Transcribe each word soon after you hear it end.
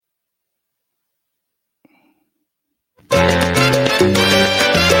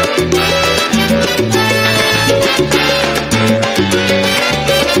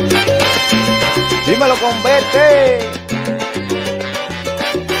con verte.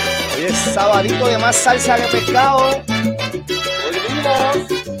 Hoy es sabadito de más salsa que pescado. Volvimos.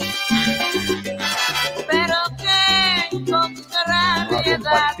 Pero qué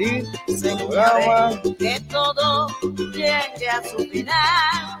contrariedad, programa. que todo llegue a su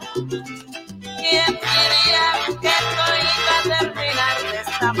final. ¿Quién diría que esto iba a terminar de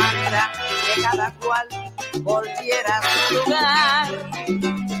esta manera? Que cada cual volviera a su lugar.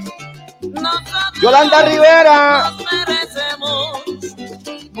 Nosotros Yolanda Rivera. nos merecemos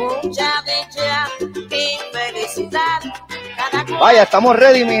mucha dicha y felicidad. Vaya, estamos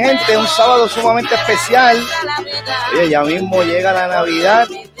ready, mi gente. Un sábado sumamente especial. Oye, ya mismo llega la Navidad.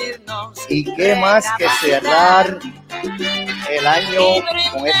 Y qué más que cerrar el año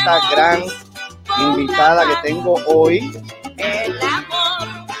con esta gran invitada que tengo hoy.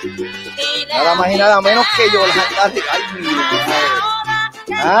 Nada más y nada menos que Yolanda Rivera. Ay, mi madre.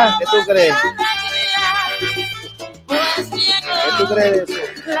 Ah, ¿qué tú crees? ¿Qué tú crees de eso?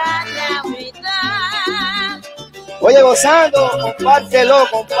 Oye, gozando, compártelo,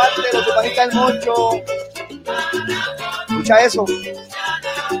 tu panita el moncho. Escucha eso.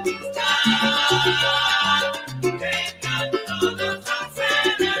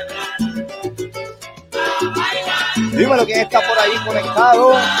 Dímelo quién está por ahí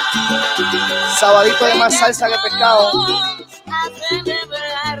conectado. Sabadito de más salsa que pescado.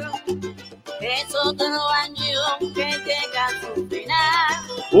 Es otro año que llega a su final.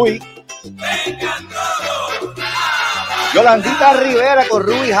 Uy. Yolandita Rivera con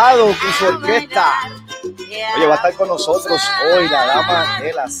Ruby Jado con su orquesta. Oye, va a estar con nosotros hoy la dama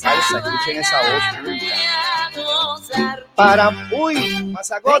de la salsa. Escuchen esa voz. Para, uy,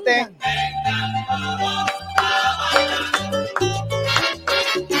 mazacote.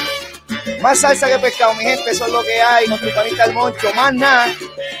 Más salsa que pescado, mi gente, eso es lo que hay. Con tu panita al moncho, más nada.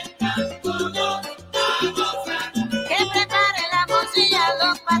 Que prepare la morcilla,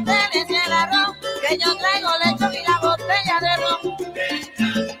 los pasteles y el arroz, que yo traigo lechón y la botella de ron.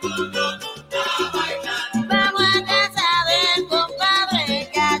 Vamos a casa del compadre,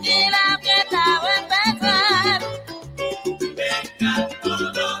 que allí la fiesta va a empezar.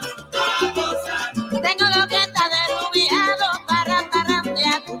 Tengo la orquesta de rubiado para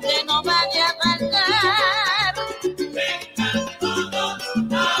parrandear, que no vaya a faltar.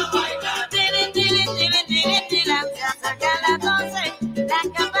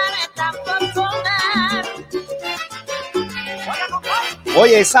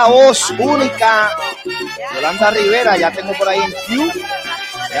 Oye, esa voz única, Yolanda Rivera, ya tengo por ahí en Q,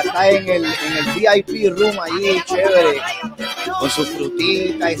 ya está en el VIP room ahí, chévere, con sus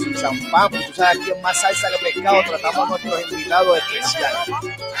frutitas y su champán. Tú sabes, aquí en Más Salsa que Pescado tratamos a nuestros invitados especiales.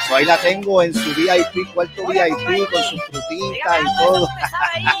 So, ahí la tengo en su VIP, cuarto VIP, con sus frutitas y todo.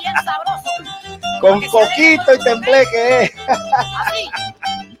 Con coquito y tembleque,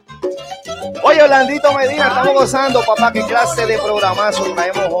 Oye, Orlandito Medina, estamos gozando, papá. ¿Qué clase de programazo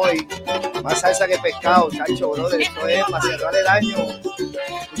traemos hoy? Más salsa que pescado, chacho, brother. Esto es para cerrar el año.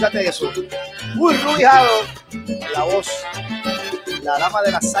 Escúchate eso. Muy rubijado. La voz, la dama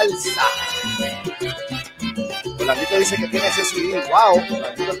de la salsa. Orlandito dice que tiene ese CD. Wow,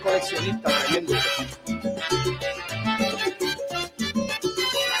 Orlandito es coleccionista, tremendo.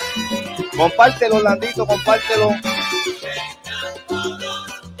 Compártelo, Orlandito, compártelo.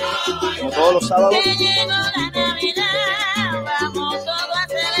 Como todos los sábados. Que llegó la Navidad, vamos todos a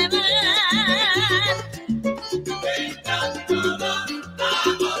celebrar.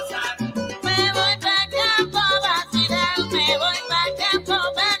 Me voy pa' campo a vacilar, me voy pa' campo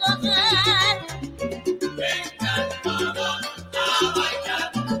pa' gozar.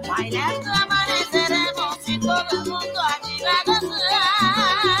 Bailando amaneceremos y todo el mundo allí va a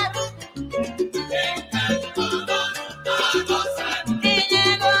gozar.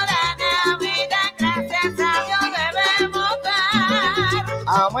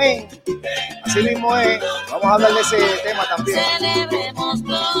 Amén. Así mismo es. Vamos a hablar de ese tema también. Celebremos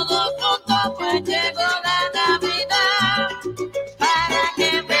todos juntos, pues llegó la Navidad, para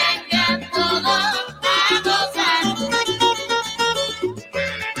que vengan todos a gozar.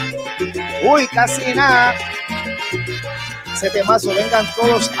 Uy, casi nada. Ese temazo, vengan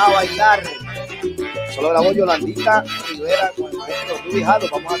todos a bailar. Solo grabó Yolandita Rivera con el maestro Ruby Jado.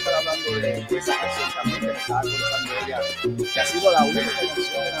 Vamos a estar hablando de esa canción también que me estaba contando ella, que ha sido la única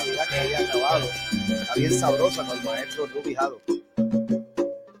canción de Navidad que había grabado. Está bien sabrosa con el maestro Ruby Jado.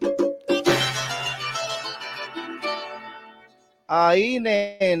 Ahí,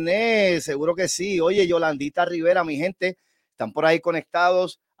 nene, seguro que sí. Oye, Yolandita Rivera, mi gente, están por ahí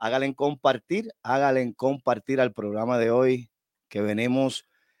conectados. Háganle compartir al programa de hoy, que venimos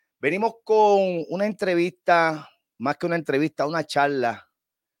Venimos con una entrevista, más que una entrevista, una charla,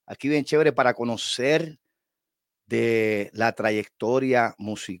 aquí bien chévere para conocer de la trayectoria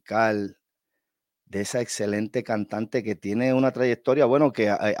musical de esa excelente cantante que tiene una trayectoria, bueno, que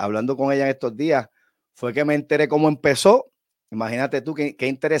hablando con ella en estos días, fue que me enteré cómo empezó. Imagínate tú, qué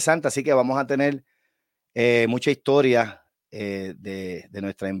interesante. Así que vamos a tener mucha historia de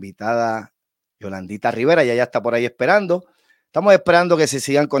nuestra invitada Yolandita Rivera. Ya está por ahí esperando. Estamos esperando que se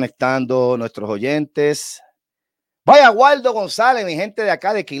sigan conectando nuestros oyentes. Vaya, Waldo González, mi gente de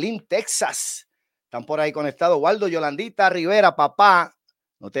acá de Quilín, Texas. Están por ahí conectados. Waldo, Yolandita Rivera, papá.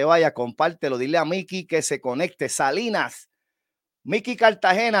 No te vayas, compártelo. Dile a Miki que se conecte. Salinas. Miki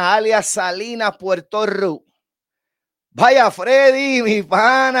Cartagena, alias Salinas, Puerto Rico. Vaya, Freddy, mi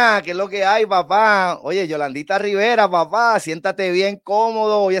pana, ¿qué es lo que hay, papá? Oye, Yolandita Rivera, papá, siéntate bien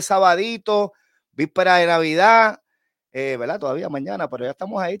cómodo. Hoy es sabadito, víspera de Navidad. ¿Verdad? Todavía mañana, pero ya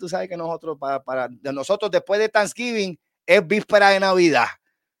estamos ahí. Tú sabes que nosotros, de nosotros después de Thanksgiving, es víspera de Navidad.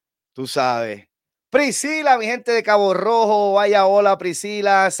 Tú sabes. Priscila, mi gente de Cabo Rojo, vaya, hola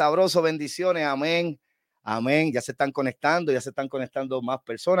Priscila, sabroso, bendiciones, amén, amén. Ya se están conectando más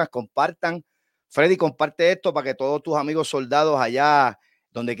personas, compartan. Freddy, comparte esto para que todos tus amigos soldados allá,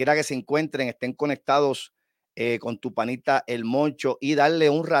 donde quiera que se encuentren, estén conectados con tu panita El Moncho y darle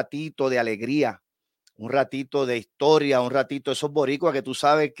un ratito de alegría, un ratito de historia, un ratito de esos boricuas que tú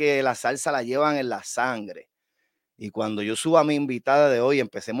sabes que la salsa la llevan en la sangre. Y cuando yo suba a mi invitada de hoy,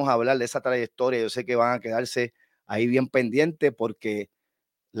 empecemos a hablar de esa trayectoria, yo sé que van a quedarse ahí bien pendientes porque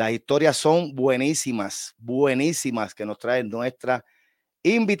las historias son buenísimas, buenísimas que nos trae nuestra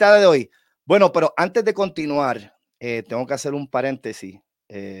invitada de hoy. Bueno, pero antes de continuar, tengo que hacer un paréntesis.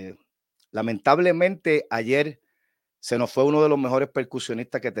 Lamentablemente, ayer se nos fue uno de los mejores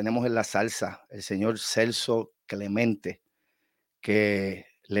percusionistas que tenemos en la salsa, el señor Celso Clemente, que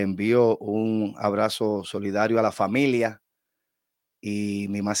le envío un abrazo solidario a la familia y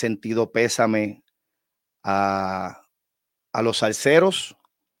mi más sentido pésame a los salseros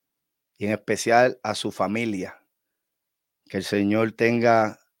y en especial a su familia. Que el Señor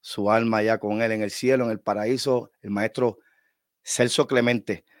tenga su alma ya con él en el cielo, en el paraíso, el maestro Celso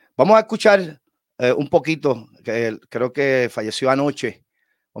Clemente. Vamos a escuchar un poquito, que creo que falleció anoche.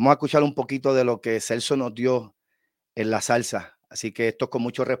 Vamos a escuchar un poquito de lo que Celso nos dio en la salsa. Así que esto es con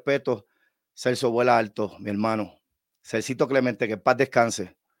mucho respeto. Celso, vuela alto, mi hermano. Celcito Clemente, que en paz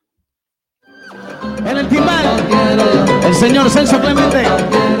descanse. En el timbal, el señor Celso Clemente.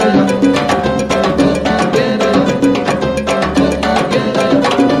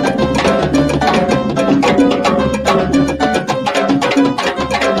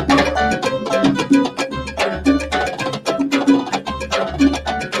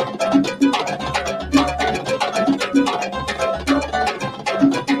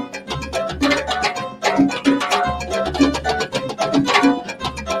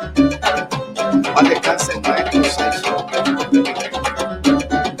 Paz descanse el maestro Celso.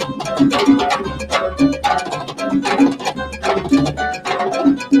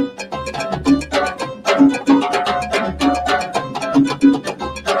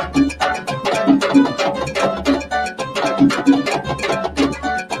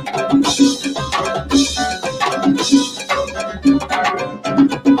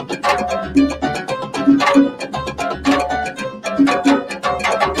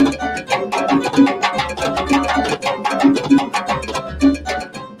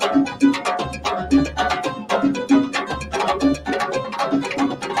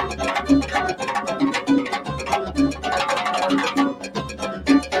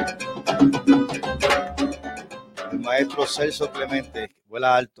 Maestro Celso Clemente,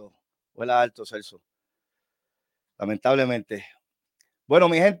 vuela alto, Celso. Lamentablemente. Bueno,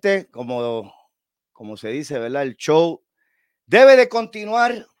 mi gente, como se dice, ¿verdad? El show debe de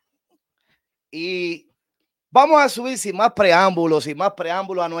continuar y vamos a subir sin más preámbulos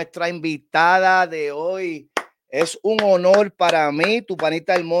a nuestra invitada de hoy. Es un honor para mí, tu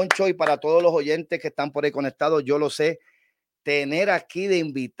panita El Moncho, y para todos los oyentes que están por ahí conectados. Yo lo sé, tener aquí de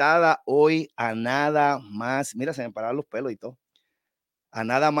invitada hoy a nada más. Mira, se me pararon los pelos y todo. A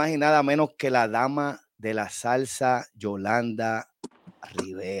nada más y nada menos que la dama de la salsa, Yolanda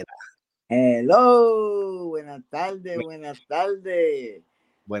Rivera. Hello, buenas tardes, buenas tardes.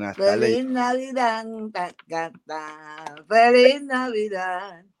 Buenas tardes. Feliz Navidad, feliz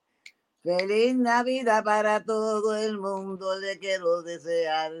Navidad. Feliz Navidad para todo el mundo, le quiero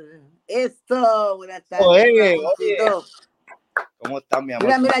desear esto. Buenas tardes, Oye. ¿Cómo estás, mi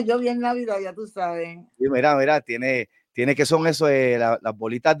amor? Mira, yo vi en Navidad, ya tú sabes. Sí, mira, tiene que son eso, las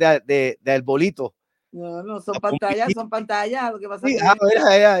bolitas de arbolito. No, son pantallas, son pantallas. Lo que pasa Sí, es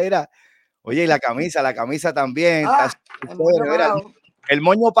que... era. Oye, y la camisa también. Ah, Está el moño chévere, mira,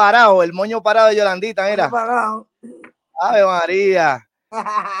 parado. el moño parado de Yolandita, Moño mira. parado. Ave María.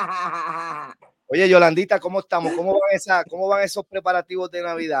 Oye, Yolandita, ¿cómo estamos? ¿Cómo van esos preparativos de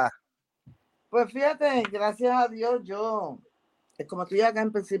Navidad? Pues fíjate, gracias a Dios, yo, como estoy acá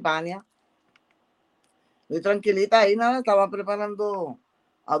en Pensilvania, estoy tranquilita ahí, nada, estaba preparando,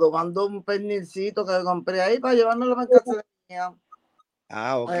 adobando un pernilcito que compré ahí para llevármelo a casa de mi hija,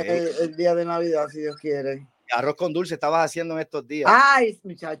 Ok. el día de Navidad, si Dios quiere. Arroz con dulce estabas haciendo en estos días. Ay,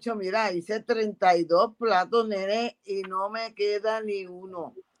 muchacho, mira, hice 32 platos, nene, y no me queda ni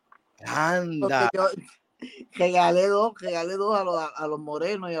uno. Anda. Porque yo regalé dos a los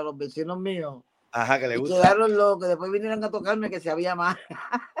morenos y a los vecinos míos. Ajá, que le Y gusta. quedaron locos, después vinieron a tocarme que si había más.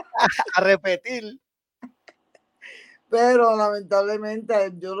 A repetir. Pero lamentablemente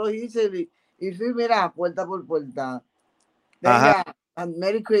yo lo hice y fui, mira, puerta por puerta. Venga,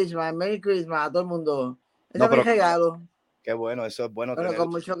 Merry Christmas a todo el mundo. Ese es mi regalo. Qué bueno, eso es bueno. Pero con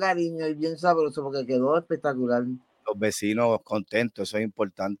mucho cariño y bien sabroso porque quedó espectacular. Los vecinos contentos, eso es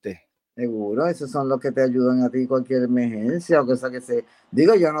importante. Seguro, esos son los que te ayudan a ti cualquier emergencia o cosa que se...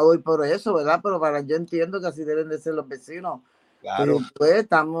 Digo, yo no doy por eso, ¿verdad? Pero yo entiendo que así deben de ser los vecinos. Claro. Pues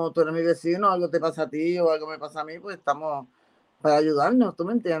tú eres mi vecino, algo te pasa a ti o algo me pasa a mí, pues estamos para ayudarnos, ¿tú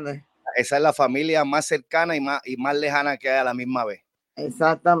me entiendes? Esa es la familia más cercana y más lejana que hay a la misma vez.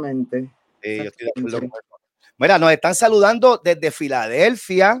 Exactamente. Yo estoy de acuerdo con eso. Mira, nos están saludando desde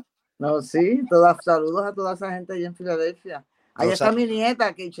Filadelfia. No, sí, saludos a toda esa gente allá en Filadelfia. Ahí está mi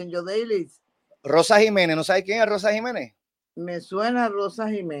nieta, que Chenjo Dailies. Rosa Jiménez, ¿no sabes quién es Rosa Jiménez? Me suena Rosa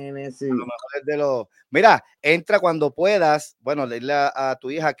Jiménez, sí. A lo mejor es de los... Mira, entra cuando puedas. Bueno, dile a tu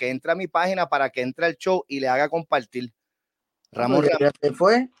hija que entre a mi página para que entre al show y le haga compartir. Ramón, ¿Ya se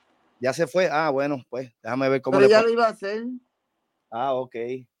fue? Ya se fue. Ah, bueno, pues déjame ver cómo Pero le ya lo iba a hacer. Ah, ok.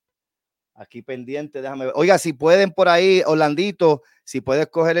 Aquí pendiente, déjame ver. Oiga, si pueden por ahí, Orlandito, si puedes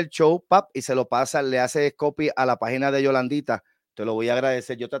coger el show, pap, y se lo pasa, le haces copy a la página de Yolandita, te lo voy a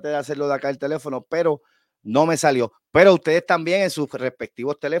agradecer. Yo traté de hacerlo de acá el teléfono, pero no me salió. Pero ustedes también en sus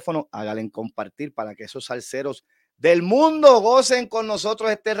respectivos teléfonos, háganle compartir para que esos salseros del mundo gocen con nosotros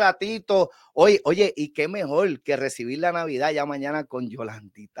este ratito. Oye, y qué mejor que recibir la Navidad ya mañana con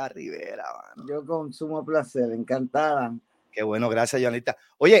Yolandita Rivera, mano. Yo con sumo placer, encantada. Qué bueno, gracias, Yolandita.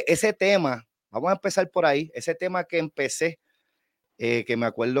 Oye, ese tema, vamos a empezar por ahí, ese tema que empecé, que me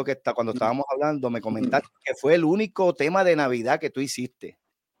acuerdo que cuando estábamos hablando, me comentaste que fue el único tema de Navidad que tú hiciste.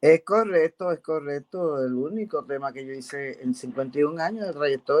 Es correcto, el único tema que yo hice en 51 años de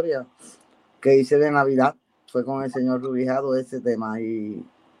trayectoria que hice de Navidad fue con el señor Rubijado, ese tema. Y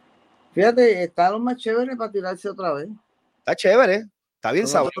fíjate, está lo más chévere para tirarse otra vez. Está chévere, está bien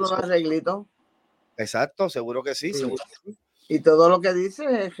sabroso. Los arreglitos. Exacto, seguro que sí, seguro que sí. Y todo lo que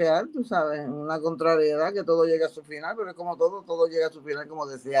dice es real, tú sabes, una contrariedad que todo llega a su final, pero es como todo llega a su final, como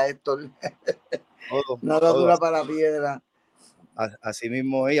decía Héctor. Nada dura para la piedra. Así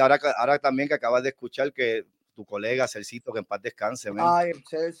mismo, y ahora también que acabas de escuchar que tu colega Celcito, que en paz descanse. Ay,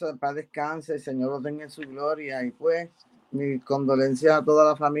 Celso, en paz descanse, el Señor lo tenga en su gloria. Y pues, mi condolencia a toda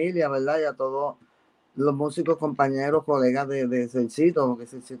la familia, ¿verdad? Y a todos los músicos, compañeros, colegas de Celcito, porque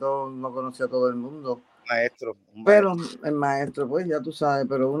Celcito no conocía a todo el mundo. Maestro. Pero el maestro, pues ya tú sabes,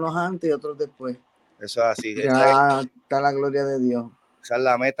 pero unos antes y otros después. Eso es así. Ya está la gloria de Dios. Esa es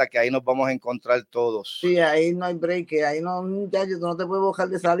la meta, que ahí nos vamos a encontrar todos. Sí, ahí no hay break, ahí no, muchachos, tú no te puedes bajar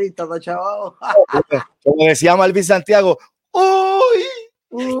de esa lista, está chaval. Como decía Malvin Santiago, ¡uy!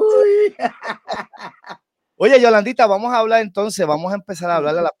 ¡Uy! Oye, Yolandita, vamos a empezar a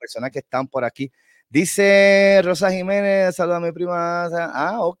hablarle a las personas que están por aquí. Dice Rosa Jiménez, saluda a mi prima.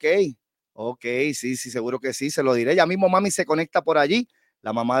 Ok, sí, seguro que sí, se lo diré. Ya mismo mami se conecta por allí,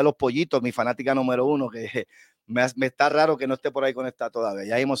 la mamá de los pollitos, mi fanática número 1, que me está raro que no esté por ahí conectada todavía.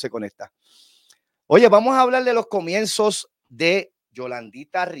 Ya mismo se conecta. Oye, vamos a hablar de los comienzos de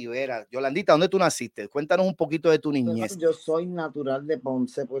Yolandita Rivera. Yolandita, ¿dónde tú naciste? Cuéntanos un poquito de tu niñez. Yo soy natural de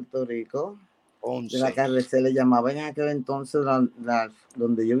Ponce, Puerto Rico. Ponce. De la carretera, se le llamaba en aquel entonces,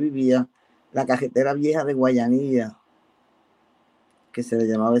 donde yo vivía, la carretera vieja de Guayanilla, que se le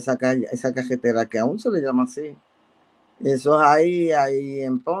llamaba esa carretera, que aún se le llama así. Eso es ahí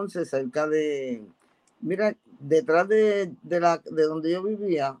en Ponce, cerca de... Mira, detrás de donde yo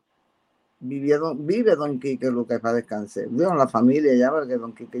vive Don Quique, lo que para descansar. Digo, la familia ya, porque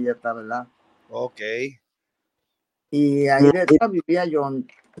Don Quique ya está, ¿verdad? Ok. Y ahí detrás vivía John.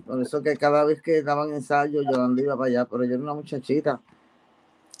 Por eso que cada vez que daban ensayo, Yolanda iba para allá, pero yo era una muchachita.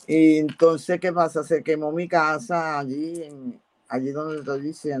 Y entonces, ¿qué pasa? Se quemó mi casa allí donde estoy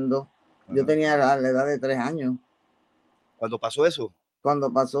diciendo. Yo tenía la edad de 3 años. ¿Cuándo pasó eso?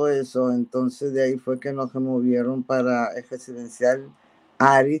 Cuando pasó eso, entonces de ahí fue que nos removieron para el residencial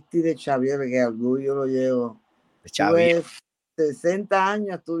Aristide Xavier, que orgullo lo llevo. Xavier. Tuve 60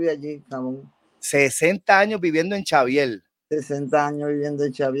 años estuve allí, Ramón. 60 años viviendo en Xavier. 60 años viviendo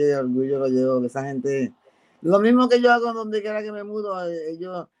en Xavier y orgullo lo llevo. Esa gente, lo mismo que yo hago donde quiera que me mudo,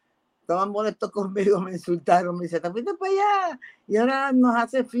 ellos estaban molestos conmigo, me insultaron, me dicen, te fuiste para allá y ahora nos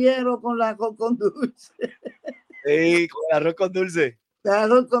hace fiero con la con dulce. Sí, con arroz con dulce. El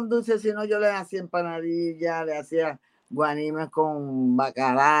arroz con dulce, si no yo le hacía empanadilla, le hacía guanimas con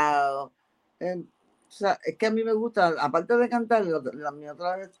bacalao. O sea, es que a mí me gusta, aparte de cantar, mi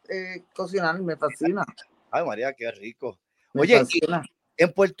otra vez cocinar me fascina. Ay, María, qué rico. Me Oye, fascina.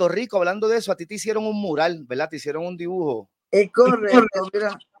 En Puerto Rico, hablando de eso, a ti te hicieron un mural, ¿verdad? Te hicieron un dibujo. Es correcto,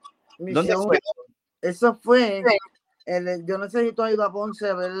 mira. ¿Dónde fue? Eso fue, yo no sé si tú has ido a Ponce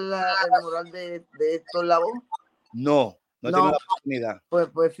a ver el mural de Héctor Lavoe. No he tenido la oportunidad.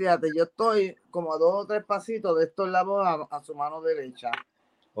 Pues fíjate, yo estoy como a 2 o 3 pasitos de Héctor Lavoe a su mano derecha.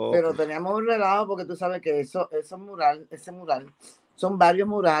 Okay. Pero teníamos un relajo porque tú sabes que ese mural, son varios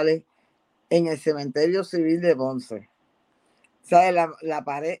murales en el cementerio civil de Ponce. O sea, la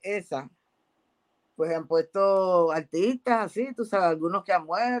pared esa, pues han puesto artistas así, tú sabes, algunos que han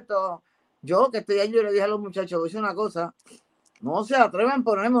muerto. Yo que estoy ahí, yo le dije a los muchachos, voy a decir una cosa, no se atrevan a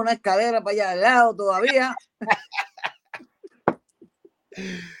ponerme una escalera para allá al lado todavía.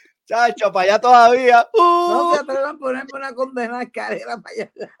 Chacho, para allá todavía. No se atrevan a ponerme una condenada escalera para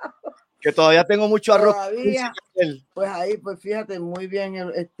allá al lado. Que todavía tengo mucho arroz. Todavía, pues ahí, pues fíjate, muy bien,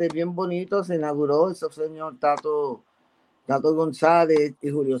 bien bonito, se inauguró ese señor Tato González y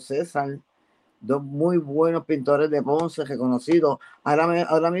Julio César, 2 muy buenos pintores de Ponce, reconocidos.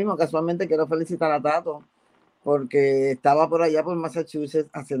 Ahora mismo, casualmente, quiero felicitar a Tato, porque estaba por allá por Massachusetts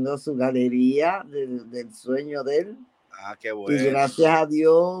haciendo su galería del sueño de él. Ah, qué bueno. Y gracias a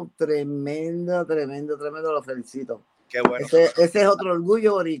Dios, tremendo, lo felicito. Qué bueno. Ese es otro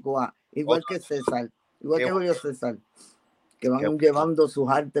orgullo boricua, igual que César, igual que Julio César, que van llevando sus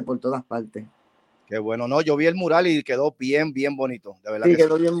artes por todas partes. Qué bueno, no, yo vi el mural y quedó bien bonito, de verdad. Sí,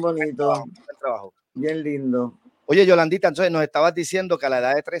 quedó bien bonito, buen trabajo. Bien lindo. Oye, Yolandita, entonces nos estabas diciendo que a la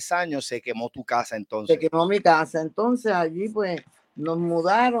edad de 3 años se quemó tu casa entonces. Se quemó mi casa, entonces allí pues nos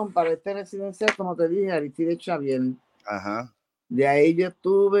mudaron para este residencial, como te dije, Aristide Xavier. Ajá. De ahí yo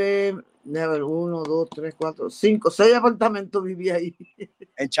estuve, 1, 2, 3, 4, 5, 6 apartamentos viví ahí.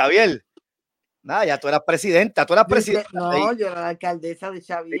 ¿En Xavier? Nada, ya tú eras presidenta, No, yo era la alcaldesa de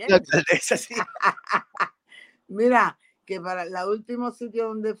Xavier. La alcaldesa, sí. Mira, que para el último sitio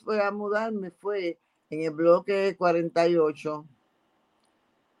donde fue a mudarme fue en el bloque 48,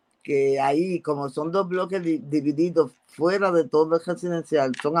 que ahí, como son 2 bloques divididos fuera de todo el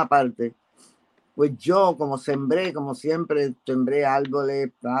residencial, son aparte, pues yo como siempre, sembré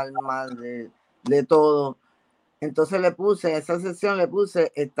árboles, palmas, de todo. Entonces a esa sección le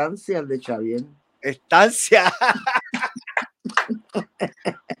puse estancias de Xavier. Estancia.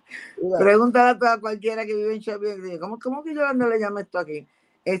 Pregúntale a cualquiera que vive en Xavier, ¿cómo que Yolanda le llama esto aquí?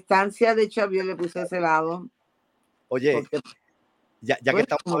 Estancia de Xavier le puse ese lado. Oye, porque, ya que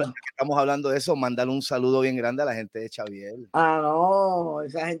estamos hablando de eso, mándale un saludo bien grande a la gente de Xavier. Ah, no,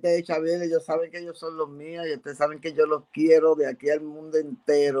 esa gente de Xavier, ellos saben que ellos son los míos y ustedes saben que yo los quiero de aquí al mundo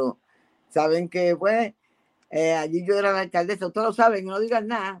entero. Saben que, pues, allí yo era la alcaldesa, ustedes lo saben, no digan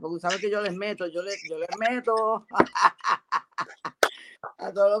nada, porque saben que yo les meto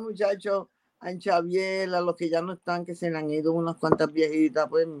a todos los muchachos, a Xavier, a los que ya no están, que se le han ido unas cuantas viejitas,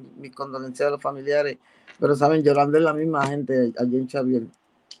 pues mis condolencias a los familiares, pero saben, Yolanda es la misma gente allí en Xavier.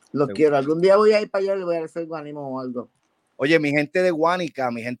 Los quiero, algún día voy a ir para allá y le voy a hacer guánimo o algo. Oye, mi gente de Guánica,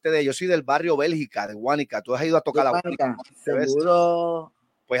 yo soy del barrio Bélgica, de Guánica, tú has ido a tocar la Guánica. Seguro.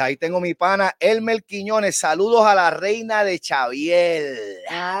 Pues ahí tengo mi pana Elmer Quiñones. Saludos a la reina de Xavier.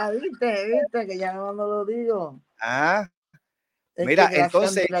 Ah, viste, que ya no lo digo. Ah, mira,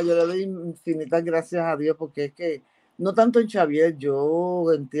 entonces. Mira, yo le doy infinitas gracias a Dios porque es que no tanto en Xavier,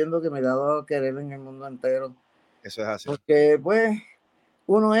 yo entiendo que me he dado a querer en el mundo entero. Eso es así. Porque, pues,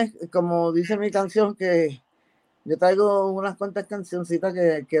 uno es, como dice mi canción, que yo traigo unas cuantas cancioncitas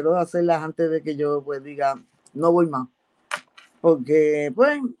que quiero hacerlas antes de que yo, pues, diga, no voy más. Porque,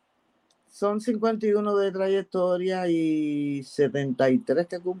 pues, son 51 de trayectoria y 73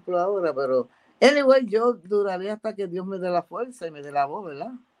 que cumplo ahora, pero, anyway, yo duraré hasta que Dios me dé la fuerza y me dé la voz,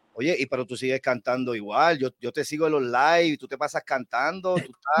 ¿verdad? Oye, pero tú sigues cantando igual, yo te sigo en los live, tú te pasas cantando,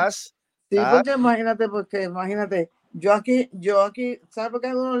 tú estás... Sí, porque imagínate, yo aquí, ¿sabes por qué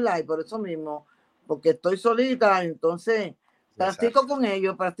hago los live? Por eso mismo, porque estoy solita, entonces, Practico con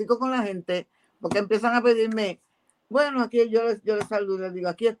ellos, practico con la gente, porque empiezan a pedirme, bueno, aquí yo les saludo, les digo,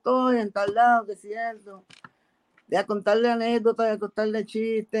 aquí estoy, en tal lado, que es cierto, de a contarle anécdotas, de a contarle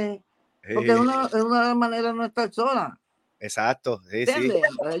chistes, porque es una de las maneras de no estar sola. Exacto, sí, sí.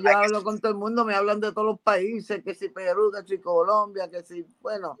 Entonces yo hablo con todo el mundo, me hablan de todos los países, que si Perú, que si Colombia, que si,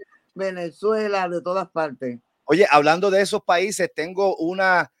 bueno, Venezuela, de todas partes. Oye, hablando de esos países, tengo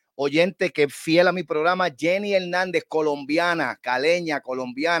una oyente que es fiel a mi programa, Jenny Hernández, colombiana, caleña,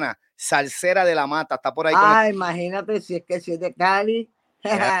 colombiana, salsera de la mata, está por ahí. Imagínate si es de Cali.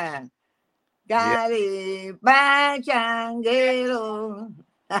 Yeah. Cali, pachanguero.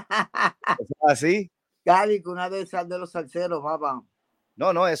 ¿Así? Cali, una de esas de los salseros, papá.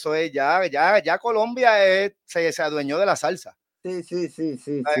 No, eso es ya Colombia se adueñó de la salsa. Sí.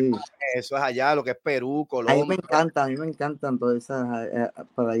 Eso es allá, lo que es Perú, Colombia. A mí me encantan todas esas,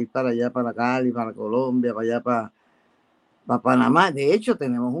 para ir para allá, para Cali, para Colombia, para allá, para Panamá. De hecho,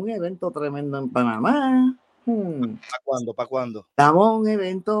 tenemos un evento tremendo en Panamá. ¿Para cuándo? Estamos en un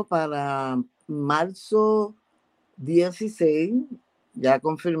evento para marzo 16, ya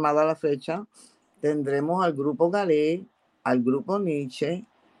confirmada la fecha. Tendremos al grupo Galé, al grupo Nietzsche,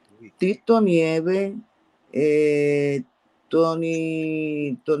 Tito Nieve,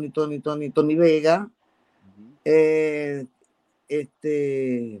 Tony Vega,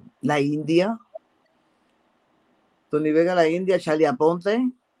 la India, Tony Vega, la India, Charlie Aponte,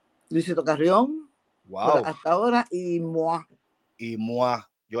 Luisito Carrión, wow. Hasta ahora, y Moa.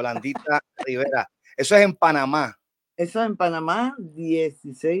 Yolandita Rivera. Eso es en Panamá. Eso es en Panamá,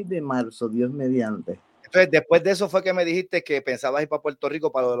 16 de marzo, Dios mediante. Entonces, después de eso fue que me dijiste que pensabas ir para Puerto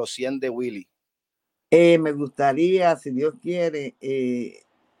Rico para lo de los 100 de Willy. Me gustaría, si Dios quiere,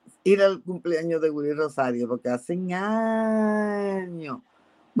 ir al cumpleaños de Willy Rosario, porque hace años.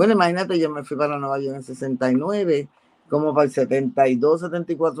 Bueno, imagínate, yo me fui para Nueva York en el 69, como para el 72,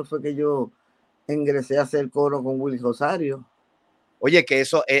 74 fue que yo ingresé a hacer coro con Willy Rosario. Oye, que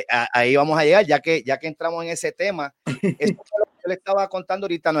eso, ahí vamos a llegar, ya que entramos en ese tema. Eso fue lo que yo le estaba contando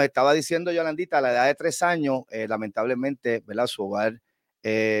ahorita, nos estaba diciendo Yolandita, a la edad de 3 años, lamentablemente, ¿verdad? Su hogar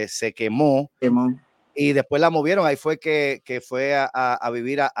se quemó. Y después la movieron, ahí fue que fue a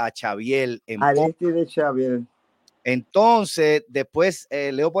vivir a Xavier. De Xavier. Entonces, después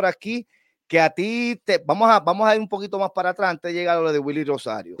leo por aquí que a ti vamos a ir un poquito más para atrás antes de llegar a lo de Willy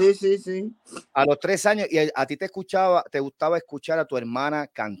Rosario. Sí. A los 3 años, y a ti te gustaba escuchar a tu hermana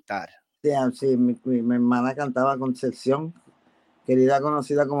cantar. Sí, mi hermana cantaba Concepción, querida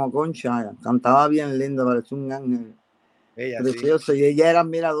conocida como Concha, cantaba bien lindo, parecía un ángel. Precioso, sí. Y ella era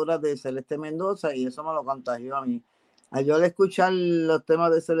admiradora de Celeste Mendoza y eso me lo contagió a mí. A yo al escuchar los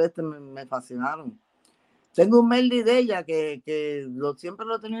temas de Celeste me fascinaron. Tengo un melody de ella que siempre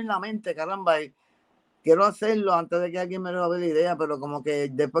lo he tenido en la mente, caramba, y quiero hacerlo antes de que alguien me robe la idea, pero como que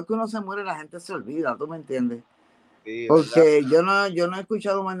después que uno se muere la gente se olvida, ¿tú me entiendes? Sí, porque yo no he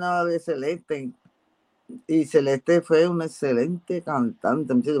escuchado más nada de Celeste y Celeste fue un excelente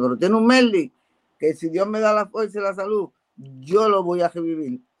cantante, pero tiene un melody que si Dios me da la fuerza y la salud, yo lo voy a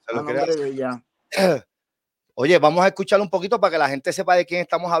revivir a nombre de ella. Oye, vamos a escuchar un poquito para que la gente sepa de quién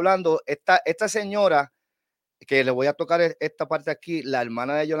estamos hablando. Esta señora, que le voy a tocar esta parte aquí, la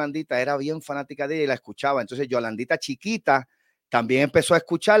hermana de Yolandita era bien fanática de ella y la escuchaba. Entonces Yolandita chiquita también empezó a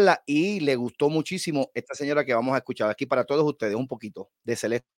escucharla y le gustó muchísimo esta señora que vamos a escuchar aquí para todos ustedes un poquito de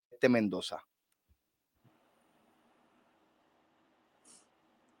Celeste Mendoza.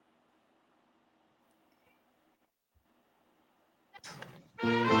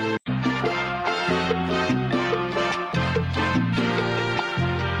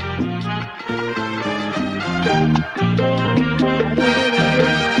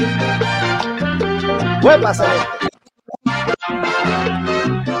 ¡Huepa, Celeste!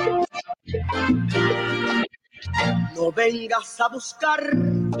 No vengas a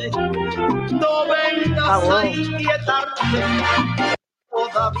buscarme, no vengas a inquietarte,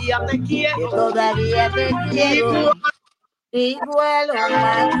 todavía te quiero, igual o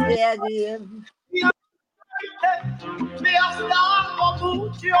más que ayer. Me has dado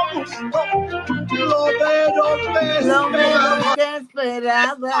mucho gusto, lo menos que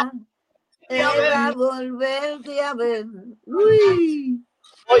esperaba era volverte a ver. Uy.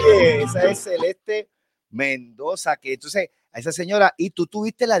 Oye, esa es Celeste Mendoza, que entonces a esa señora, y tú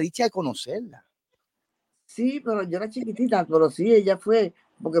tuviste la dicha de conocerla. Sí, pero yo era chiquitita, pero sí, ella fue,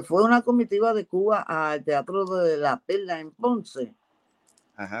 porque fue una comitiva de Cuba al Teatro de la Perla en Ponce.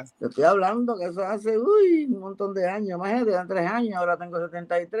 Ajá. Te estoy hablando que eso hace un montón de años, más de 3 años, ahora tengo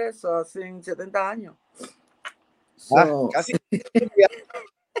 73, so hace 70 años. Casi.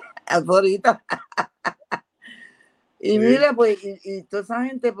 Ahorita. Y mira, pues, y toda esa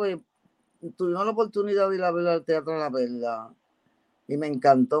gente, pues, tuvimos la oportunidad de ir a ver al Teatro La Perla. Y me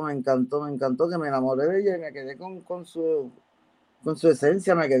encantó, que me enamoré de ella y me quedé con su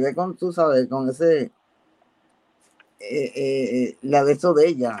esencia, me quedé con, tú sabes, con ese, la de eso de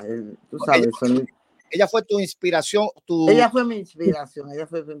ella, tú sabes. Ella fue tu inspiración, Ella fue mi inspiración,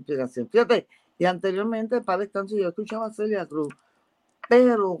 Fíjate, y anteriormente, para descanso, yo escuchaba a Celia Cruz,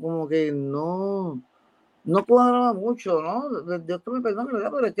 pero como que no cuadraba mucho, ¿no? Dios me perdone,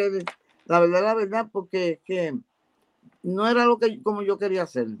 ¿verdad? Pero es que la verdad, porque es que no era lo que como yo quería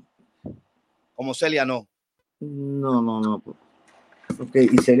hacer. Como Celia, no. No. Okay.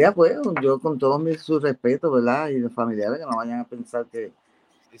 Y Celia, pues, yo con todo su respeto, ¿verdad? Y los familiares que no vayan a pensar que...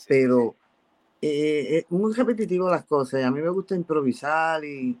 Sí. Pero es muy repetitivo las cosas. Y a mí me gusta improvisar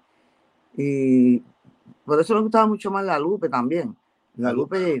y por eso me gustaba mucho más la Lupe también. La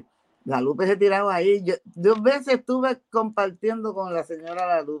Lupe se tiraba ahí. Yo 2 veces estuve compartiendo con la señora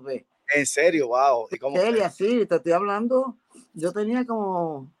La Lupe. ¿En serio? Wow. ¿Y cómo Celia, sí, te estoy hablando. Yo tenía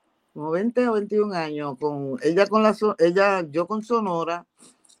como 20 o 21 años. Con ella, yo con Sonora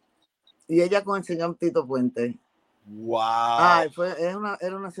y ella con el señor Tito Puente. Wow. Ay,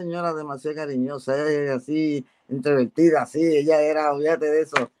 era una señora demasiado cariñosa, así, introvertida, así. Ella era, olvídate de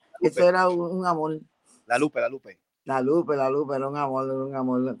eso. Eso era un amor. La Lupe. La Lupe era un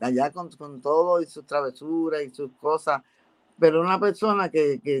amor. Allá con todo y sus travesuras y sus cosas. Pero una persona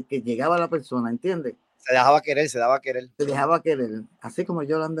que llegaba a la persona, ¿entiendes? Se dejaba querer. Se dejaba querer, así como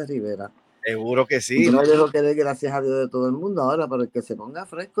Yolanda Rivera. Seguro que sí. Yo me dejo querer, gracias a Dios, de todo el mundo. Ahora, para el que se ponga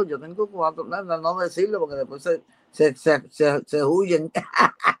fresco, yo tengo 4, no decirlo, porque después se huyen.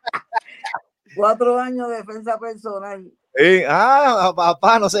 4 años de defensa personal.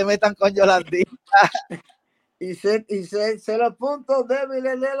 Papá, no se metan con Yolandita. y sé los puntos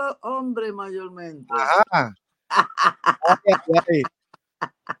débiles de los hombres mayormente. Ajá.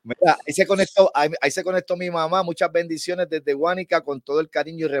 Mira, ahí se conectó mi mamá. Muchas bendiciones desde Guánica con todo el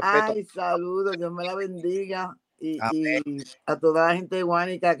cariño y respeto. Ay, saludos, Dios me la bendiga. Y a toda la gente de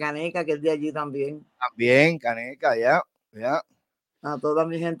Guánica, Caneca, que es de allí también. También, Caneca, ya. A toda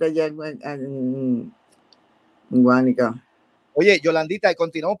mi gente allá en Guánica. Oye, Yolandita, y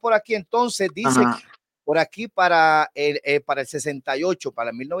continuamos por aquí. Entonces, dice por aquí para el 68, para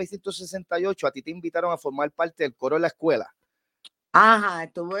el 1968, a ti te invitaron a formar parte del coro de la escuela. Ajá,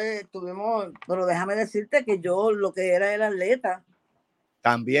 estuvimos, pero déjame decirte que yo lo que era atleta.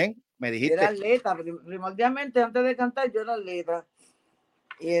 También, me dijiste. Era atleta, primordialmente antes de cantar yo era atleta.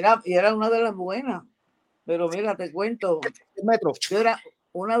 Y era una de las buenas. Pero mira, te cuento. Yo era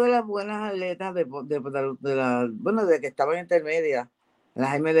una de las buenas atletas de que estaba en intermedia. La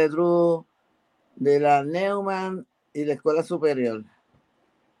Jaime de Drew, de la Neumann y la escuela superior.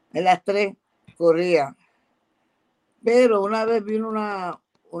 En las 3 corría. Pero una vez vino una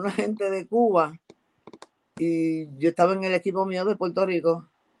gente de Cuba y yo estaba en el equipo mío de Puerto Rico.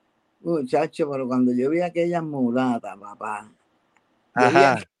 Muchacho, pero cuando yo vi aquellas mulatas, papá.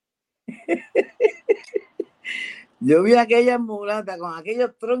 Yo vi aquellas mulatas con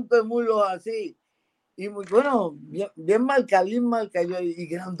aquellos troncos de mulos así. Y muy bueno, bien marca. Y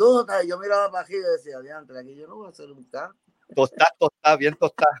grandota. Yo miraba para aquí y decía, adiante, aquí yo no voy a hacer un canto. Tostá, bien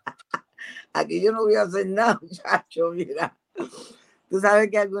tostá. Aquí yo no voy a hacer nada, muchacho, mira. Tú sabes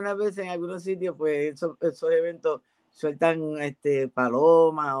que algunas veces en algunos sitios, pues esos eventos sueltan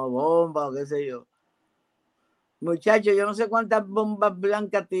palomas o bombas o qué sé yo. Muchachos, yo no sé cuántas bombas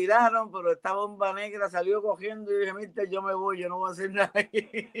blancas tiraron, pero esta bomba negra salió cogiendo y dije, mister, yo me voy, yo no voy a hacer nada aquí.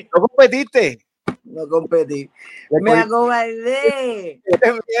 ¿No competiste? No competí. Me acobardé.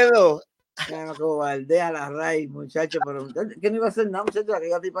 ¡Qué miedo! Me acobardé a la raíz, muchachos, pero ¿qué no iba a hacer nada, muchachos?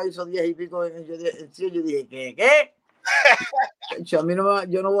 Aquella tipa hizo 10 y pico. Yo dije, ¿qué? A mí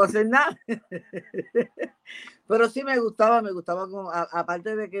yo no voy a hacer nada. Pero sí me gustaba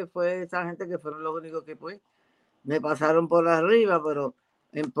aparte de que fue esa gente que fueron los únicos que pues me pasaron por arriba, pero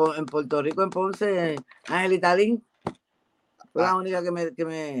en Puerto Rico, en Ponce, Angelita Lin fue la única que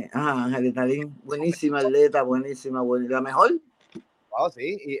me Angelita Lin, buenísima atleta, buenísima, la mejor. Wow,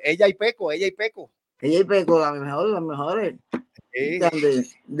 sí, y ella y Peco, las mejores. Sí.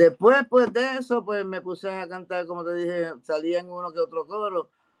 Después pues, de eso, pues me puse a cantar, como te dije, salía en uno que otro coro,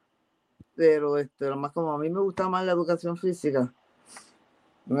 pero más como a mí me gustaba más la educación física.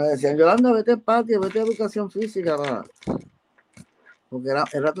 Me decían, Yolanda, vete al patio, vete a educación física, ¿verdad? Porque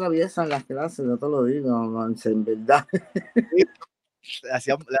era traviesa en las clases, yo te lo digo, en verdad. ¿Le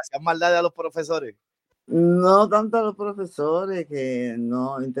hacían maldad a los profesores? No tanto a los profesores, que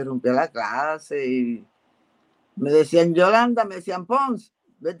no interrumpía la clase y me decían Yolanda, me decían Pons,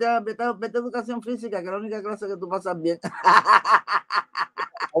 Vete a educación física, que es la única clase que tú pasas bien.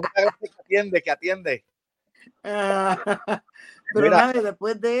 Otra clase que atiende. Pero nada,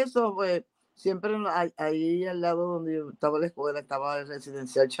 después de eso, pues, siempre ahí al lado donde yo estaba la escuela, estaba el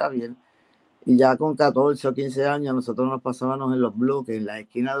residencial Xavier. Y ya con 14 o 15 años, nosotros nos pasábamos en los bloques, en la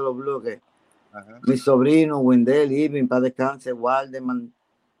esquina de los bloques. Ajá. Mi sobrino, Wendell, Irving, para descanse, Waldeman.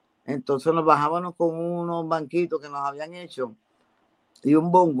 Entonces nos bajábamos con unos banquitos que nos habían hecho y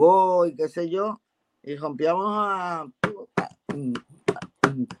un bongo y qué sé yo, y rompíamos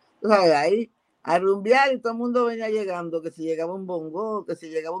ahí a rumbear y todo el mundo venía llegando, que si llegaba un bongo, que si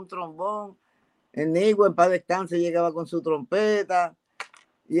llegaba un trombón, el Nigo en paz descanse llegaba con su trompeta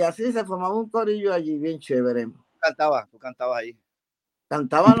y así se formaba un corillo allí bien chévere. Tú cantabas ahí.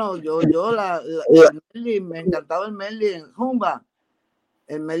 Cantábamos el Merlin, me encantaba el Merlin, Jumba.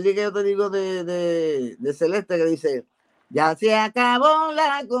 El Merlin que yo te digo de Celeste, que dice: ya se acabó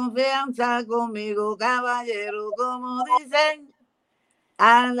la confianza conmigo, caballero, como dicen.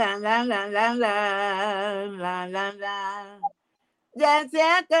 Ah, la, la, la, la, la, la, la, la. Ya se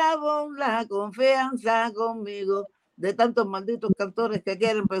acabó la confianza conmigo, de tantos malditos cantores que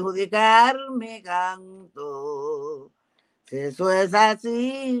quieren perjudicar mi canto. Si eso es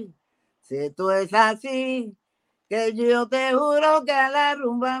así, si esto es así, que yo te juro que a la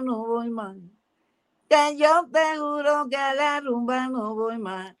rumba no voy más. Que yo te juro que a la rumba no voy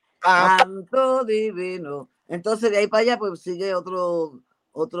más. Canto divino. Entonces de ahí para allá pues sigue otro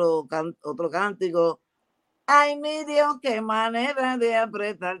cántico. Ay, mi Dios, qué manera de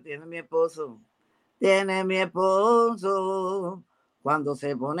apretar tiene mi esposo. Tiene mi esposo. Cuando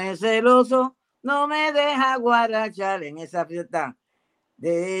se pone celoso, no me deja guarachar en esa fiesta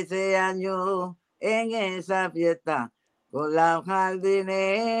de ese año, en esa fiesta, con la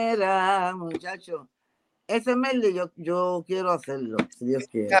jardinera, muchachos. Ese medley yo quiero hacerlo, si Dios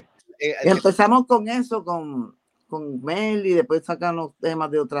quiere. Empezamos con eso, con Melly, después sacamos temas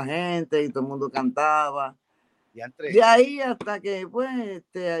de otra gente y todo el mundo cantaba. De ahí hasta que, pues,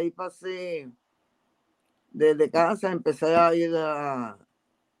 ahí pasé desde casa, empecé a ir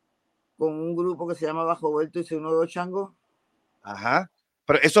con un grupo que se llama Bajo Vuelto y uno de los changos. Ajá.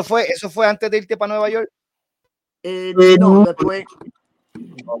 Pero eso fue antes de irte para Nueva York. No, después.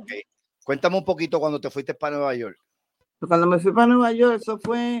 Ok. Cuéntame un poquito cuando te fuiste para Nueva York. Cuando me fui para Nueva York, eso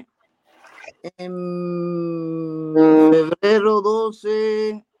fue en febrero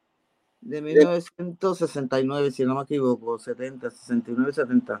 12 de 1969, si no me equivoco, 69,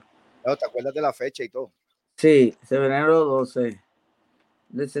 70. Claro, ¿te acuerdas de la fecha y todo? Sí, febrero 12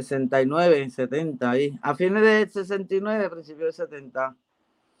 de 69, 70, ahí. A fines de 69, principios de 70.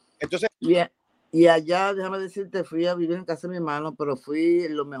 Entonces. Y allá, déjame decirte, fui a vivir en casa de mi hermano, pero fui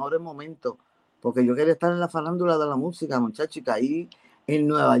en los mejores momentos, porque yo quería estar en la farándula de la música, muchacho, y caí en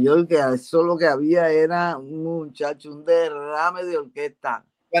Nueva York, que eso lo que había era, muchacho, un derrame de orquesta.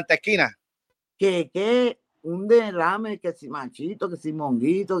 ¿Cuánta esquina? Un derrame, que si Machito, que si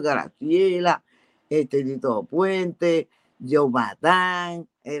Monguito, Graciela, Tito Puente, Joe Batán,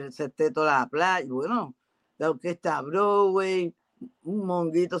 el Sexteto La Playa, bueno, la orquesta Broadway, un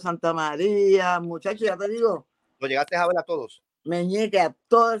Monguito Santa María, muchachos, ya te digo. ¿Lo llegaste a ver a todos? Me ñeque a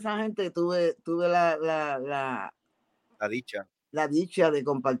toda esa gente, tuve la dicha. La dicha de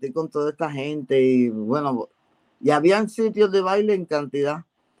compartir con toda esta gente y bueno, y habían sitios de baile en cantidad.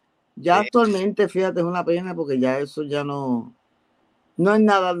 Ya actualmente, fíjate, es una pena porque ya eso ya no es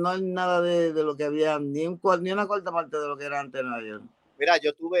nada de lo que había, ni una cuarta parte de lo que era antes en Nueva York. Mira,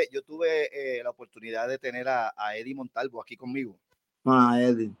 yo tuve la oportunidad de tener a Eddie Montalvo aquí conmigo.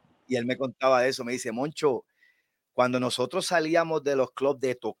 Eddie. Y él me contaba eso, me dice: Moncho, cuando nosotros salíamos de los clubs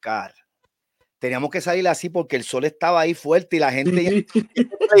de tocar, teníamos que salir así porque el sol estaba ahí fuerte y la gente ya en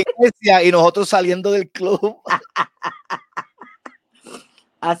la iglesia y nosotros saliendo del club.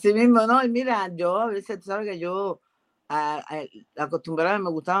 Así mismo, no, y mira, yo a veces, tú sabes que yo acostumbraba, me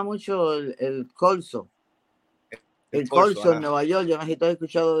gustaba mucho el corso. El corso en Nueva York, yo no sé si tú has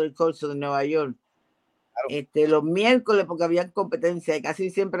escuchado del corso de Nueva York. Claro. Los miércoles, porque había competencia y casi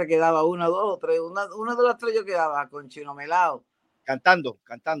siempre quedaba uno, dos o tres. Uno de los tres yo quedaba con Chino Melao. Cantando.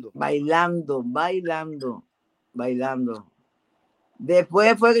 Bailando.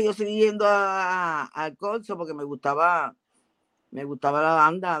 Después fue que yo seguí yendo al corso porque me gustaba la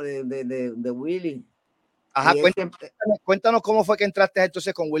banda de Willy. Ajá, cuéntanos cómo fue que entraste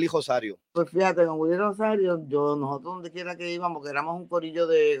entonces con Willy Rosario. Pues fíjate, con Willy Rosario, nosotros donde quiera que íbamos, que éramos un corillo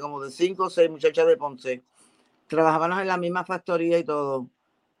de como de 5 o 6 muchachas de Ponce, trabajábamos en la misma factoría y todo.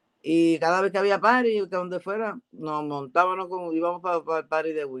 Y cada vez que había party, que donde fuera, nos montábamos, íbamos para el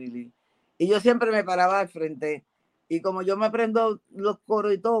party de Willy. Y yo siempre me paraba al frente. Y como yo me aprendo los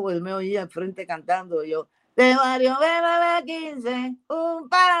coros y todo, él me oía al frente cantando. Y yo, de Mario Beba 15, un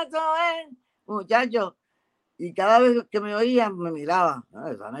paso en, muchacho. Y cada vez que me oía, me miraba.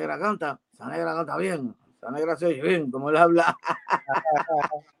 Esa negra canta bien. Esa negra se oye bien, como él habla.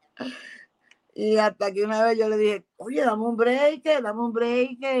 Y hasta que una vez yo le dije, oye, dame un break.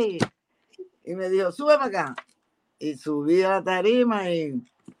 Y me dijo, sube para acá. Y subí a la tarima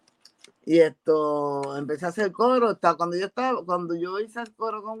y empecé a hacer coro. Hasta cuando yo hice el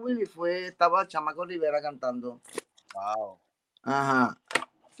coro con Willy, estaba Chamaco Rivera cantando. Wow. Ajá.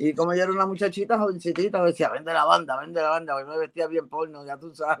 Y como yo era una muchachita jovencitita, decía, vende la banda. Hoy me vestía bien porno, ya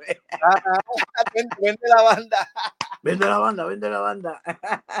tú sabes. Vende la banda. Vende la banda.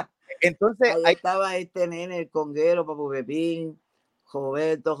 Entonces, ahí estaba este nene, el conguero, Papu Pepín,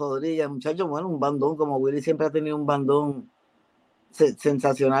 Roberto, Rodríguez, muchachos, bueno, un bandón, como Willy siempre ha tenido un bandón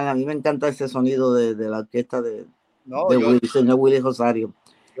sensacional. A mí me encanta ese sonido de la orquesta de Willy, señor Willy Rosario.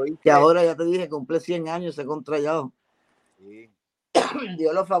 Que ahora, ya te dije, cumple 100 años, se ha contrallado. Sí.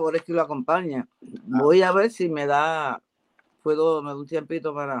 Dios los favores que lo acompaña. Voy a ver si me da un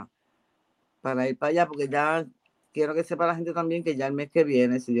tiempito para ir para allá, porque ya quiero que sepa la gente también que ya el mes que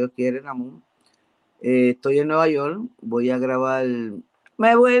viene, si Dios quiere, Ramón, estoy en Nueva York, voy a grabar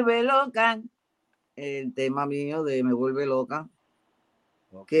Me Vuelve Loca, el tema mío de Me Vuelve Loca,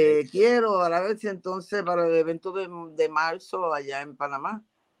 que quiero a la vez entonces para el evento de marzo allá en Panamá,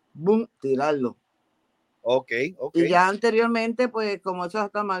 boom, tirarlo. Okay. Y ya anteriormente, pues como eso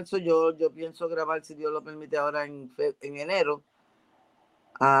hasta marzo, yo pienso grabar, si Dios lo permite, ahora en enero,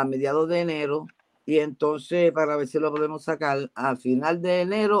 a mediados de enero, y entonces para ver si lo podemos sacar a final de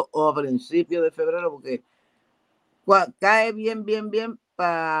enero o a principios de febrero, porque cae bien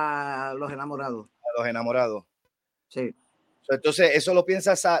para los enamorados. Para los enamorados. Sí. Entonces, eso lo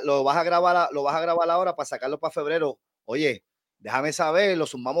piensas, lo vas a grabar ahora para sacarlo para febrero. Oye, déjame saber, lo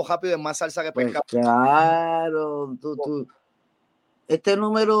sumamos rápido en Más Salsa que Pesca. Pues claro, tú. Este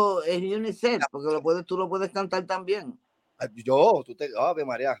número es unisex, porque tú lo puedes cantar también. Ave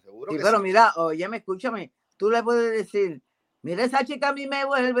María, seguro sí, que pero sí. Mira, óyeme, escúchame, tú le puedes decir, mira, esa chica a mí me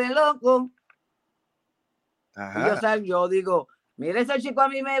vuelve loco. Ajá. Y yo digo, mira, esa chica a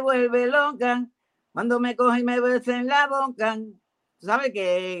mí me vuelve loca, cuando me coge y me besa en la boca. ¿Tú sabes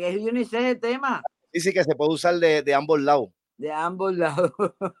que es unisex el tema? Sí, que se puede usar de ambos lados. De ambos lados.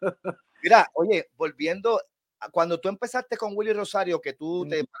 Mira, oye, volviendo, cuando tú empezaste con Willy Rosario, que tú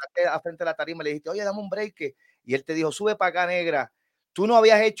te paraste a frente de la tarima y le dijiste, oye, dame un break, y él te dijo, sube para acá, negra. ¿Tú no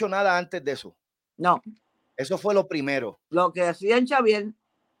habías hecho nada antes de eso? No. Eso fue lo primero. Lo que hacía en Xavier.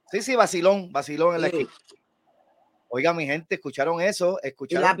 Sí, vacilón en la esquina. Oiga, mi gente, ¿escucharon eso?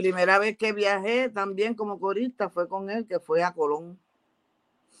 Y la primera vez que viajé también como corista fue con él, que fue a Colón.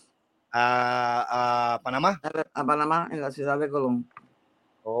 ¿A Panamá? A Panamá, en la ciudad de Colón.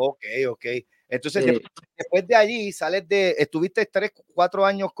 Ok. Entonces, después de allí, estuviste 3, 4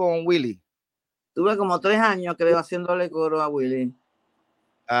 años con Willy. Tuve como 3 años, creo, haciéndole coro a Willy.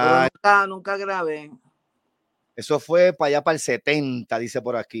 Pero nunca grabé. Eso fue para allá, para el 70, dice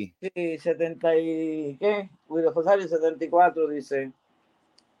por aquí. Sí, 70 y... ¿qué? Willy Rosario, 74, dice.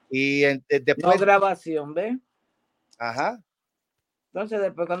 Y después... No grabación, ¿ves? Ajá. Entonces,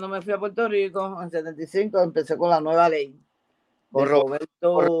 después cuando me fui a Puerto Rico, en 75, empecé con la nueva ley. Con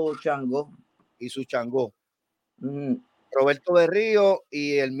Roberto Changó. Y su Changó. Roberto Berrío,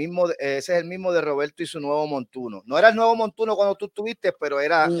 y ese es el mismo de Roberto y su nuevo montuno. No era el nuevo montuno cuando tú estuviste, pero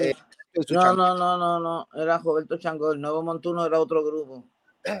era... No, era Roberto Changó. El nuevo montuno era otro grupo.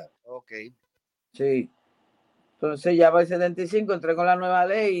 Ok. Sí. Entonces ya para el 75 entré con la nueva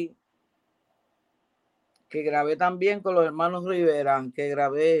ley, que grabé también con los hermanos Rivera, que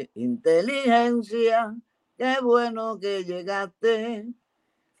grabé Inteligencia, qué bueno que llegaste.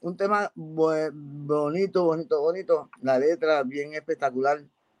 Un tema bonito. La letra bien espectacular,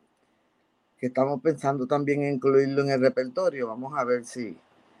 que estamos pensando también en incluirlo en el repertorio. Vamos a ver si...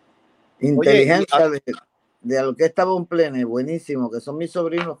 Inteligencia de la orquesta Bonplene, buenísimo, que son mis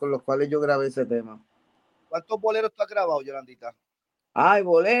sobrinos con los cuales yo grabé ese tema. ¿Cuántos boleros tú has grabado, Yolandita? Ay,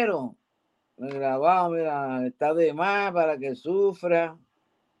 bolero. Me he grabado, mira, está de más para que sufra.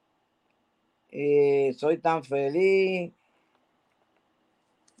 Soy tan feliz.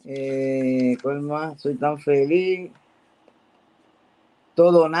 ¿Cuál más? Soy tan feliz.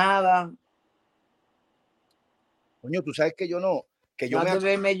 Todo nada. Coño, tú sabes que yo no. Que yo no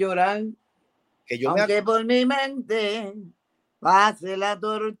verme llorar. Que yo aunque por mi mente pase la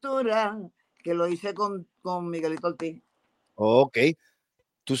tortura, que lo hice con Miguelito Ortiz. Ok.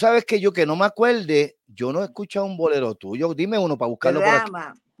 Tú sabes que yo, que no me acuerde, yo no he escuchado un bolero tuyo. Dime uno para buscarlo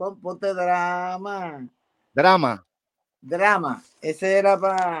drama, por aquí. Ponte drama. Drama. Drama. Ese era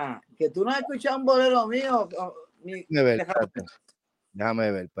para... Que tú no has escuchado un bolero mío.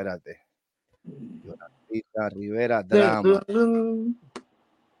 Déjame ver, espérate. Yolanda Rivera, Drama.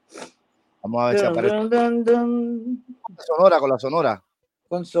 Vamos a ver si aparece. Con la sonora.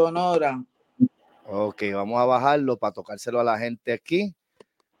 Con sonora. Ok, vamos a bajarlo para tocárselo a la gente aquí.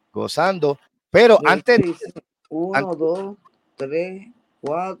 Gozando. Pero antes... 1, 2, 3,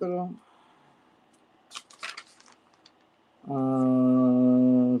 4...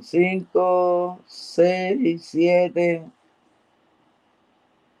 5, 6, 7,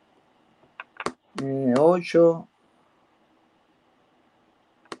 8,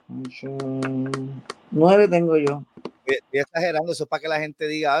 9 tengo yo. Estoy exagerando, eso es para que la gente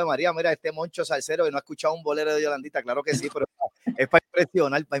diga, Ave María, mira, este moncho salsero que no ha escuchado un bolero de Yolandita. Claro que sí, pero es para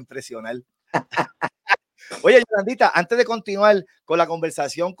impresionar. Oye, Yolandita, antes de continuar con la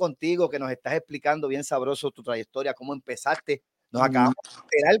conversación contigo, que nos estás explicando bien sabroso tu trayectoria, cómo empezaste, nos acabamos de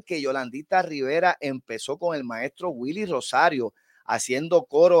enterar que Yolandita Rivera empezó con el maestro Willy Rosario haciendo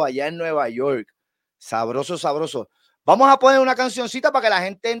coro allá en Nueva York. Sabroso. Vamos a poner una cancioncita para que la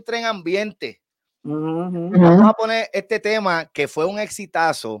gente entre en ambiente. Vamos a poner este tema que fue un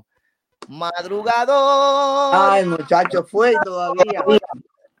exitazo. Madrugador. Ay, muchacho, fue todavía.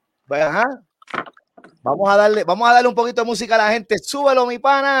 Pues, ajá. Vamos a darle un poquito de música a la gente. Súbelo, mi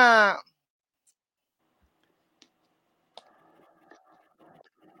pana.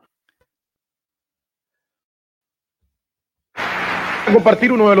 A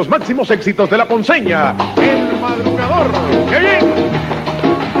compartir uno de los máximos éxitos de la Ponceña, El Madrugador. ¡Qué bien!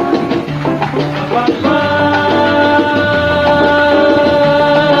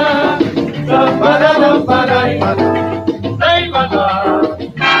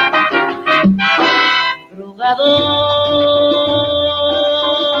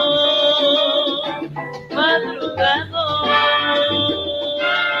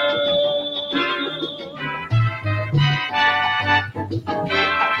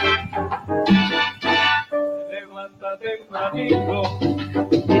 Levanta tempranito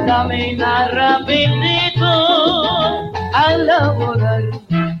y camina rapidito a laborar.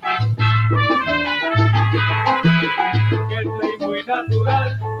 que es ley muy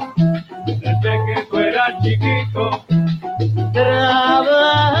natural desde que tú eras chiquito.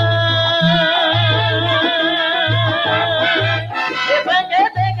 Trabajar, que pa' que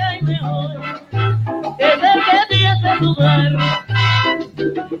te cae mejor, que es el que te hace sudar.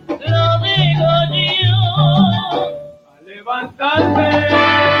 Lo digo yo. A levantarte.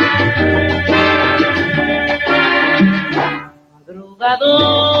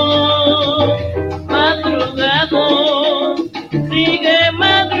 Madrugador, sigue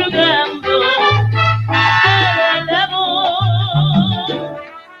madrugando.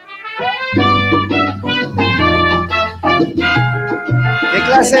 ¿Qué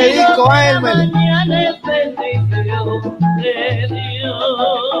clase de disco, Elmer? Mañana es bendición de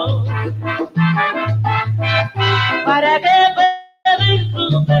Dios. ¿Para qué pedir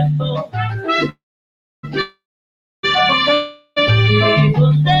su texto? Y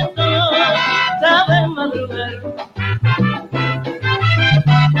contento, saben madrugar.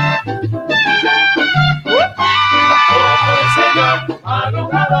 Como el señor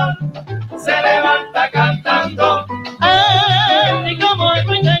madrugador se levanta cantando. Así como el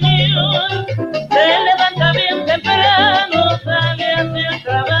ruiseñor se levanta bien temprano, sale hacia el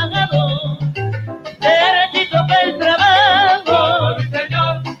trabajador, derechito para el trabajo. Como el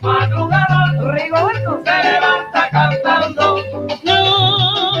señor madrugador Rigoberto se levanta cantando.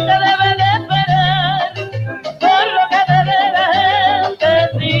 nunca debe de esperar por lo que te dé la gente.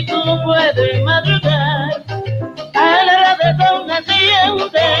 Si tú puedes madrugar a la hora de son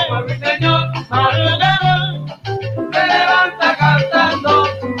naciente, Como el señor madrugador se levanta cantando.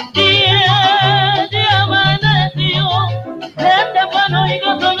 y ya amaneció, este bueno y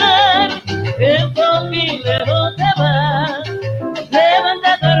sonar, el lejos se va,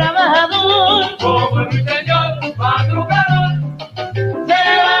 levanta trabajador, Como el señor madrugador se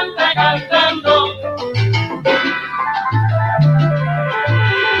levanta cantando.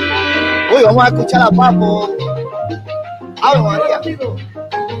 Uy, vamos a escuchar a Papo. ¡Ave María!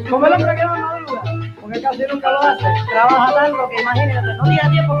 Como el hombre que no madruga, porque casi nunca lo hace, trabaja tanto que imagínate, no tiene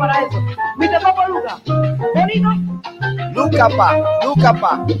tiempo para eso. ¿Viste Papo Luca? Bonito. Luca Pa.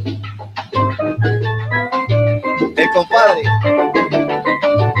 El compadre.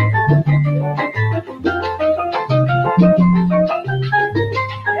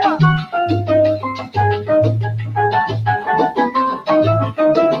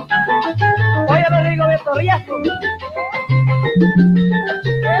 Oye, lo digo, Beto Riasco.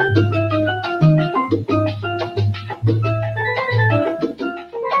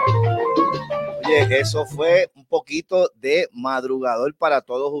 Oye, eso fue un poquito de madrugador para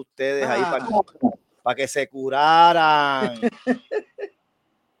todos ustedes ahí, para que se curaran.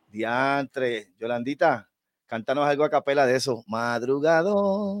 Diantre, Yolandita, cántanos algo a capela de eso.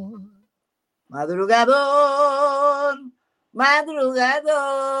 Madrugador. Madrugador, madrugador,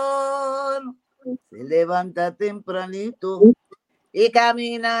 se levanta tempranito y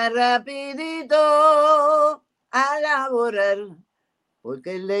camina rapidito a laborar,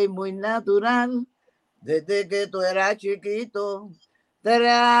 porque es ley muy natural, desde que tú eras chiquito,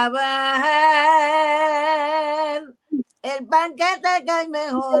 trabajar. El pan que te cae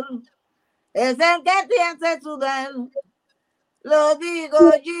mejor es el que te hace sudar, lo digo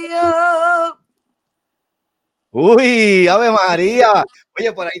yo. Uy, Ave María.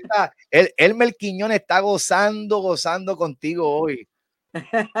 Oye, por ahí está. Elmer Quiñones está gozando contigo hoy.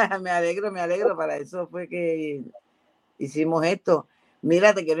 Me alegro. Para eso fue que hicimos esto.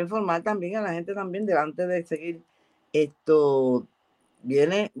 Mira, te quiero informar también a la gente también, delante de seguir esto,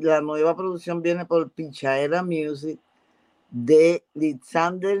 la nueva producción viene por Pichaera Music de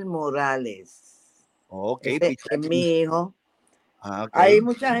Litzander Morales. Ok, es mi hijo. Ah, okay. Ahí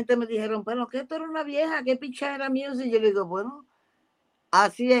mucha gente me dijeron, pero que esto era una vieja, ¿qué Pichaera Music? Y yo le digo, bueno,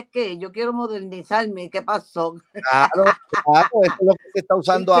 así es que yo quiero modernizarme. ¿Qué pasó? Claro, eso es lo que se está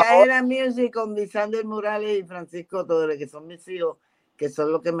usando ahora. Pichaera Music con Litzander Morales y Francisco Torres, que son mis hijos, que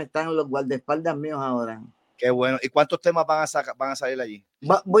son los que me están los guardaespaldas míos ahora. Qué bueno. ¿Y cuántos temas van a salir allí?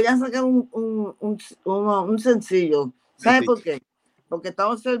 Voy a sacar un sencillo. ¿Sabes por qué? Porque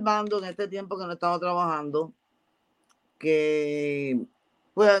estaba observando en este tiempo que no estaba trabajando que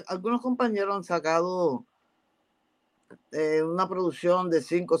pues algunos compañeros han sacado una producción de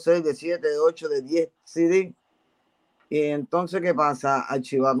 5, 6, de 7, de 8, de 10 CD. Y entonces, ¿qué pasa?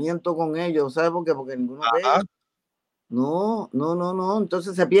 Archivamiento con ellos. ¿Sabes por qué? Porque ninguno de ellos. No.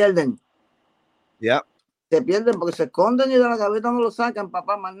 Entonces se pierden. Ya. Se pierden porque se esconden y de la gaveta no lo sacan,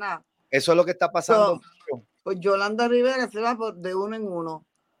 papá, más nada. Eso es lo que está pasando. Pues Yolanda Rivera se va de uno en uno.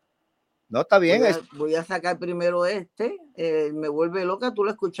 No, está bien. Voy a sacar primero Me vuelve loca, tú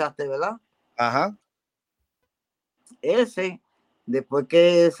lo escuchaste, ¿verdad? Ajá. Ese, después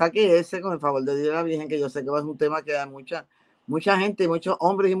que saque ese, con el favor de Dios de la Virgen, que yo sé que va a ser un tema que mucha gente, muchos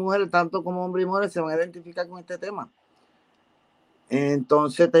hombres y mujeres, tanto como hombres y mujeres, se van a identificar con este tema.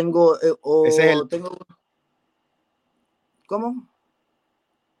 Entonces tengo... ¿Cómo?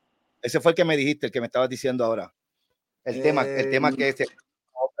 Ese fue el que me dijiste, el que me estabas diciendo ahora. El tema que es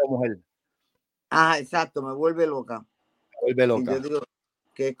otra mujer. Ah, exacto, me vuelve loca. Me vuelve loca. Y yo digo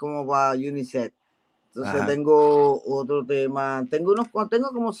que es como va UNICEF. Entonces tengo otro tema. Tengo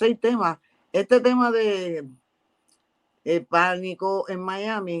como 6 temas. Este tema de Pánico en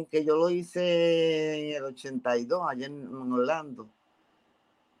Miami, que yo lo hice en el 82, allá en Orlando.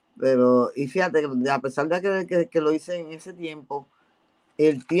 Pero, y fíjate, a pesar de que lo hice en ese tiempo,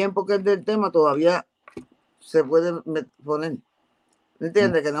 el tiempo que es del tema todavía se puede poner.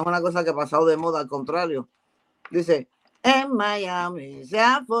 ¿Entiendes? Que no es una cosa que ha pasado de moda, al contrario. Dice, en Miami se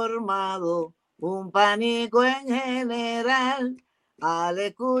ha formado un pánico en general al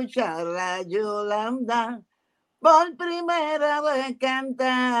escuchar a Yolanda por primera vez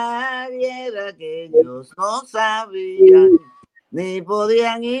cantar, y era que ellos no sabían ni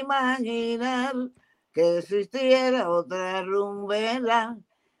podían imaginar que existiera otra rumbera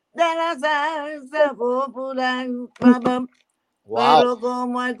de la salsa popular. Wow. Pero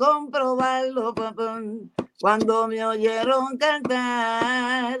como al comprobarlo, cuando me oyeron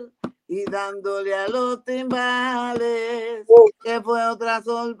cantar y dándole a los timbales, que fue otra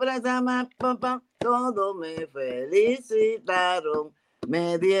sorpresa más, todos me felicitaron,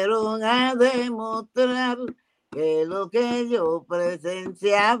 me dieron a demostrar que lo que ellos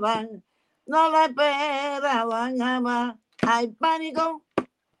presenciaban no lo esperaban jamás. Hay pánico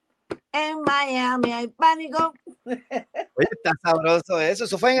en Miami, hay pánico. Oye, está sabroso eso.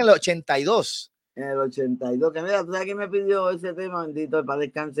 Eso fue en el 82. En el 82, que mira, tú sabes quién me pidió ese tema, bendito, para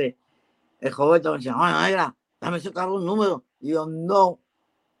descanse. El Roberto me decía, mira, dame ese cabrón un número. Y yo, no.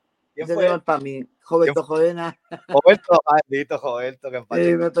 Ese tema es para mí. Roberto Jovena. Roberto, maldito Roberto. Que me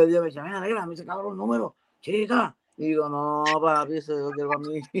pidió, me decía, mira, dame ese cabrón un número, chica. Y digo, no, papi, eso yo quiero a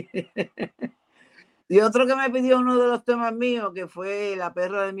mí. Y otro que me pidió uno de los temas míos, que fue La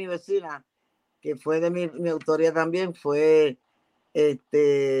perra de mi vecina, que fue de mi autoría también, fue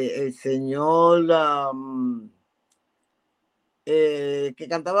el señor que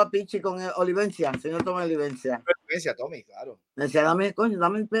cantaba Pichi con Olivencia, el señor Tommy Olivencia. Olivencia, Tommy, claro. Me decía, dame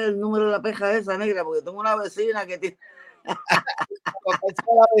el número de la peja esa negra, porque tengo una vecina que tiene... la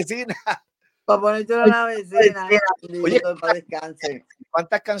vecina. Para ponerte a la vecina. Oye, para descanse.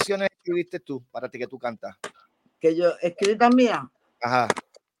 ¿Cuántas canciones escribiste tú para ti que tú cantas? Que yo escribí también. Ajá.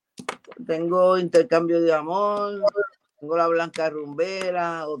 Tengo Intercambio de Amor, tengo La Blanca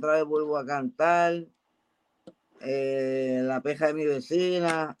Rumbera, otra vez vuelvo a cantar, La Peja de mi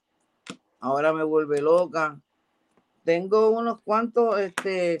vecina, ahora me vuelve loca. Tengo unos cuantos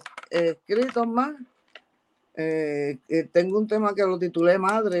escritos más. Tengo un tema que lo titulé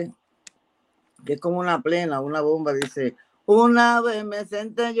Madre, que es como una plena, una bomba. Dice: una vez me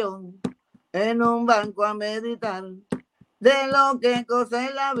senté yo en un banco a meditar de lo que cosa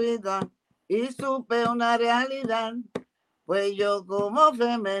es la vida y supe una realidad, pues yo como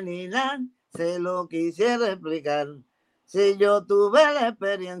femenina se lo quisiera explicar. Si yo tuve la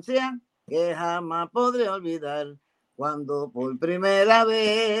experiencia que jamás podré olvidar, cuando por primera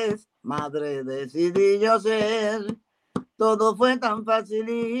vez madre decidí yo ser, todo fue tan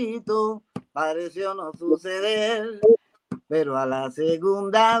facilito, pareció no suceder, pero a la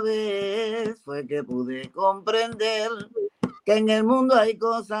segunda vez fue que pude comprender que en el mundo hay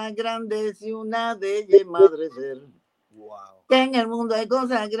cosas grandes y una de ellas es madre ser. Wow. Que en el mundo hay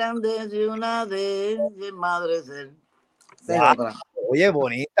cosas grandes y una de ellas es madre ser. Wow. Oye,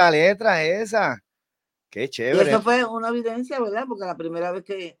 bonita letra esa. Qué chévere. Y eso fue una evidencia, ¿verdad? Porque la primera vez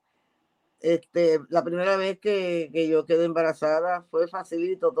que yo quedé embarazada fue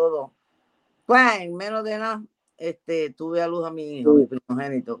facilito todo. Pues en menos de nada, tuve a luz a mi hijo, mi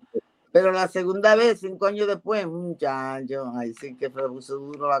primogénito. Pero la segunda vez, 5 años después, muchacho, ahí sí que fue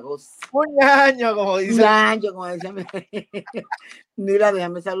duro la cosa. Un año, como dice. Un año, como decía mi... Mira,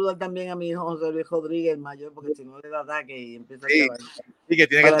 déjame saludar también a mi hijo José Luis Rodríguez, el mayor, porque si no le da ataque y empieza a acabar. Sí, que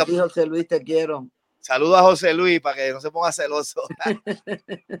tiene para que ti, José Luis, te quiero. Saluda a José Luis para que no se ponga celoso.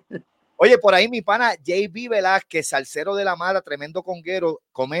 Oye, por ahí mi pana JB Velázquez, salsero de la Mara, tremendo conguero,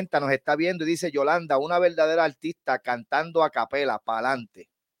 comenta, nos está viendo y dice: Yolanda, una verdadera artista cantando a capela, para adelante.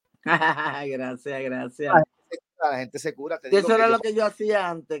 Gracias. La gente se cura. Te digo eso era lo que yo hacía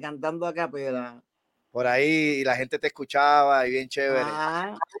antes, cantando a capela. Por ahí y la gente te escuchaba y bien chévere.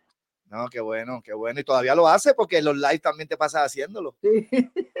 Ah. No, qué bueno. Y todavía lo hace porque en los live también te pasas haciéndolo. Sí.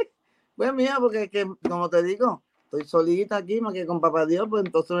 Pues mira, porque como te digo, estoy solita aquí, más que con papá Dios, pues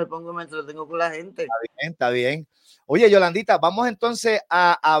entonces me pongo y me entretengo con la gente. Está bien. Oye, Yolandita, vamos entonces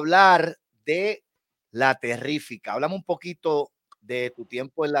a hablar de La Terrífica. Háblame un poquito de tu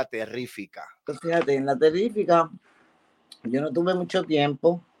tiempo en La Terrífica. Pues fíjate, en La Terrífica yo no tuve mucho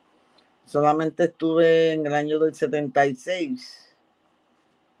tiempo, solamente estuve en el año del 76,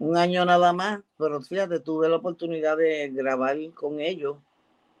 un año nada más, pero fíjate, tuve la oportunidad de grabar con ellos.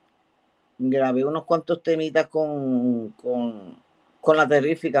 Grabé unos cuantos temitas con La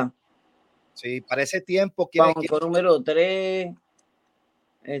Terrífica. Sí, para ese tiempo. Con número 3,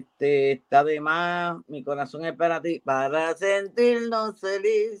 está de más, mi corazón es para ti, para sentirnos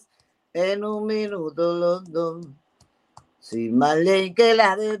feliz en un minuto los dos, sin más ley que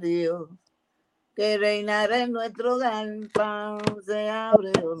la de Dios, que reinará en nuestro hogar, pan se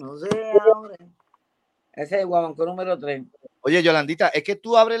abre o no se abre. Ese es el guabanco número 3. Oye, Yolandita, es que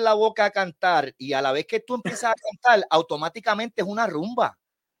tú abres la boca a cantar y a la vez que tú empiezas a cantar, automáticamente es una rumba.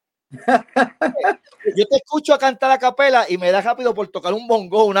 Yo te escucho a cantar a capela y me da rápido por tocar un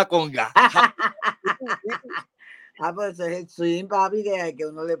bongo, una conga. Pues es el swing, papi, que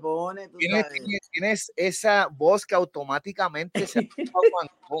uno le pone. Tienes esa voz que automáticamente se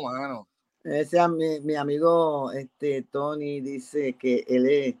aguantó, mano. Ese mi amigo Tony dice que él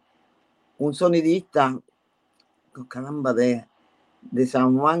es un sonidista, caramba, de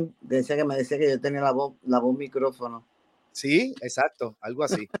San Juan. Me decía que yo tenía la voz micrófono. Sí, exacto, algo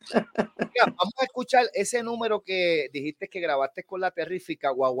así. Mira, vamos a escuchar ese número que dijiste que grabaste con La Terrífica,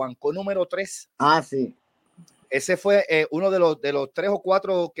 Guaguancó número 3. Ah, sí. Ese fue uno de los 3 o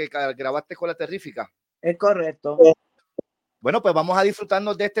 4 que grabaste con La Terrífica. Es correcto. Bueno, pues vamos a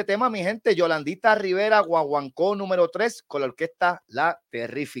disfrutarnos de este tema, mi gente. Yolandita Rivera, Guaguancó número 3, con la orquesta La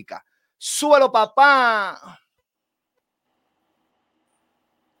Terrífica. ¡Súbelo, papá!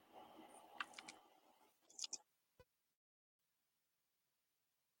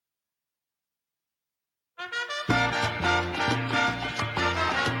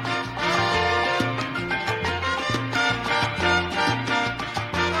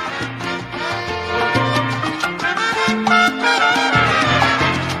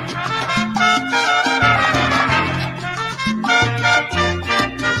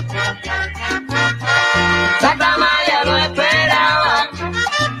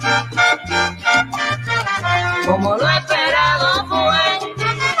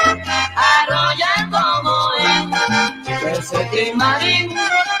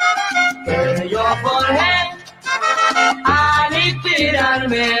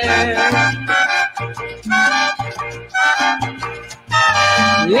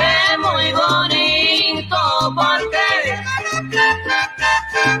 Y es muy bonito porque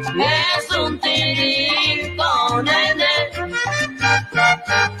es un tirito, nene.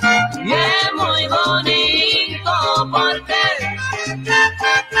 Y es muy bonito porque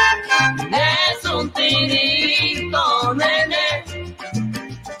es un tirito, nene.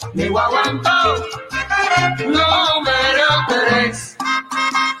 Mi guaguancó número 3.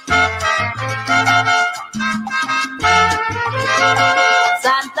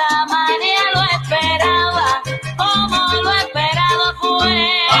 Santa María lo esperaba, como lo esperado fue.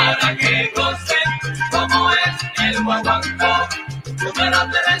 Para que gocen cómo es el guaguancó número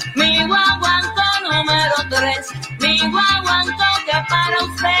 3. Mi guaguancó número 3, mi guaguancó que para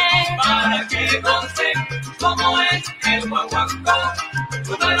usted. Para que gocen cómo es el guaguancó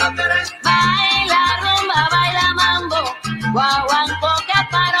número 3. Baila rumba, baila mambo, guaguancó que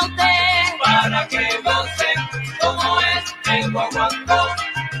para usted. Para que gocen cómo es el guaguancó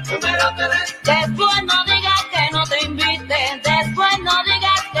número 3. Después no digas que no te invite, después no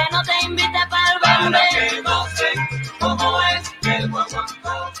digas que no te invite para el Para bombe. que gocen cómo es el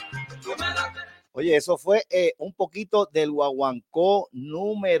guaguancó número 3. Oye, eso fue un poquito del guaguancó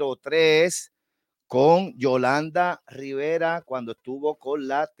número 3 con Yolanda Rivera cuando estuvo con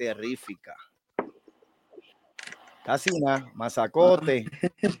la Terrífica. Casi una masacote.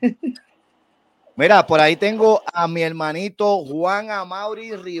 Mira, por ahí tengo a mi hermanito Juan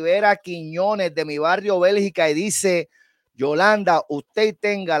Amaury Rivera Quiñones de mi barrio Bélgica y dice: Yolanda, usted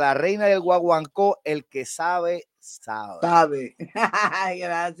tenga la reina del guaguancó, el que sabe, sabe. Sabe.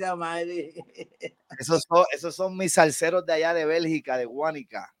 Gracias, Mari. Esos son mis salseros de allá de Bélgica, de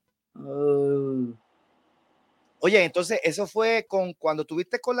Guánica. Oye, entonces eso fue cuando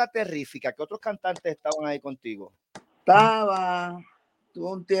estuviste con la Terrífica. ¿Qué otros cantantes estaban ahí contigo?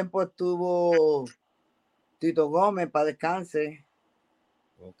 Tuvo un tiempo, estuvo Tito Gómez, para descanse.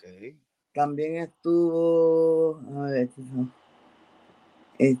 Ok. También estuvo, a ver,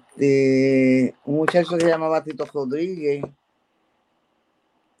 un muchacho que se llamaba Tito Rodríguez,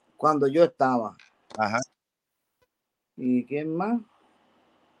 cuando yo estaba. Ajá. ¿Y quién más?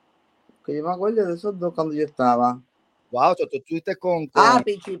 Que yo me acuerdo de esos dos cuando yo estaba. Wow, tú estuviste con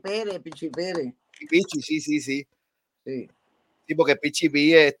Pichi Pérez. Pichi, sí. Sí. Sí, porque Pichi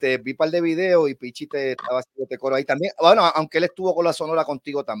vi un par de videos y Pichi te estaba haciendo este coro ahí también. Bueno, aunque él estuvo con la Sonora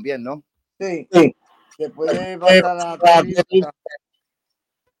contigo también, ¿no? Sí. Después de pasar a la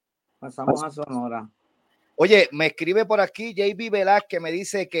pasamos a Sonora. Oye, me escribe por aquí JB Velázquez que me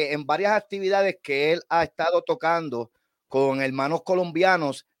dice que en varias actividades que él ha estado tocando con hermanos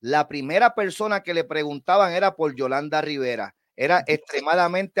colombianos, la primera persona que le preguntaban era por Yolanda Rivera. Era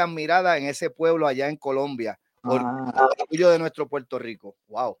extremadamente admirada en ese pueblo allá en Colombia. Orgullo de nuestro Puerto Rico.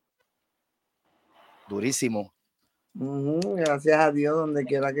 Wow. Durísimo. Gracias a Dios, donde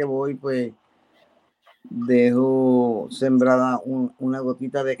quiera que voy, pues dejo sembrada una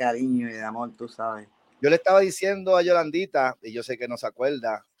gotita de cariño y de amor, tú sabes. Yo le estaba diciendo a Yolandita, y yo sé que no se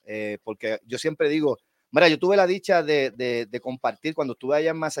acuerda, porque yo siempre digo, mira, yo tuve la dicha de compartir cuando estuve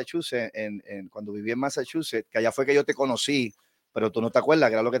allá en Massachusetts, cuando viví en Massachusetts, que allá fue que yo te conocí, pero tú no te acuerdas,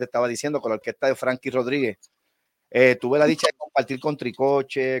 que era lo que te estaba diciendo, con la orquesta de Frankie Rodríguez. Tuve la dicha de compartir con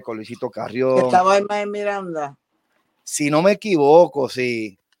Tricoche, con Luisito Carrión. Estaba en Miranda. Si no me equivoco,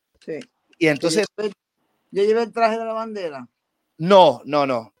 sí. Sí. Y entonces... ¿Yo llevé el traje de la bandera? No.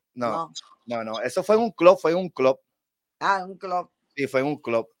 Eso fue en un club, en un club. En un club. Sí, fue en un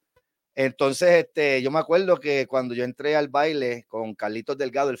club. Entonces, yo me acuerdo que cuando yo entré al baile con Carlitos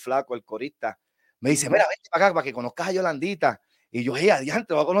Delgado, el flaco, el corista, me dice, mira, vente para acá para que conozcas a Yolandita. Y yo,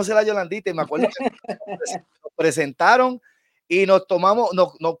 adiante, voy a conocer a Yolandita. Y me acuerdo que nos presentaron y nos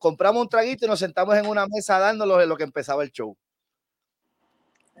compramos un traguito y nos sentamos en una mesa dándonos lo que empezaba el show.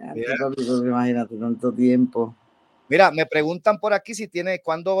 Imagínate, tanto tiempo. Mira, me preguntan por aquí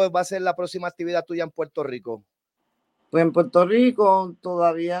 ¿cuándo va a ser la próxima actividad tuya en Puerto Rico? Pues en Puerto Rico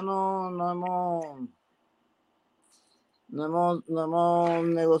todavía no hemos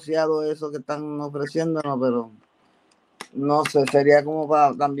negociado eso que están ofreciéndonos, pero no sé, sería como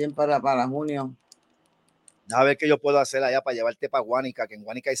también para junio. A ver qué yo puedo hacer allá para llevarte para Guánica, que en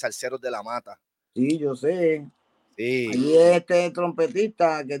Guánica hay salseros de la mata. Sí, yo sé. Sí. Allí es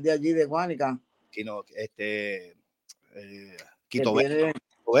trompetista que es de allí de Guánica. Quito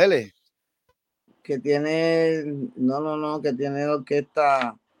Vélez. Que tiene, que tiene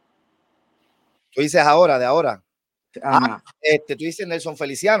orquesta. Tú dices de ahora. Ajá. Tú dices Nelson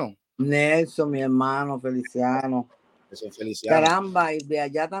Feliciano. Nelson, mi hermano Feliciano. Nelson Feliciano. Caramba, y de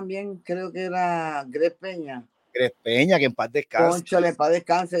allá también creo que era Gres Peña. Crespeña, que en paz descanse. Cónchale, para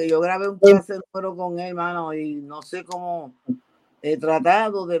descanse. Yo grabé un clase número con él, hermano, y no sé cómo he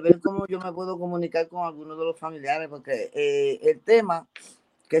tratado de ver cómo yo me puedo comunicar con algunos de los familiares, porque el tema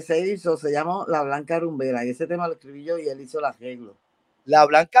que se hizo se llamó La Blanca Rumbera, y ese tema lo escribí yo y él hizo el arreglo. La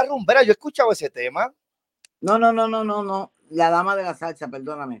Blanca Rumbera, yo he escuchado ese tema. No. La Dama de la Salsa,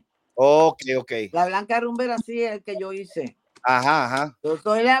 perdóname. Ok. La Blanca Rumbera sí es el que yo hice. Ajá. Yo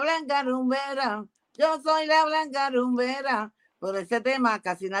soy la Blanca Rumbera, yo soy la Blanca Rumbera. Pero ese tema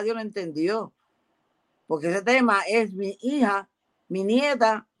casi nadie lo entendió, porque ese tema es mi hija, mi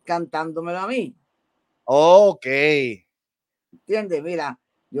nieta, cantándomelo a mí. Ok. ¿Entiendes? Mira,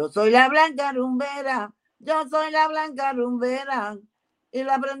 yo soy la Blanca Rumbera, yo soy la Blanca Rumbera, y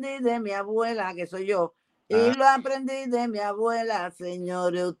lo aprendí de mi abuela, que soy yo. Y lo aprendí de mi abuela,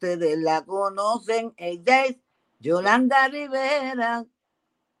 señores, ustedes la conocen, ella es Yolanda Rivera.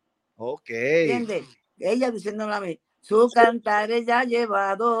 Ok. ¿Entiendes? Ella diciéndole a mí, su cantar ella ha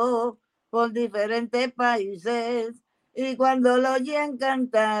llevado por diferentes países, y cuando lo oyen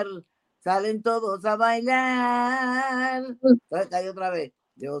cantar, salen todos a bailar. Entonces hay otra vez,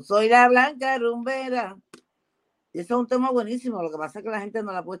 yo soy la Blanca Rumbera. Y eso es un tema buenísimo, lo que pasa es que la gente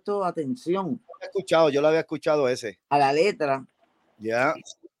no le ha puesto atención. Yo lo había escuchado ese. A la letra. Ya.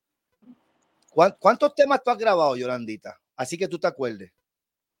 ¿Cuántos temas tú has grabado, Yolandita? Así que tú te acuerdes.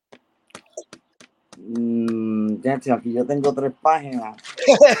 Aquí yo tengo 3 páginas.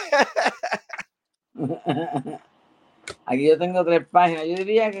 Aquí yo tengo 3 páginas. Yo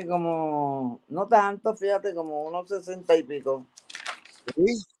diría que como, no tanto, fíjate, como unos 60 y pico.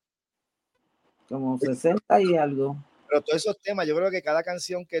 ¿Sí? Como 60 y algo. Pero todos esos temas, yo creo que cada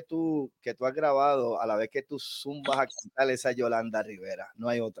canción que tú has grabado, a la vez que tú zumbas a cantar esa Yolanda Rivera, no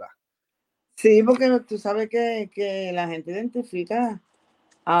hay otra. Sí, porque tú sabes que la gente identifica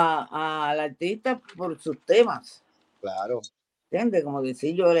al artista por sus temas. Claro. ¿Entiendes? Como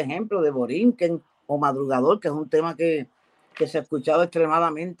decía yo el ejemplo de Borinquen o Madrugador, que es un tema que se ha escuchado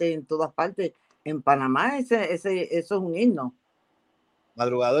extremadamente en todas partes. En Panamá eso es un himno.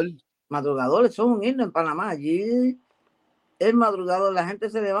 Madrugador, eso es un himno en Panamá. Allí el madrugador, la gente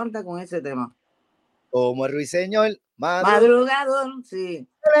se levanta con ese tema. como el ruiseñor, Madrugador, sí.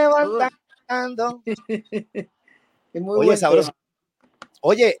 Levantando. Es muy Oye, sabroso. tema.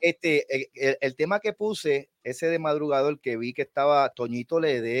 Oye, el tema que puse, ese de Madrugador, que vi que estaba Toñito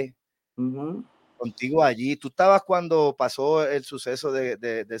Ledé contigo allí. ¿Tú estabas cuando pasó el suceso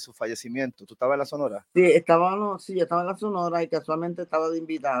de su fallecimiento? ¿Tú estabas en la Sonora? Sí, yo estaba en la Sonora y casualmente estaba de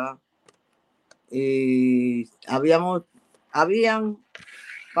invitada. Y habían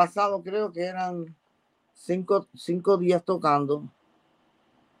pasado, creo que eran 5 días tocando.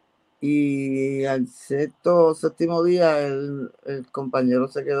 Y al séptimo día el compañero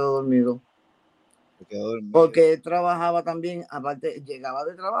se quedó dormido. Porque él trabajaba también, aparte, llegaba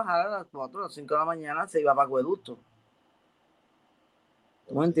de trabajar a las 4 o las 5 de la mañana, se iba para acueducto.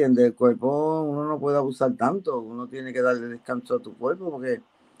 ¿Tú me entiendes? El cuerpo, uno no puede abusar tanto, uno tiene que darle descanso a tu cuerpo, porque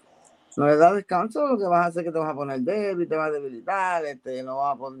no le das descanso, lo que vas a hacer es que te vas a poner débil, te vas a debilitar, no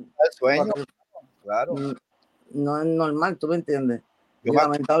vas a poner... El sueño, claro. No es normal, ¿tú me entiendes? Y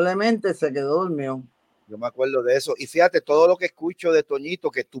lamentablemente se quedó dormido. Yo me acuerdo de eso. Y fíjate, todo lo que escucho de Toñito,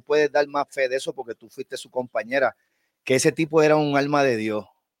 que tú puedes dar más fe de eso porque tú fuiste su compañera, que ese tipo era un alma de Dios.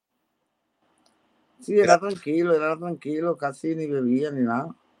 Sí, era tranquilo, casi ni bebía ni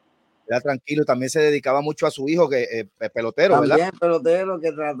nada. Era tranquilo, también se dedicaba mucho a su hijo, que es pelotero, también, ¿verdad? También pelotero,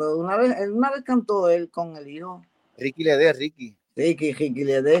 que trató, una vez cantó él con el hijo. Ricky Ledé, Ricky. Sí, que Ricky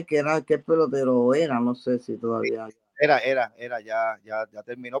Ledé, que es pelotero, no sé si todavía. Era, ya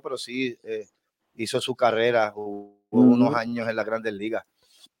terminó, pero sí hizo su carrera, hubo unos años en las Grandes Ligas.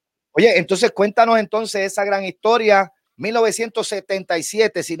 Oye, entonces cuéntanos entonces esa gran historia,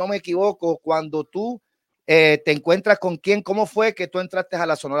 1977, si no me equivoco, cuando tú te encuentras con quién, ¿cómo fue que tú entraste a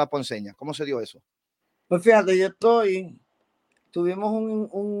la Sonora Ponceña? ¿Cómo se dio eso? Pues fíjate, tuvimos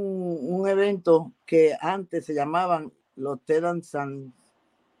un evento que antes se llamaban los Tedanzan,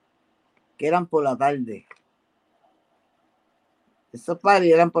 que eran por la tarde. Esos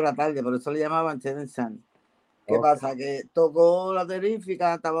paris eran por la tarde, por eso le llamaban Tedanzan. ¿Qué pasa? Que tocó la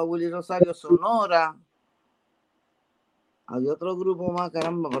terrífica, estaba Willy Rosario, Sonora. Había otro grupo más,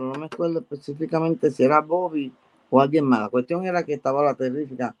 caramba, pero no me acuerdo específicamente si era Bobby o alguien más. La cuestión era que estaba la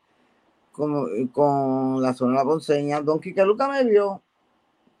terrífica con la Sonora Ponceña. Don Quique Luca me vio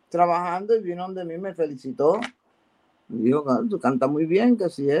trabajando y vino donde mí, me felicitó. Me dijo, tú cantas muy bien, que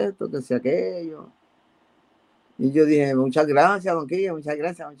si esto, que si aquello. Y yo dije, muchas gracias, don Quique, muchas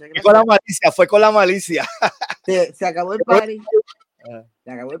gracias. Fue con la malicia. Se acabó el party.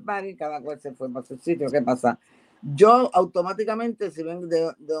 Se acabó el party, cada cual se fue para su sitio. ¿Qué pasa? Yo automáticamente, si ven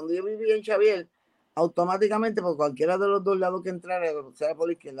de donde yo vivía en Xavier, automáticamente por cualquiera de los dos lados que entrara, sea por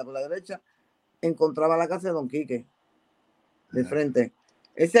la izquierda o por la derecha, encontraba la casa de Don Quique de frente.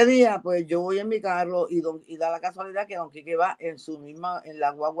 Ese día, pues yo voy en mi carro y da la casualidad que Don Quique va en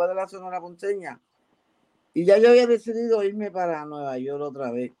la guagua de la Sonora Ponceña. Y ya yo había decidido irme para Nueva York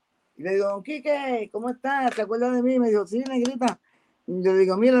otra vez. Y le digo, Don Quique, ¿cómo estás? ¿Te acuerdas de mí? Me dijo, sí, negrita. Y yo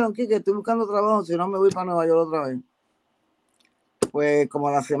digo, mira, Don Quique, estoy buscando trabajo, si no me voy para Nueva York otra vez. Pues como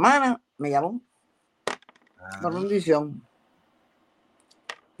a la semana me llamó por una audición.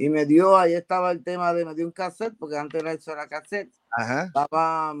 Y me dio, ahí estaba el tema me dio un cassette, porque antes eso era cassette. Ajá.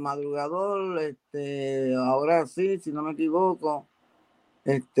 Estaba Madrugador, ahora sí, si no me equivoco,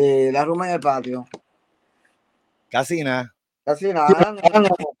 La Rumba en el Patio. Casi nada. Casi nada.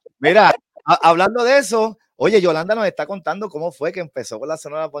 Mira, hablando de eso, oye, Yolanda nos está contando cómo fue que empezó con la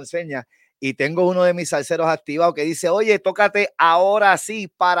Sonora Ponceña y tengo uno de mis salseros activados que dice, oye, tócate ahora sí,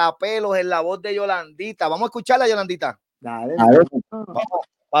 para pelos en la voz de Yolandita. Vamos a escucharla, Yolandita. Dale. Vamos.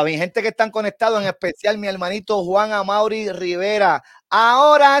 Para mi gente que están conectados, en especial mi hermanito Juan Amaury Rivera.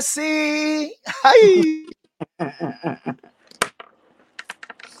 Ahora sí. ¡Ay!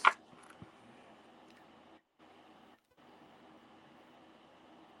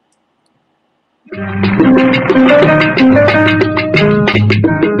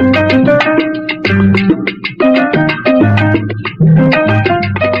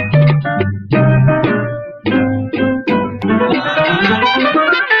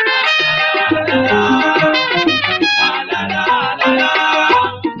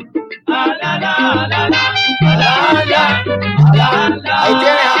 Ahí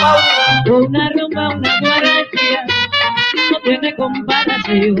tienes, Amaury. Una rumba, una guarachía, no tiene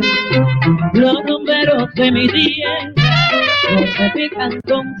comparación. Los números de mi tierra no se pican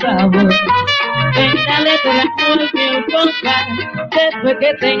con sabor. En la letra cualquier cosa, después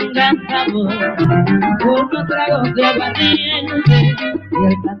que tenga sabor. Unos tragos de aguardiente y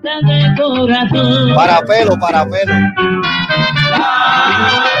el cantar de corazón. Para pelo, para pelo.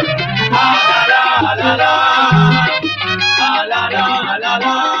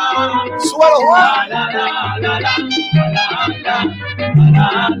 Súbalo, Juan.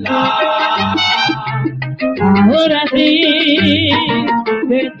 Ahora sí,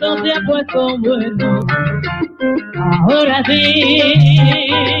 esto se ha puesto bueno. Ahora sí,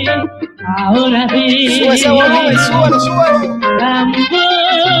 ahora sí. Sube ese volumen, súbalo, súbalo. Tambor,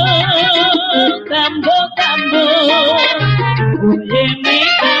 tambor, tambor. Oye mi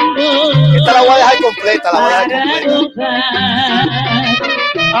tambor. Esta la voy a dejar completa, la voy a dejar completa.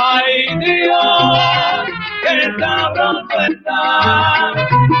 Ay Dios, qué sabroso está,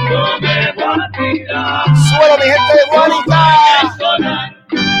 yo me voy a tirar. Súbalo, mi gente de Guánica.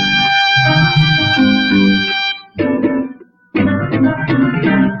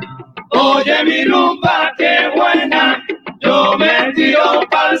 Oye mi rumba, qué buena, yo me tiro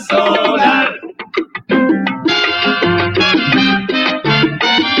pa'l solar.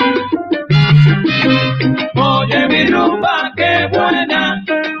 Oye mi rumba, qué buena,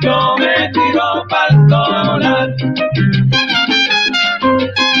 yo me tiro pa'l solar.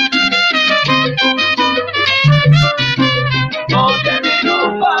 Oye mi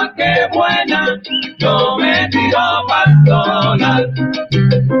rumba, qué buena, yo me tiro pa'l solar.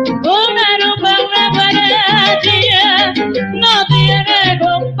 Una rumba, una guarachía, no tiene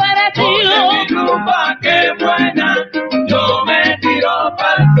comparación. Oye mi rumba, qué buena, yo me tiro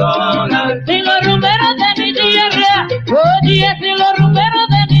pa'l solar. Si los rumberos de mi tierra, oye, si los rumberos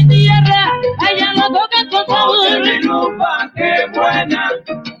de mi tierra, allá lo tocan con sabor. Oye mi rumba, qué buena,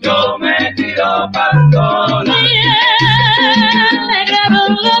 yo me tiro pa'l solar.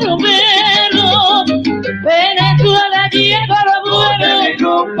 Alegraron los rumberos, Venezuela llegó lo bueno. Oye mi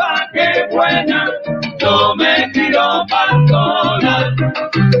rumba, qué buena, yo me tiro pa'l solar.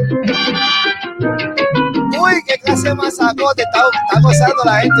 Uy, qué clase de masacote. Está gozando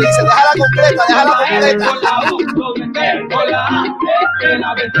la gente. Dice, déjala completa, déjala completa. Con la U, con el con la A, es el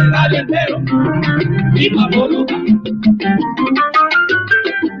abecedario entero. Y pa' voluta.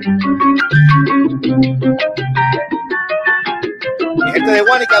 Mi gente de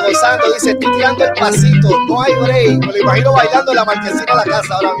Guánica gozando, dice, estoy tirando el pasito, no hay break. Me lo imagino bailando en la marquesina de la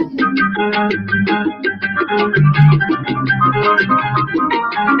casa ahora mismo.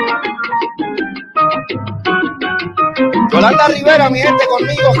 Yolanda Rivera, mi gente,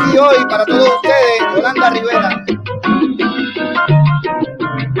 conmigo aquí hoy para todos ustedes. Yolanda Rivera.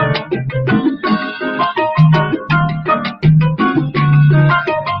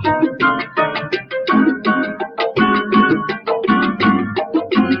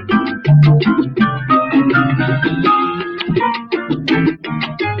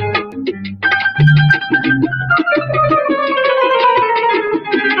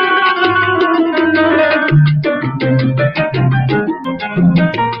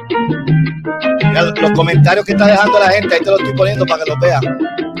 los comentarios que está dejando la gente, ahí te lo estoy poniendo para que los veas.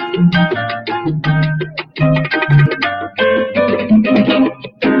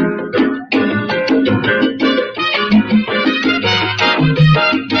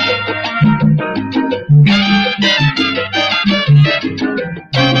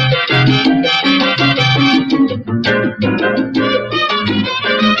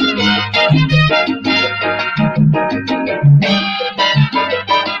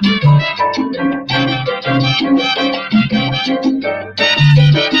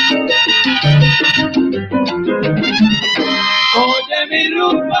 Oye mi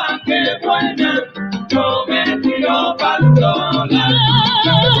rumba, qué buena, yo me tiro pa'l sola.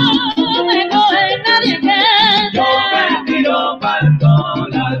 No me coge nadie que Yo me tiro pa'l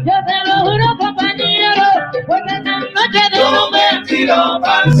sola. yo te lo juro, compañero, porque esta noche de Yo me tiro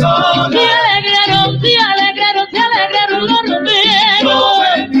pa'l sola. se alegraron los Yo rumberos.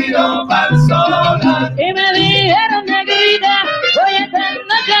 me tiro pa'l sola. Y me dijeron, negrita, hoy esta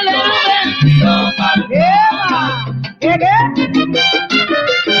noche le Yo rumbe. me tiro pa'l ¿Qué?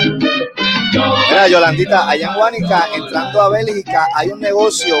 Mira, Yolandita, allá en Guánica, entrando a Bélgica, hay un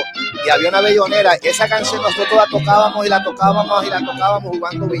negocio y había una bellonera. Esa canción nosotros la tocábamos y la tocábamos y la tocábamos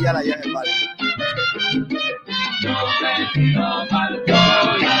jugando billar allá en el barrio.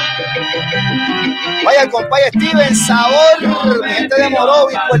 Vaya el compadre Steven, sabor, mi gente de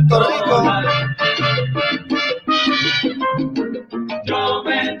Morovis, Puerto Rico. Yo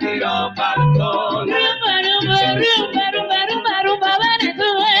me tiro pa'l sola.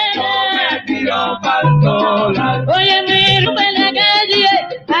 Me tiro pa'l sola. Oye, mi rumba en la calle,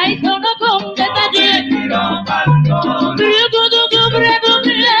 ahí sonó con detalle. Tiro pa'l sola. Me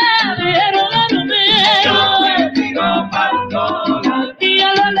tiro pa'l sola. Y a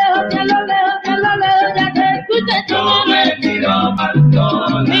lo lejos, ya te escucha tu Yo me tiro pa'l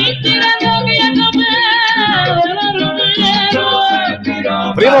sola. tirando que ya no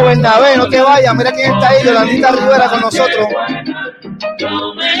Primo Bernabé, no te vayas, mira quién está ahí, Yolandita Rivera con nosotros.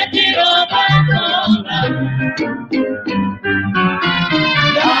 yo me tiro para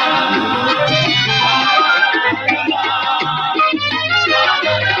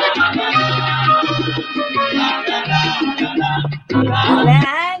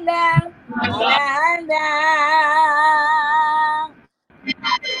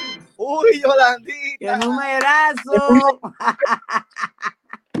Uy, Yolandita. ¡Qué numerazo!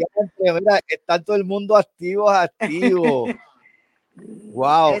 Mira, está todo el mundo activo.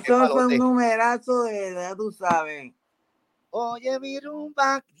 Wow. Eso fue un numerazo de edad, tú sabes. Oye, mi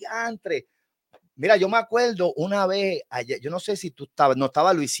rumba, diantre. Mira, yo me acuerdo una vez, allá, yo no sé si tú estabas, no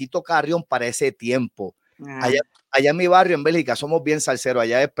estaba Luisito Carrión para ese tiempo. Allá en mi barrio, en Bélgica, somos bien salseros.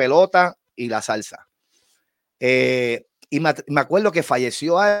 Allá es pelota y la salsa. Y me acuerdo que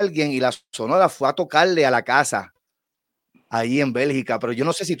falleció alguien y la Sonora fue a tocarle a la casa ahí en Bélgica, pero yo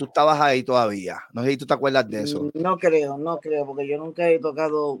no sé si tú estabas ahí todavía. No sé si tú te acuerdas de eso. No creo, porque yo nunca he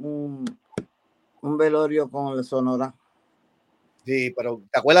tocado un velorio con la Sonora. Sí, pero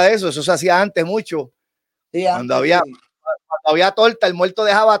 ¿te acuerdas de eso? Eso se hacía antes mucho. Sí, Cuando antes, había, cuando había torta, el muerto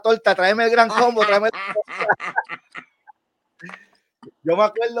dejaba torta, tráeme el gran combo, tráeme el... Yo me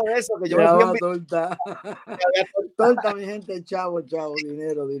acuerdo de eso, que yo me fui en torta. Torta, mi gente, chavo,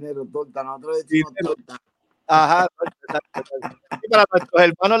 dinero, torta. Nosotros decimos dinero. torta. Ajá. Y para nuestros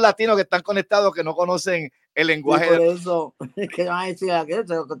hermanos latinos que están conectados, que no conocen el lenguaje. Y por eso, que van a decir, ¿qué?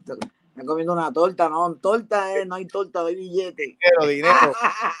 Estoy comiendo una torta, no, torta, no hay torta, hay billete. Dinero.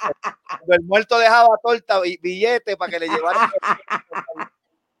 Cuando el muerto dejaba torta y billete para que le llevaran.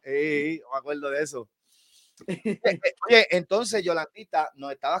 Sí, me acuerdo de eso. Oye, entonces, Yolandita,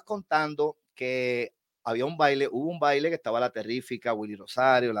 nos estabas contando que había hubo un baile que estaba la Terrífica, Willy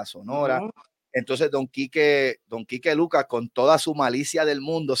Rosario, la Sonora. Entonces, don Quique Lucas, con toda su malicia del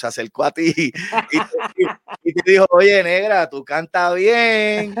mundo, se acercó a ti y te dijo, oye, negra, tú cantas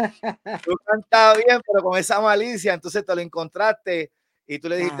bien, pero con esa malicia. Entonces te lo encontraste y tú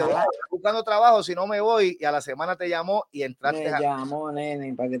le dijiste, bueno, estoy buscando trabajo, si no me voy. Y a la semana te llamó y entraste. Me llamó,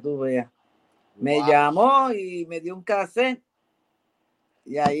 nene, para que tú veas. Me llamó y me dio un cassette.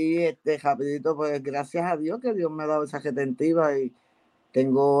 Y ahí, rapidito, pues gracias a Dios que Dios me ha dado esa retentiva y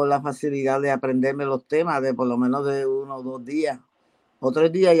tengo la facilidad de aprenderme los temas de por lo menos de 1 o 2 días. O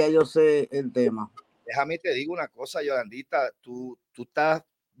 3 días ya yo sé el tema. Déjame te digo una cosa, Yolandita, tú estás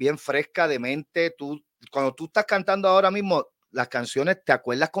bien fresca de mente. Cuando tú estás cantando ahora mismo las canciones, te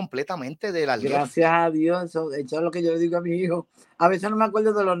acuerdas completamente de las letras. Gracias a Dios, eso es lo que yo le digo a mi hijo. A veces no me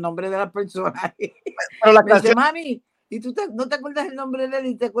acuerdo de los nombres de las personas. Pero las me dice, canciones... mami, ¿y tú no te acuerdas el nombre de él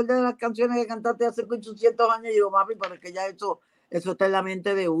y te acuerdas de las canciones que cantaste hace 800 años? Y digo, mami, pero es que ya eso está en la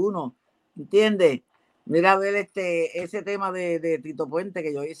mente de uno, ¿entiendes? Mira a ver ese tema de Tito Puente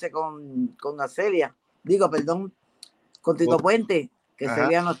que yo hice con Celia. Digo, perdón, con Tito Puente, que Ajá.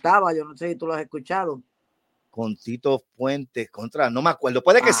 Celia no estaba. Yo no sé si tú lo has escuchado. Con Tito Puente, no me acuerdo.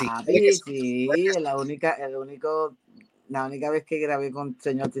 Puede que sí. Sí, la única vez que grabé con el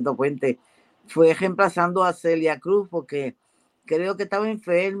señor Tito Puente fue reemplazando a Celia Cruz porque creo que estaba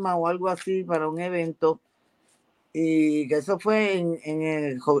enferma o algo así para un evento y que eso fue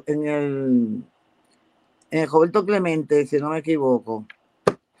en el Roberto Clemente, si no me equivoco.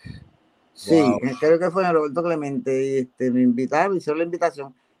 Sí, Wow. creo que fue en Roberto Clemente y me invitaron, hicieron la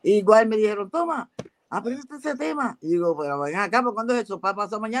invitación. Igual me dijeron, toma, aprende ese tema. Y digo, pero ven acá, ¿por cuándo es eso? ¿Para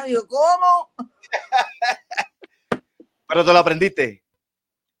pasar mañana? Y digo, ¿cómo? ¿Pero te lo aprendiste?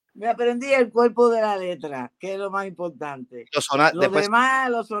 Me aprendí el cuerpo de la letra, que es lo más importante. Los demás,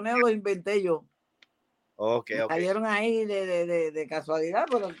 los soneos los inventé yo. Okay. Cayeron ahí de casualidad,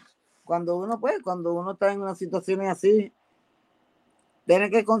 pero cuando uno está en unas situaciones así, tienes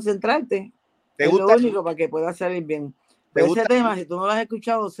que concentrarte. Es lo único para que pueda salir bien. Pero ese tema, si tú no lo has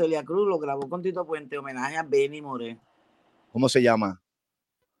escuchado, Celia Cruz lo grabó con Tito Puente, homenaje a Benny Moré. ¿Cómo se llama?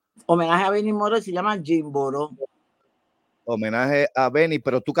 Homenaje a Benny Moré, se llama Jimboro. Homenaje a Benny,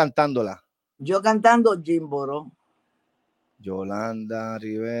 pero tú cantándola. Yo cantando Jimboro. Yolanda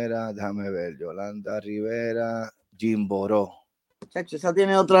Rivera, déjame ver, Yolanda Rivera, Jimboro. Chacho, esa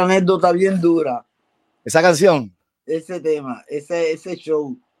tiene otra anécdota bien dura. ¿Esa canción? Ese tema, ese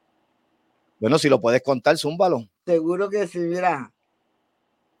show. Bueno, si lo puedes contar, zúmbalo. Seguro que sí, mira.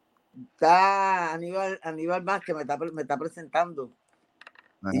 Está Aníbal Vázquez, me está presentando.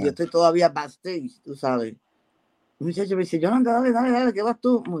 Ajá. Y yo estoy todavía backstage, tú sabes. El muchacho me dice, Yolanda, dale, ¿qué vas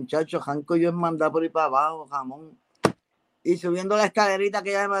tú? Muchacho, Janco, yo es mandar por ahí para abajo, jamón. Y subiendo la escalerita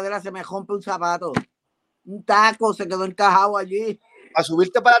que ya de madera se me rompe un zapato. Un taco se quedó encajado allí. ¿A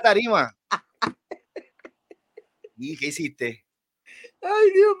subirte para la tarima? ¿Y qué hiciste?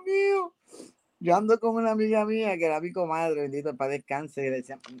 Ay, Dios mío. Yo ando con una amiga mía que era mi comadre, bendito, para descanse.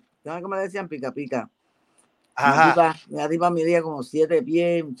 ¿Sabes cómo le decían? Pica, pica. Ajá. La tipa medía como 7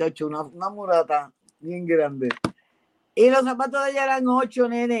 pies, muchacho, una murata bien grande. Y los zapatos de ella eran 8,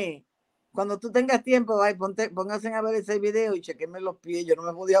 nene. Cuando tú tengas tiempo, pónganse a ver ese video y chequenme los pies. Yo no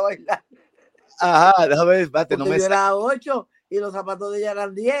me podía bailar. Ajá, déjame ver, bate, no me yo era 8 y los zapatos de ella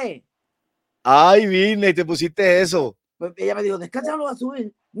eran 10. Ay, vine, te pusiste eso. Pues ella me dijo, descansa, lo va a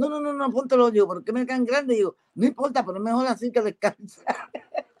subir. No, póntelo. Digo, ¿por qué me quedan grandes? Digo, no importa, pero es mejor así que descansa.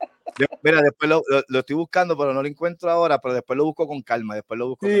 Mira, después lo estoy buscando, pero no lo encuentro ahora, pero después lo busco con calma,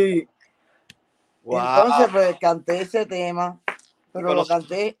 Sí. Wow. Entonces, pues canté ese tema, pero lo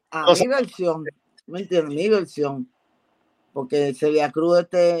canté a mi versión. ¿Me entiendes? Mi versión. Porque Celia Cruz,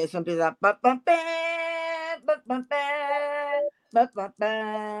 eso empieza.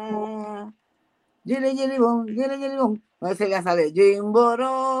 Gili bon. No sé, ya sale.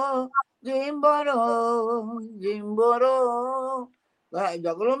 Jimboro. Yo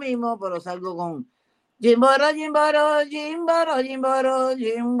hago lo mismo, pero salgo con Jimboro.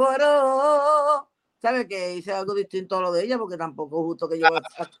 ¿Sabes que hice algo distinto a lo de ella? Porque tampoco es justo que yo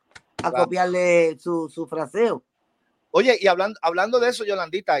a copiarle su fraseo. Oye, y hablando de eso,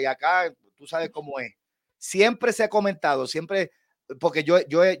 Yolandita, y acá tú sabes cómo es. Siempre se ha comentado, porque yo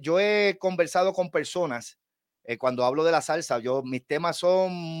he conversado con personas cuando hablo de la salsa. Mis temas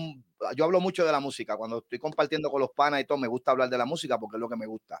yo hablo mucho de la música. Cuando estoy compartiendo con los panas y todo, me gusta hablar de la música porque es lo que me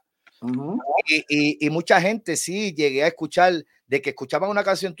gusta. Uh-huh. Y mucha gente sí llegué a escuchar de que escuchaban una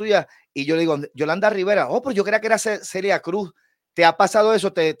canción tuya y yo le digo, Yolanda Rivera, pero yo creía que era Celia Cruz. ¿Te ha pasado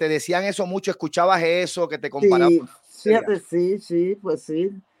eso? ¿Te decían eso mucho? ¿Escuchabas eso? ¿Que te comparaban? Sí, fíjate, sí, pues sí.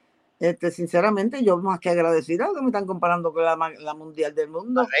 Sinceramente, yo más que agradecida que me están comparando con la mundial del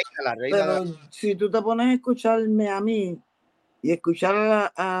mundo. La reina. Pero si tú te pones a escucharme a mí y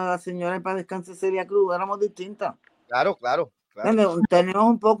escuchar a la señora para descansar Celia Cruz, éramos distintas. Claro. Tenemos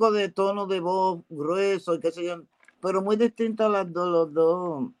un poco de tono de voz grueso y qué sé yo, pero muy distintas las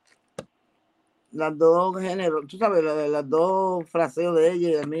dos géneros, tú sabes, las dos fraseos de ella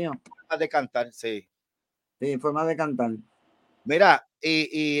y del mío. Forma de cantar, sí. Sí, forma de cantar. Mira,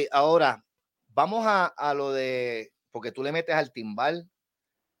 y ahora vamos a lo de, porque tú le metes al timbal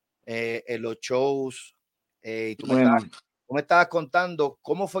en los shows, y tú me estabas contando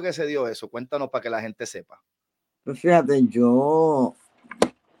cómo fue que se dio eso. Cuéntanos para que la gente sepa. Pues fíjate, yo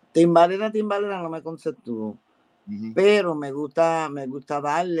timbalera no me conceptúo. Uh-huh. Pero me gusta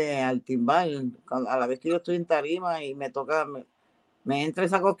darle al timbal a la vez que yo estoy en tarima y me toca, me entra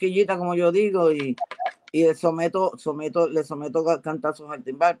esa cosquillita, como yo digo, y le someto cantazos al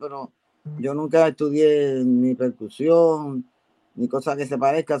timbal, pero yo nunca estudié ni percusión ni cosa que se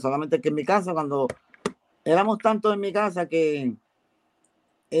parezca, solamente que en mi casa cuando éramos tantos en mi casa que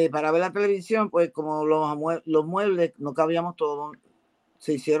para ver la televisión, pues como los muebles no cabíamos todos,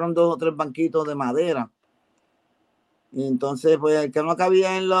 se hicieron 2 o 3 banquitos de madera. Y entonces, pues el que no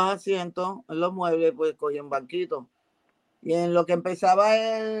cabía en los asientos, en los muebles, pues cogía un banquito. Y en lo que empezaba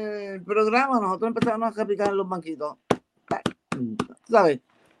el programa, nosotros empezábamos a repicar en los banquitos. ¿Sabes?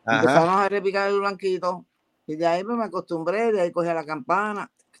 Ajá. Empezamos a repicar el banquito. Y de ahí pues me acostumbré, de ahí cogía la campana.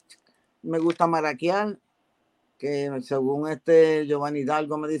 Me gusta maraquear, que según Giovanni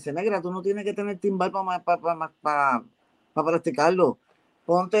Hidalgo me dice, negra, tú no tienes que tener timbal para practicarlo.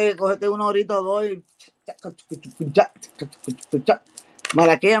 Cógete 1 horita o 2 y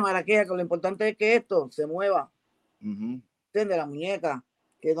maraquea, que lo importante es que esto se mueva. ¿Entiendes? La muñeca,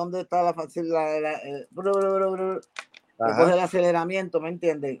 que es donde está la facilidad, coge el aceleramiento, ¿me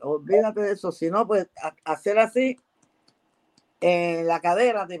entiendes? Olvídate de eso, si no, pues hacer así, en la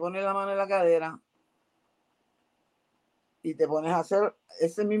cadera, te pones la mano en la cadera y te pones a hacer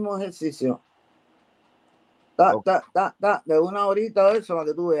ese mismo ejercicio. De 1 horita eso, para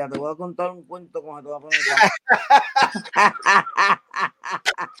que tú veas. Te voy a contar un cuento como te voy a poner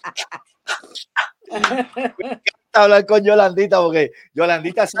hablar con Yolandita, porque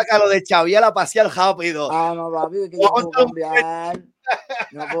Yolandita saca lo de Xavier a pasear rápido. No, papi, que yo no puedo cambiar.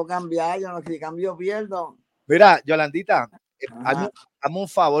 No puedo cambiar, yo no, si cambio pierdo. Mira, Yolandita, hazme un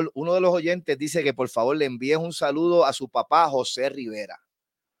favor. Uno de los oyentes dice que por favor le envíes un saludo a su papá, José Rivera.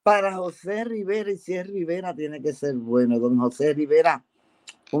 Para José Rivera, y si es Rivera, tiene que ser bueno. Don José Rivera,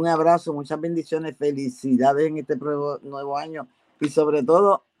 un abrazo, muchas bendiciones, felicidades en este nuevo año y sobre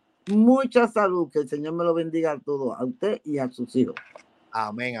todo, mucha salud. Que el Señor me lo bendiga a todos, a usted y a sus hijos.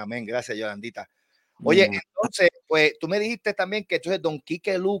 Amén, amén. Gracias, Yolandita. Oye, entonces, pues tú me dijiste también que entonces don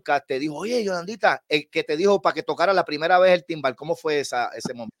Quique Lucas te dijo, oye, Yolandita, el que te dijo para que tocara la primera vez el timbal, ¿cómo fue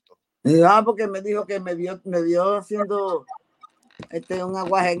ese momento? Porque me dijo que me vio haciendo un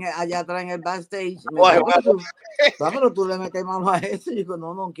aguaje allá atrás en el backstage. Pero tú le metes mano a eso. Y digo,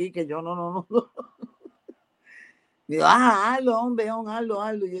 no, don Quique, yo no. Digo, hazlo, hombre,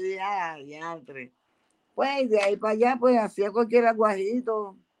 hazlo. Y yo dije, diantre. Pues de ahí para allá, pues hacía cualquier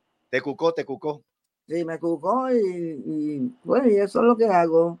aguajito. ¿Te cucó? Sí, me cucó y pues y eso es lo que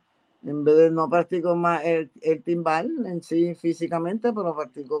hago. En vez de no practico más el timbal en sí físicamente, pero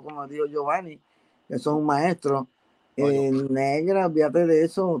practico, como dijo Giovanni, que son un maestro. Negra, olvídate de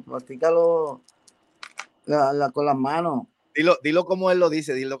eso, practícalo con las manos. Dilo como él lo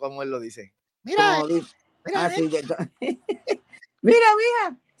dice, Mira, mira,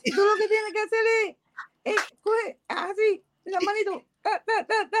 mija, tú lo que tienes que hacer es coge así, la manito,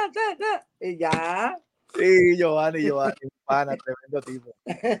 y ya. Sí, Giovanni, pana, tremendo tipo.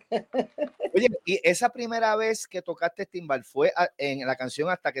 Oye, ¿y esa primera vez que tocaste timbal fue en la canción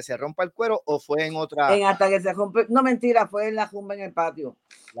Hasta que se rompa el cuero o fue en otra? En Hasta que se rompe, no, mentira, fue en la rumba en el patio.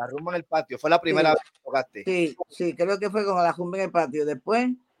 La rumba en el patio, fue la primera vez que tocaste. Sí, creo que fue con la rumba en el patio.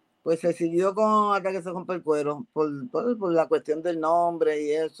 Después, pues se siguió con Hasta que se rompe el cuero, por la cuestión del nombre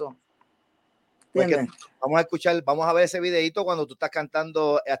y eso. Pues vamos a ver ese videito cuando tú estás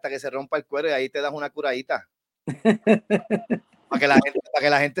cantando Hasta que se rompa el cuero y ahí te das una curadita. para que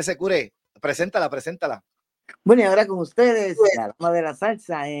la gente se cure. Preséntala. Bueno, y ahora con ustedes, la dama de la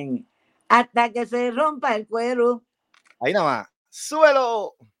salsa en Hasta que se rompa el cuero. Ahí nada más.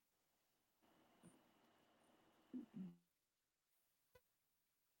 ¡Súbelo!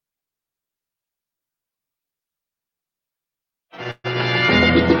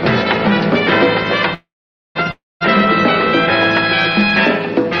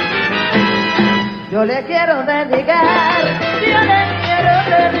 Yo le quiero dedicar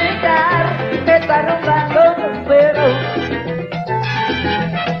esta rumba con un cuero,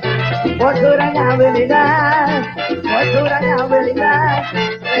 por su gran habilidad,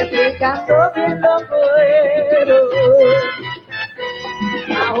 replicando bien los cueros.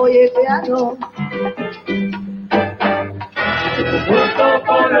 Oye, piano, junto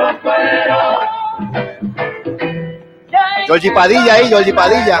con los cueros. Georgie Padilla ahí, Georgie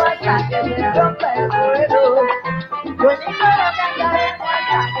Padilla. Hasta que se rompa el cuero.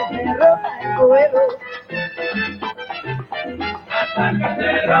 Hasta que se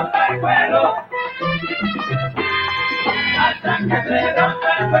rompa el cuero. Hasta que se rompa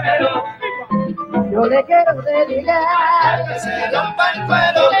el cuero. Yo le quiero dedicar hasta que se rompa el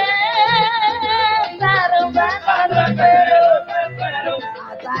cuero. La rumba con el cuero.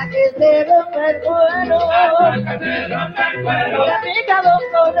 Hasta que se rompa el cuero. Hasta que se rompa el cuero. Repica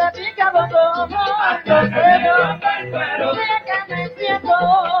bongo, hasta que se rompa el cuero. Déjame siento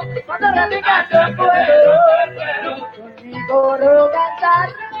cuando repicas el cuero. Con mi coro cantar.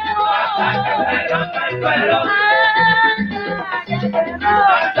 Hasta que se rompa el cuero.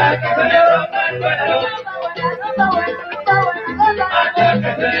 Hasta que se le rompa el cuero. Hasta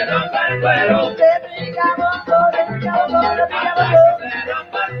que se le rompa el cuero. Hasta que se le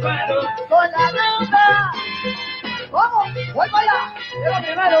rompa el cuero. Con la nota. ¿Cómo? Vuelvo allá. Yo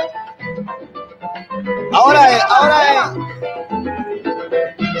primero. Ahora es.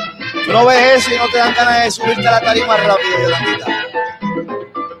 Tú no ves eso y no te dan ganas de subirte a la tarima rápido, Yolandita.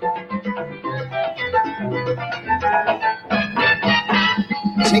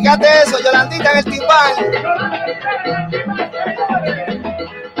 Fíjate eso, Yolandita en el timbal.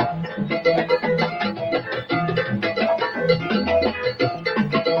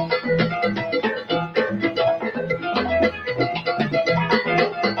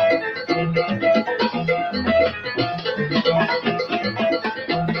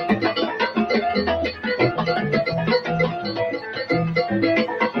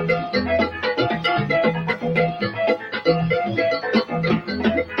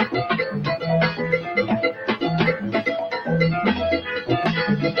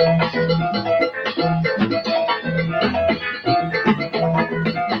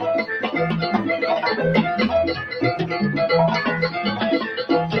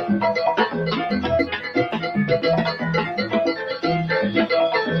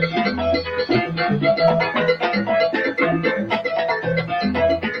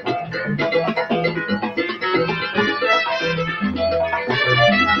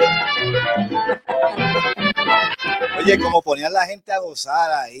 Oye, como ponían la gente a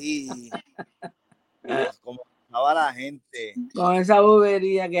gozar ahí, como estaba la gente. Con esa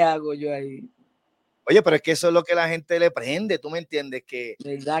bobería que hago yo ahí. Oye, pero es que eso es lo que la gente le prende, ¿tú me entiendes?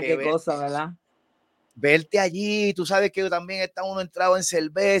 ¿Verdad? Qué cosa, ¿verdad? Verte allí, tú sabes que también está uno entrado en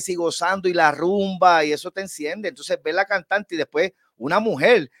cerveza y gozando y la rumba y eso te enciende. Entonces ver la cantante y después una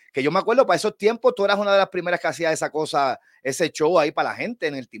mujer, que yo me acuerdo para esos tiempos tú eras una de las primeras que hacía esa cosa, ese show ahí para la gente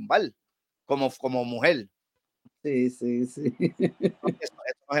en el timbal, como mujer. Sí. Eso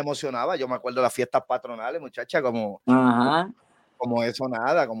nos emocionaba. Yo me acuerdo de las fiestas patronales, muchacha, como eso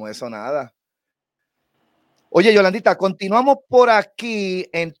nada. Oye, Yolandita, continuamos por aquí.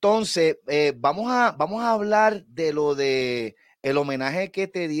 Entonces, vamos a hablar de el homenaje que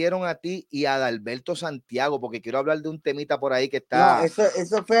te dieron a ti y a Adalberto Santiago, porque quiero hablar de un temita por ahí que está. No,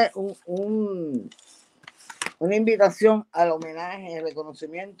 eso fue una invitación al homenaje, el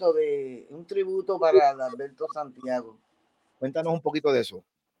reconocimiento de un tributo para Adalberto Santiago. Cuéntanos un poquito de eso.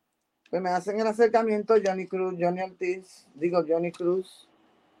 Pues me hacen el acercamiento Johnny Cruz.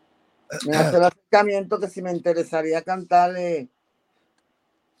 Me hace el acercamiento que si me interesaría cantarle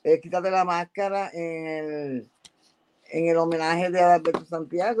Quítate la Máscara en el homenaje de Adalberto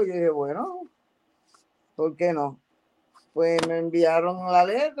Santiago. Yo dije, bueno, ¿por qué no? Pues me enviaron la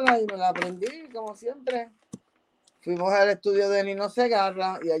letra y me la aprendí, como siempre. Fuimos al estudio de Nino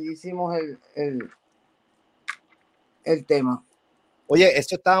Segarra y allí hicimos el tema. Oye,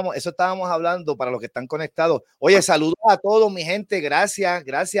 eso estábamos hablando para los que están conectados. Oye, saludos a todos, mi gente. Gracias.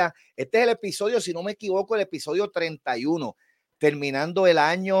 Este es el episodio, si no me equivoco, el episodio 31. Terminando el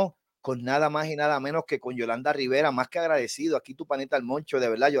año con nada más y nada menos que con Yolanda Rivera. Más que agradecido. Aquí tu panita al moncho, de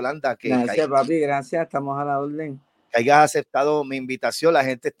verdad, Yolanda. Gracias, papi. Gracias. Estamos a la orden. Que hayas aceptado mi invitación. La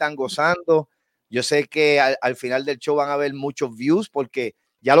gente está gozando. Yo sé que al final del show van a haber muchos views porque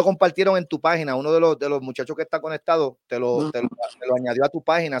ya lo compartieron en tu página. Uno de los muchachos que está conectado te lo añadió a tu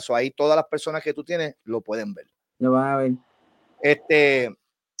página. So ahí todas las personas que tú tienes lo pueden ver. Lo van a ver.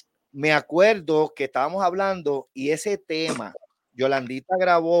 Me acuerdo que estábamos hablando y ese tema, Yolandita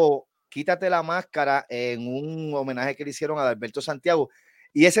grabó Quítate la Máscara en un homenaje que le hicieron a Adalberto Santiago.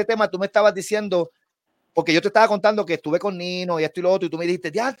 Y ese tema tú me estabas diciendo, porque yo te estaba contando que estuve con Nino y esto y lo otro, y tú me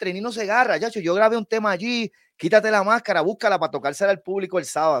dijiste, diantre, Nino Segarra, yo grabé un tema allí, Quítate la Máscara, búscala para tocársela al público el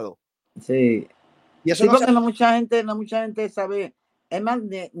sábado. Sí. Y eso sí, porque no mucha gente sabe, es más,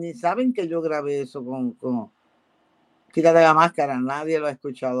 ni saben que yo grabé eso con Quítate la Máscara, nadie lo ha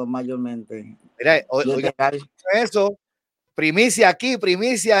escuchado mayormente. Mira, oiga, eso, primicia aquí,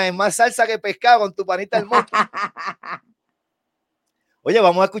 primicia en Más Salsa que Pesca con tu panita del monte. Oye,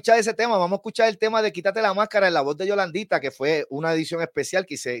 vamos a escuchar ese tema, vamos a escuchar el tema de Quítate la Máscara en la voz de Yolandita, que fue una edición especial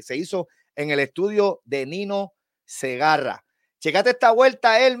que se hizo en el estudio de Nino Segarra. Chécate esta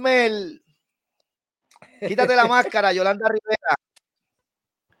vuelta, Elmer. Quítate la Máscara, Yolanda Rivera.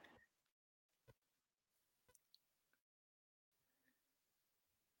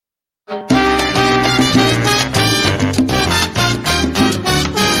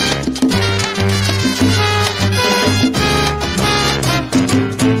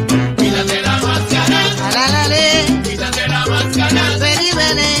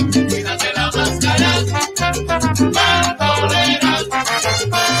 Quítate la máscara,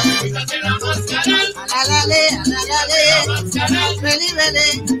 alale, vele, vele.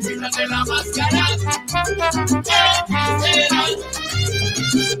 Quítate la máscara.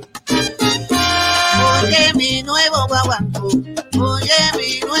 Oye mi nuevo guaguancó, oye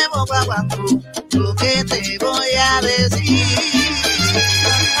mi nuevo guaguancó, lo que te voy a decir,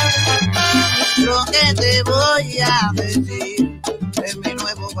 lo que te voy a decir, es mi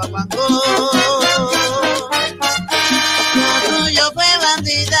nuevo guaguancó. Lo tuyo fue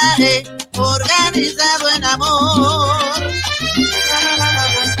bandidaje, organizado en amor,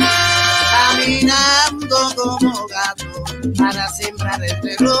 caminando como gato para sembrar el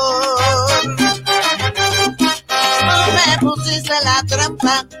terror. Tú me pusiste la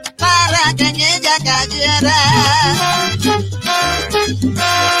trampa para que en ella cayera.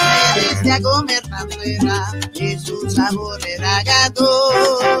 Me diste a comer pantera y su sabor era gato.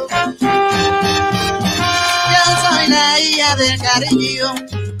 Yo soy la hija del cariño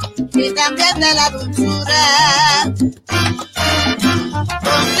y también de la dulzura.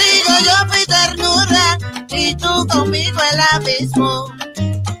 Contigo yo fui ternura y tú conmigo el abismo.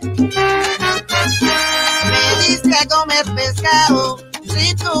 Me diste a comer pescado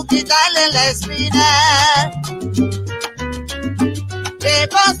sin tú quitarle la espina. De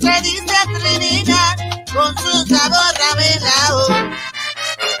postre diste a Trinina con su sabor ramelao.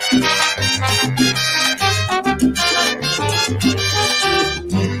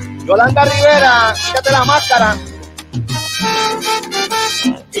 Yolanda Rivera, quítate la máscara.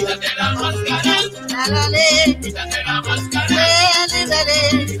 Quítate la máscara. Alale, Quítate la máscara. vele,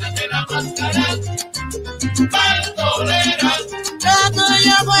 vele. Quítate la máscara. Bandolera. Lo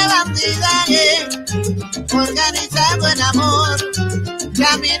tuyo fue bandidaje, organizado en amor,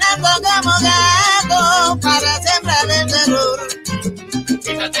 caminando como gato para sembrar el terror.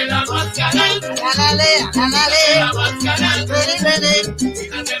 Quítate la máscara. Alale, La máscara. vele, vele.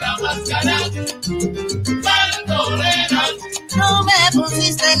 Quítate la máscara. Bandolera. Tú me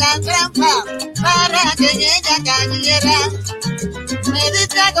pusiste la trampa para que en ella cayera. Me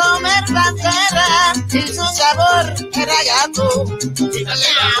diste a comer pantera y su sabor era gato. Quítate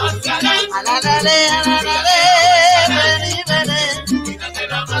la máscara. Alale, vele, vele. Quítate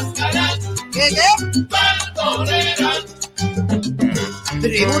la máscara. ¿Qué? Bandolera.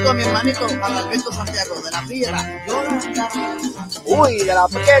 Tributo a mi hermanito Alberto Santiago de la Piedra. Uy, de la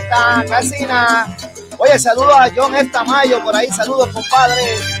Prieta, Casina. Oye, saludos a John Esta Mayo por ahí, saludos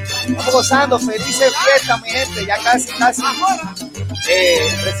compadre. Estamos gozando, felices fiestas mi gente, ya casi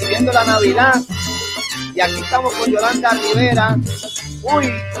recibiendo la Navidad. Y aquí estamos con Yolanda Rivera.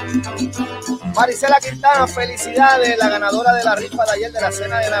 Uy, Marisela Quintana, felicidades, la ganadora de la rifa de ayer de la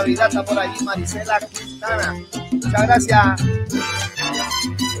cena de Navidad está por allí, Marisela Quintana. Muchas gracias.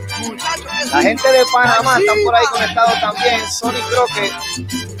 La gente de Panamá están por ahí conectados también. Sony Croque,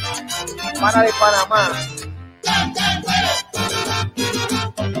 pana de Panamá.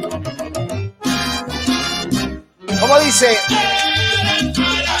 ¿Cómo dice?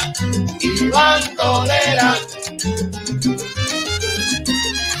 Y bandolera.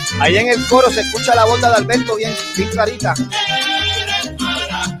 Ahí en el coro se escucha la voz de Alberto bien clarita.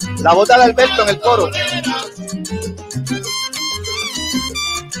 La voz de Alberto en el coro.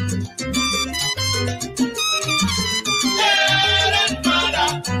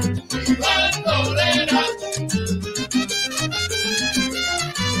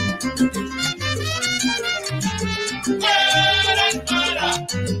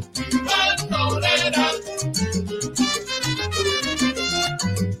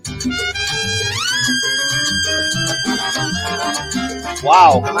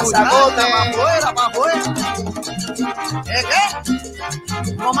 Wow, qué masacote. Para afuera.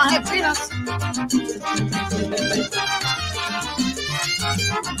 ¿Qué? No más espinas.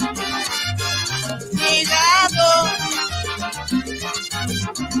 Mi gato.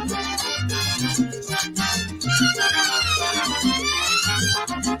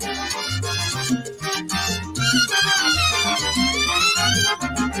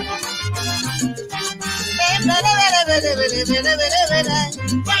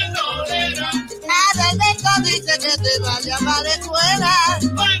 Adalberto dice que te vaya para la escuela,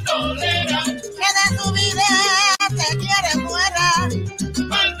 que de tu vida te quiere fuera.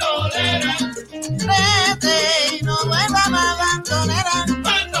 Vete y no vuelvas más bandolera.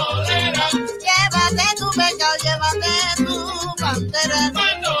 Llévate tu pecado, llévate tu pantera.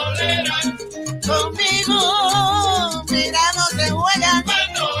 Conmigo, mira, no se juega.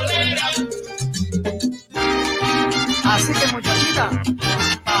 Así que muchachita,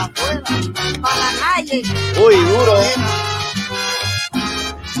 para afuera, para la calle. Uy, duro.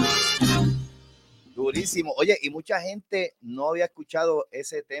 Durísimo. Oye, y mucha gente no había escuchado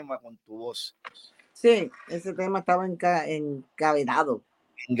ese tema con tu voz. Sí, ese tema estaba encabenado.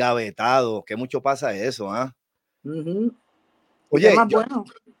 Engavetado, que mucho pasa eso, ¿ah? Ujú. Y Oye, temas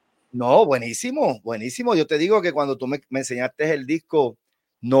buenos. no, buenísimo, buenísimo. Yo te digo que cuando tú me enseñaste el disco,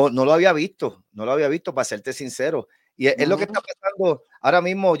 no lo había visto, para serte sincero. Y es lo que está pasando ahora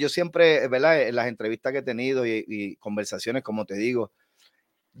mismo. Yo siempre, ¿verdad? En las entrevistas que he tenido y conversaciones, como te digo,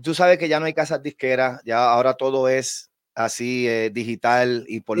 tú sabes que ya no hay casas disqueras, ya ahora todo es así digital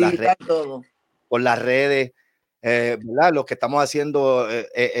y por las redes, Todo. ¿verdad? Los que estamos haciendo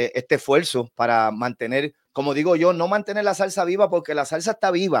este esfuerzo para mantener, como digo yo, no mantener la salsa viva porque la salsa está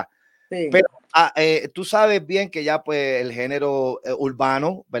viva. Sí. Pero tú sabes bien que ya pues el género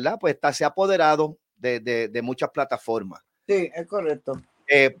urbano, ¿verdad? Pues se ha apoderado de muchas plataformas. Sí, es correcto.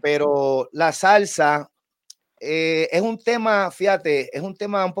 Pero la salsa es un tema, fíjate, es un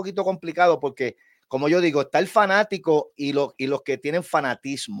tema un poquito complicado porque, como yo digo, está el fanático y los que tienen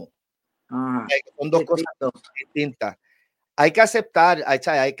fanatismo. Ajá. Son dos cosas distintas. Hay que aceptar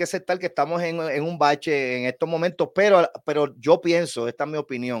que estamos en un bache en estos momentos, pero yo pienso, esta es mi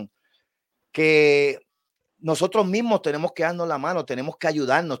opinión, que nosotros mismos tenemos que darnos la mano, tenemos que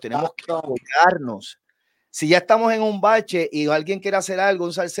ayudarnos, tenemos que apoyarnos. Si ya estamos en un bache y alguien quiere hacer algo,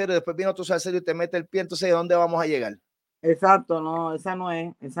 un salsero, y después viene otro salsero y te mete el pie, entonces ¿de dónde vamos a llegar? Exacto, no, esa no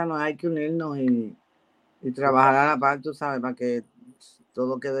es, hay que unirnos y trabajar a la par, tú sabes, para que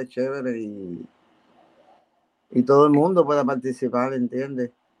todo quede chévere y todo el mundo pueda participar,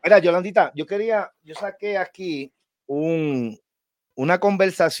 ¿entiendes? Mira, Yolandita, yo saqué aquí una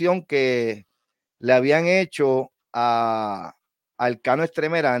conversación que le habían hecho al Cano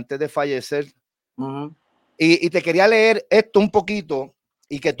Estremera antes de fallecer. Y te quería leer esto un poquito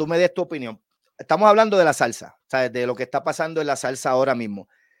y que tú me des tu opinión. Estamos hablando de la salsa, ¿sabes? De lo que está pasando en la salsa ahora mismo.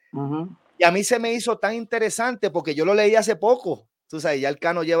 Y a mí se me hizo tan interesante porque yo lo leí hace poco. Tú sabes, ya el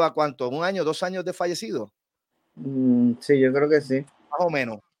Cano lleva ¿cuánto? ¿1 año, 2 años de fallecido? Sí, yo creo que sí. Más o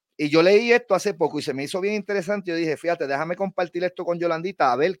menos. Y yo leí esto hace poco y se me hizo bien interesante. Yo dije, fíjate, déjame compartir esto con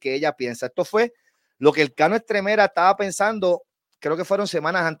Yolandita a ver qué ella piensa. Esto fue lo que el Cano Estremera estaba pensando, creo que fueron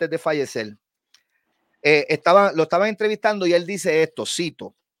semanas antes de fallecer. Lo estaban entrevistando y él dice esto,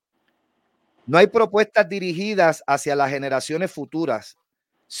 cito: no hay propuestas dirigidas hacia las generaciones futuras,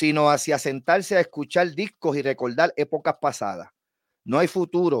 sino hacia sentarse a escuchar discos y recordar épocas pasadas. No hay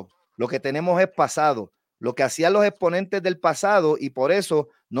futuro, lo que tenemos es pasado, lo que hacían los exponentes del pasado, y por eso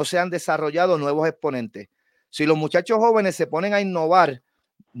no se han desarrollado nuevos exponentes. Si los muchachos jóvenes se ponen a innovar,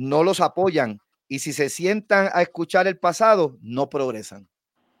 no los apoyan, y si se sientan a escuchar el pasado, no progresan.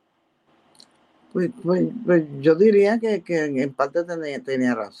 Pues yo diría que en parte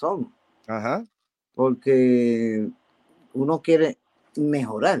tenía razón. Ajá. Porque uno quiere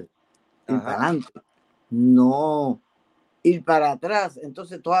mejorar, ir para adelante, no ir para atrás.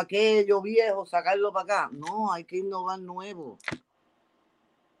 Entonces, todo aquello viejo, sacarlo para acá. No, hay que innovar nuevo.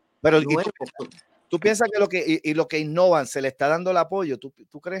 Pero ¿tú piensas que lo que innovan se le está dando el apoyo? ¿Tú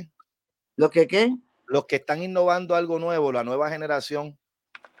crees? ¿Lo que qué? Los que están innovando algo nuevo, la nueva generación.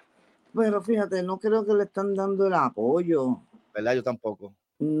 Pero fíjate, no creo que le están dando el apoyo. ¿Verdad? Yo tampoco.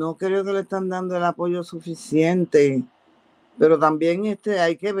 No creo que le están dando el apoyo suficiente. Pero también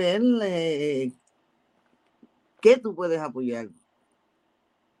hay que ver qué tú puedes apoyar.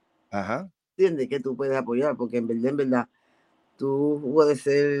 Ajá. ¿Entiendes? Que tú puedes apoyar, porque en verdad, tú puedes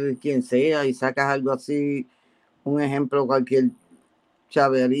ser quien sea y sacas algo así, un ejemplo, cualquier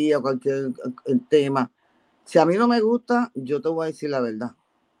chavería, cualquier tema. Si a mí no me gusta, yo te voy a decir la verdad.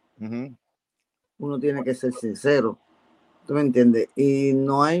 Uno tiene que ser sincero. ¿Tú me entiendes? Y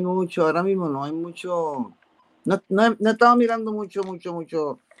no hay mucho, ahora mismo no hay mucho, no he estado mirando mucho,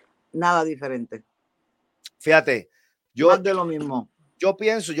 nada diferente. Fíjate, más de lo mismo. Yo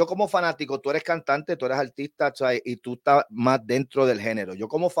pienso, yo como fanático, tú eres cantante, tú eres artista, ¿sabes? Y tú estás más dentro del género. Yo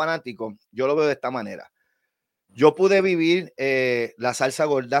como fanático, yo lo veo de esta manera. Yo pude vivir la salsa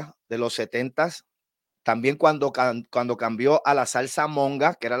gorda de los 70s, también cuando cambió a la salsa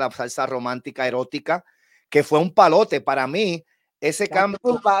monga, que era la salsa romántica erótica, que fue un palote. Para mí, ese cambio,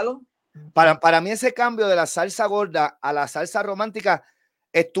 para mí ese cambio de la salsa gorda a la salsa romántica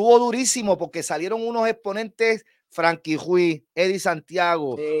estuvo durísimo porque salieron unos exponentes, Frankie Ruiz, Eddie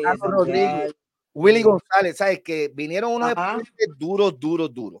Santiago, Carlos Rodríguez, Willy González, ¿sabes? Que vinieron unos exponentes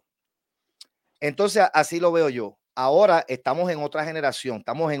duros. Entonces, así lo veo yo. Ahora estamos en otra generación,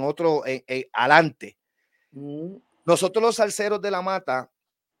 estamos en otro, adelante. Nosotros los salseros de la mata,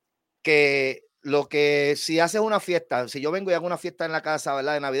 que si haces una fiesta, si yo vengo y hago una fiesta en la casa,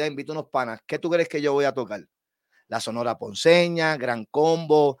 ¿verdad? De Navidad, invito unos panas, ¿qué tú crees que yo voy a tocar? La Sonora Ponceña, Gran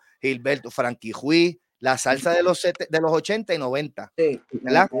Combo, Gilberto, Frankie Ruiz, la salsa de los 80 y 90. Sí,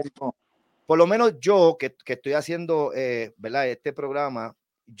 ¿verdad? por lo menos yo que estoy haciendo, ¿verdad? Este programa,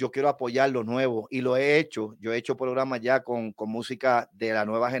 yo quiero apoyar lo nuevo y lo he hecho. Yo he hecho programas ya con música de la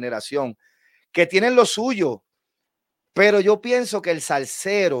nueva generación que tienen lo suyo, pero yo pienso que el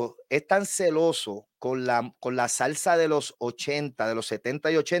salsero es tan celoso con la salsa de los 80, de los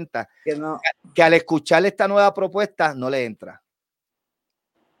 70 y 80, que al escuchar esta nueva propuesta no le entra.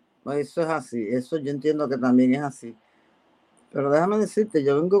 Eso es así, eso yo entiendo que también es así. Pero déjame decirte,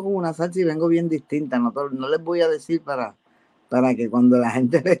 yo vengo con una salsa y vengo bien distinta. No les voy a decir para que cuando la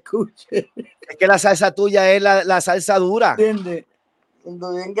gente la escuche. Es que la salsa tuya es la salsa dura. ¿Entiendes?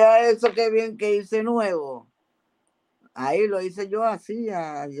 Cuando venga eso que hice nuevo, ahí lo hice yo así.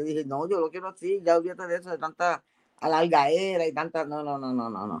 Yo dije, no, yo lo quiero así. Ya olvídate de eso, de tanta alargadera y tanta.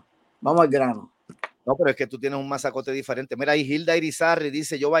 No. Vamos al grano. No, pero es que tú tienes un masacote diferente. Mira, ahí Hilda Irizarry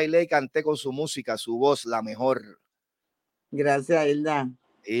dice, yo bailé y canté con su música, su voz, la mejor. Gracias, Hilda.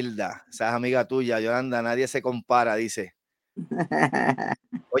 Hilda, esa es amiga tuya, Yolanda, nadie se compara, dice.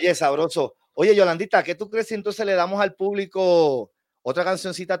 Oye, sabroso. Oye, Yolandita, ¿qué tú crees si entonces le damos al público otra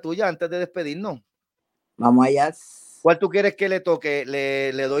cancioncita tuya antes de despedirnos? Vamos allá. ¿Cuál tú quieres que le toque?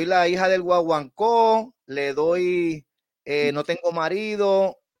 ¿Le doy La hija del guaguancó? ¿Le doy No tengo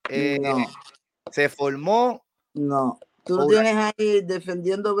marido? No. ¿Se formó? No. ¿Tú lo tienes ahí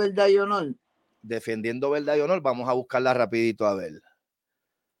Defendiendo Verdad y Honor? Defendiendo Verdad y Honor. Vamos a buscarla rapidito a ver.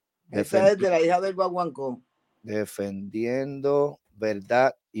 Esa es de La hija del guaguancó. Defendiendo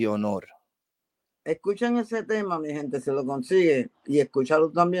Verdad y Honor. Escuchen ese tema, mi gente, se lo consigue. Y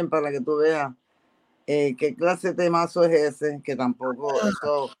escúchalo también para que tú veas qué clase de temazo es ese, que tampoco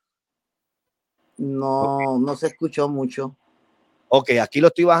eso no se escuchó mucho. Ok, aquí lo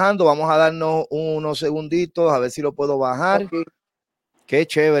estoy bajando. Vamos a darnos unos segunditos a ver si lo puedo bajar. Okay. Qué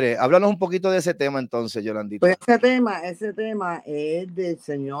chévere. Háblanos un poquito de ese tema entonces, Yolandita. Pues ese tema es del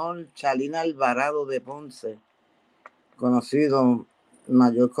señor Chalín Alvarado de Ponce,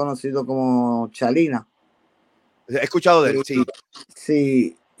 mayor conocido como Chalina. He escuchado de él, sí.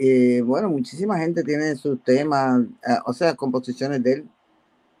 Sí, bueno, muchísima gente tiene sus temas, o sea, composiciones de él.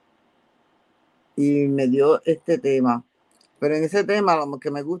 Y me dio este tema. Pero en ese tema lo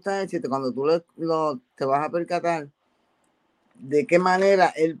que me gusta es cuando tú te vas a percatar de qué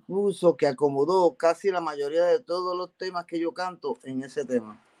manera él puso que acomodó casi la mayoría de todos los temas que yo canto en ese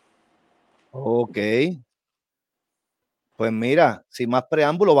tema. Ok. Pues mira, sin más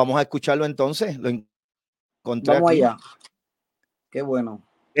preámbulo, vamos a escucharlo entonces. Lo encontré vamos aquí. Allá. Qué bueno.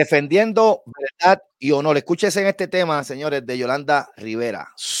 Defendiendo Verdad y Honor. Escúchese en este tema, señores, de Yolanda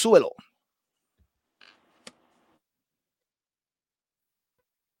Rivera. Súbelo.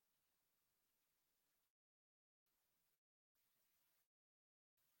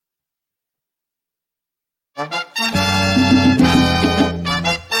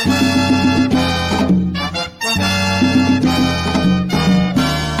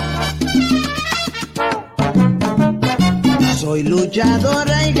 Soy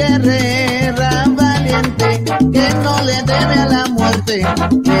luchadora y guerrera valiente que no le teme a la muerte,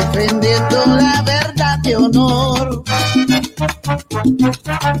 defendiendo la verdad y honor.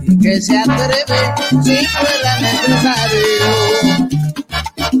 Y que se atreve si fuera necesario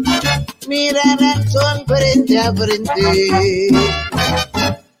mirar al sol frente a frente.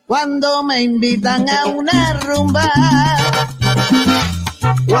 Cuando me invitan a una rumba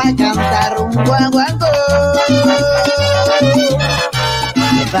o a cantar un guaguancó,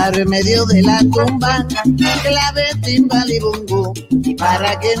 me paro en medio de la tumba, clave, timbal y bongo,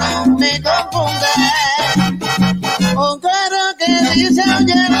 para que no me confundan. Un coro que dice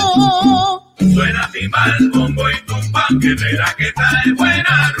oye no. Suena timbal, bongo y tumba, que verá que trae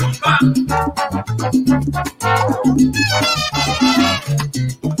buena rumba.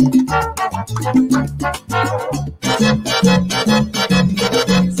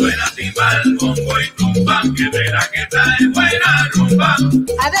 Suena timbal, bongo y tumba, que verá que trae buena rumba.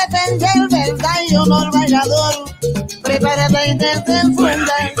 A defender verdad y honor, bailador, prepárate y te enfunda. Suena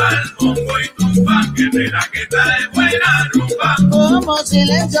timbal, bongo y tumba, que verá que trae buena rumba. Como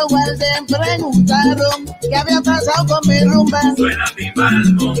silencio guarden, preguntaron qué había pasado con mi rumba. Suena timbal,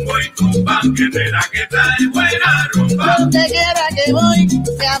 bongo y tumba, que verá que trae buena rumba. Donde quiera que voy,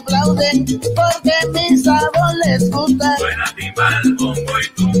 me aplauden, porque mi sabor les gusta. Suena timbal, bongo y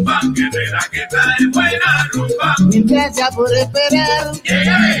tumba, que verá que trae buena rumba. Mil gracias por esperar,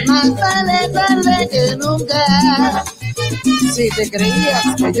 más vale tarde que nunca. Si te creías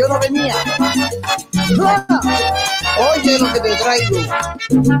que yo no venía, oye lo que te traigo.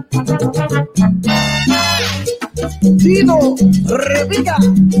 Tino, repica.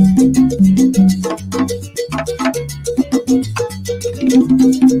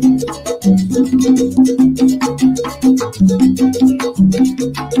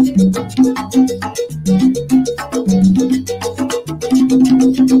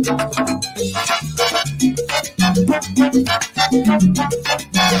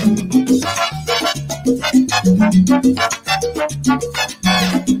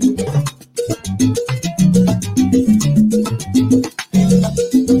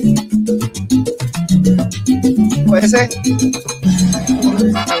 Puede ser.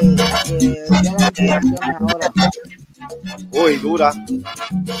 Ya la inspiración ahora. Uy, dura.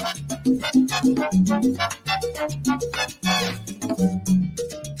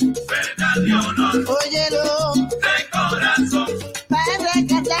 Óyelo, de corazón, para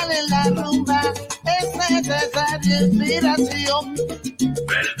cantar en la rumba, es necesaria inspiración.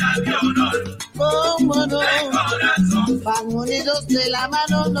 Verdad y honor, cómo no, de corazón, van unidos de la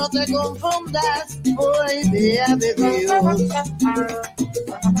mano, no te confundas, por idea de Dios.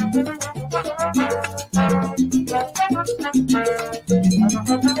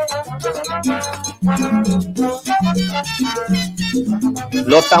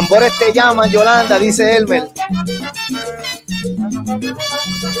 Los tambores te llaman, Yolanda, dice Elmer.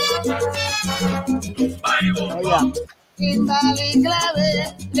 Oiga. Timbal y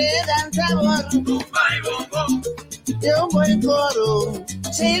clave le dan sabor de un buen coro,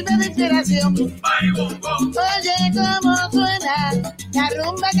 sirve de inspiración. Oye cómo suena la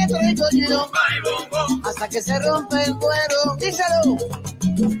rumba que traigo yo, hasta que se rompe el cuero, díselo.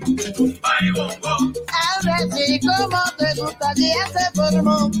 Ahora sí, como te gusta, ya se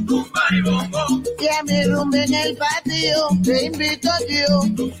formó. Y a mi rumba en el patio te invito yo.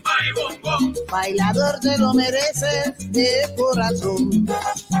 Bailador, te lo mereces de corazón.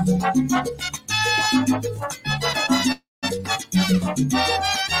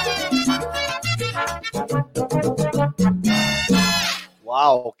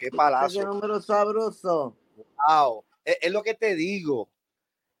 Wow, qué Qué palazo. número sabroso. Wow, es lo que te digo.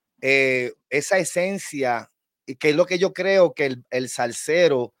 Esa esencia, y que es lo que yo creo que el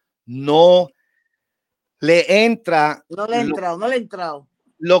salsero no le entra. No le he entrado, no le he entrado.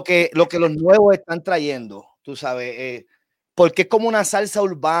 Lo que los nuevos están trayendo, tú sabes, porque es como una salsa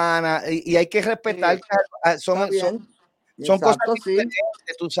urbana y hay que respetar que son cosas diferentes,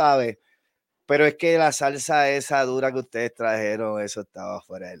 tú sabes, pero es que la salsa esa dura que ustedes trajeron, eso estaba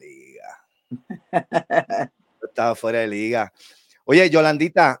fuera de liga. Estaba fuera de liga. Oye,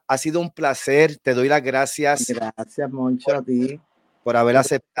 Yolandita, ha sido un placer, te doy las gracias. Gracias, Moncho, a ti. Por haber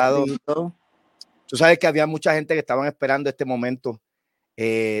aceptado. Ratito. Tú sabes que había mucha gente que estaban esperando este momento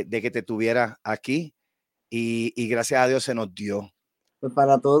de que te tuviera aquí y gracias a Dios se nos dio. Pues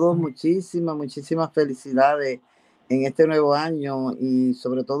para todos, muchísimas felicidades en este nuevo año y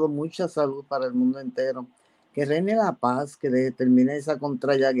sobre todo mucha salud para el mundo entero. Que reine la paz, que termine esa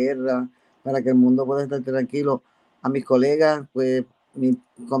contraria guerra para que el mundo pueda estar tranquilo. A mis colegas, pues mi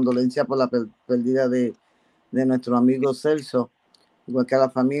condolencia por la pérdida de nuestro amigo Celso, igual que a la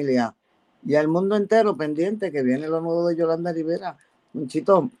familia. Y al mundo entero pendiente, que viene lo nuevo de Yolanda Rivera.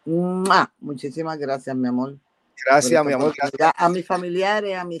 Monchito, muchísimas gracias, mi amor. Gracias, mi amor. Gracias. A mis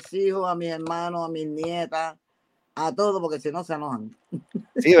familiares, a mis hijos, a mis hermanos, a mis nietas, a todos, porque si no se enojan.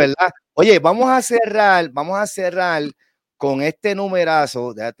 Sí, ¿verdad? Oye, vamos a cerrar con este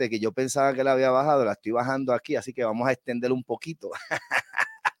numerazo. Déjate que yo pensaba que la había bajado, la estoy bajando aquí, así que vamos a extender un poquito.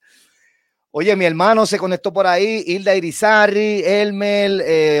 Oye, mi hermano se conectó por ahí, Hilda Irizarry,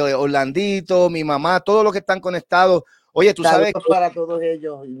 Elmer, Orlandito, mi mamá, todos los que están conectados. Oye, tú sabes. Para todos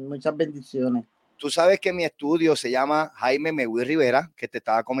ellos y muchas bendiciones. Tú sabes que mi estudio se llama Jaime Mewi Rivera, que te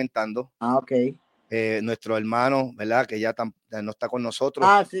estaba comentando. Ok. Nuestro hermano, ¿verdad? Que ya no está con nosotros.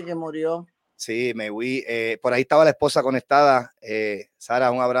 Sí, que murió. Sí, Mewi. Por ahí estaba la esposa conectada.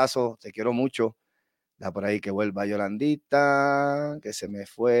 Sara, un abrazo, te quiero mucho. Da por ahí que vuelva Yolandita, que se me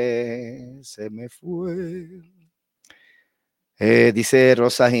fue. Dice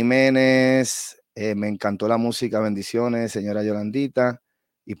Rosa Jiménez, me encantó la música, bendiciones, señora Yolandita.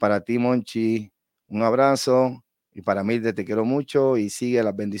 Y para ti, Monchi, un abrazo. Y para mí, te quiero mucho y sigue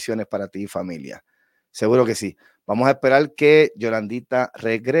las bendiciones para ti y familia. Seguro que sí. Vamos a esperar que Yolandita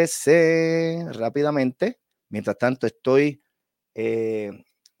regrese rápidamente. Mientras tanto, estoy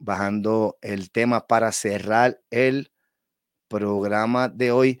bajando el tema para cerrar el programa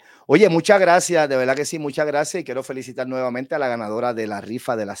de hoy. Oye, muchas gracias, de verdad que sí, muchas gracias y quiero felicitar nuevamente a la ganadora de la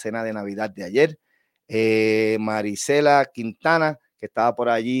rifa de la cena de Navidad de ayer, Marisela Quintana, que estaba por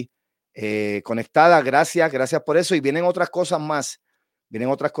allí conectada. Gracias por eso y vienen otras cosas más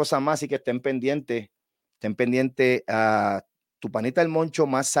y que estén pendientes a tu panita el Moncho,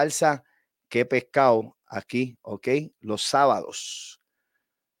 más salsa que pescado aquí, ¿ok? Los sábados.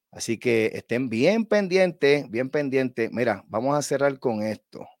 Así que estén bien pendientes, bien pendientes. Mira, vamos a cerrar con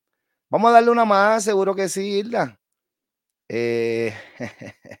esto. Vamos a darle una más, seguro que sí, Hilda. De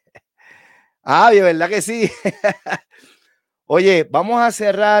verdad que sí. Oye, vamos a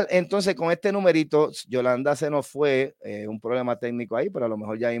cerrar entonces con este numerito. Yolanda se nos fue, un problema técnico ahí, pero a lo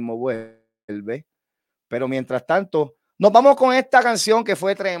mejor ya mismo vuelve. Pero mientras tanto, nos vamos con esta canción que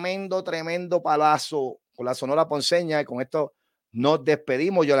fue tremendo palazo con la Sonora Ponceña. Y con esto nos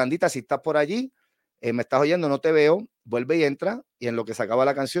despedimos. Yolandita, si estás por allí, me estás oyendo, no te veo, vuelve y entra. Y en lo que se acaba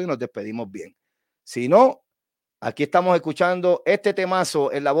la canción y nos despedimos bien. Si no, aquí estamos escuchando este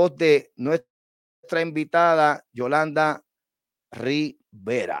temazo en la voz de nuestra invitada Yolanda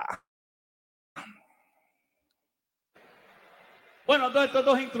Rivera. Bueno, todos estos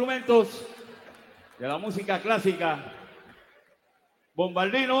dos instrumentos de la música clásica,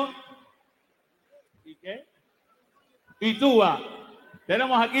 bombardino y tuba.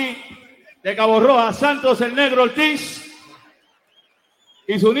 Tenemos aquí de Cabo Roja Santos el Negro Ortiz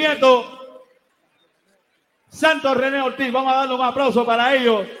y su nieto Santos René Ortiz. Vamos a darle un aplauso para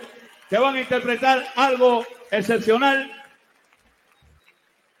ellos que van a interpretar algo excepcional.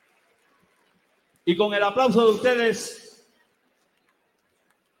 Y con el aplauso de ustedes,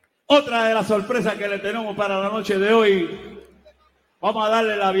 otra de las sorpresas que le tenemos para la noche de hoy, vamos a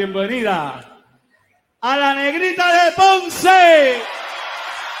darle la bienvenida a la Negrita de Ponce,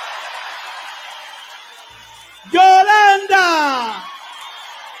 Yolanda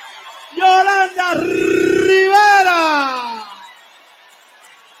Rivera.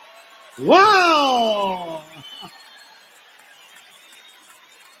 ¡Wow!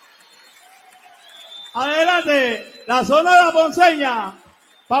 Adelante, la Sonora Ponceña,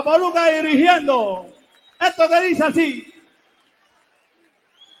 Papaluca dirigiendo. Esto que dice así.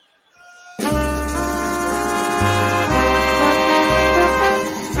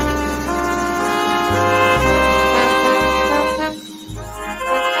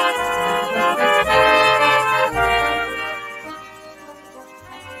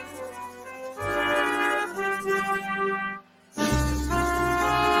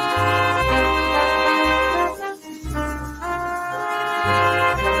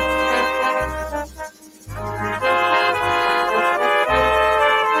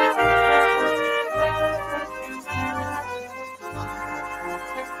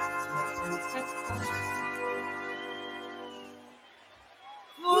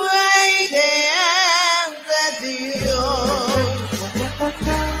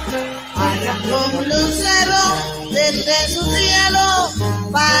 Desde su cielo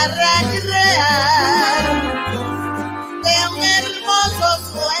para crear de un hermoso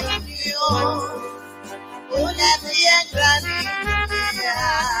sueño una tierra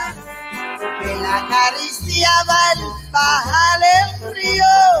limpia que la acariciaba el bajar el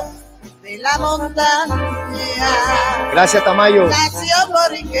frío de la montaña. Gracias, Tamayo.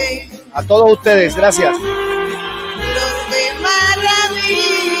 A todos ustedes, gracias. Flor de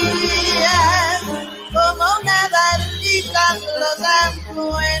maravilla, como una barquita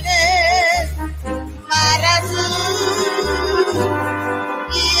flotando en el mar azul,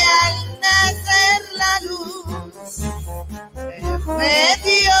 y al nacer la luz en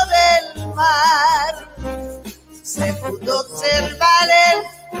medio del mar, se pudo observar el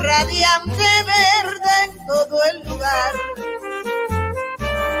radiante verde en todo el lugar.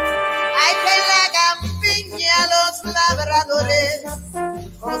 Hay que en la campiña los labradores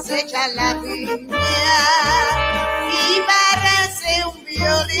cosechan la piña y parece un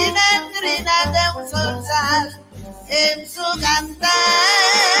violín en trina de un zorzal en su cantar.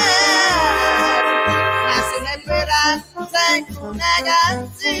 Nace una esperanza en una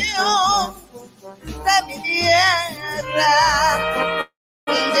canción de mi tierra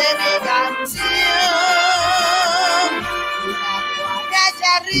y de mi canción. Una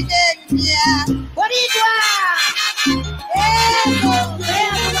guayacha riqueña, boricua.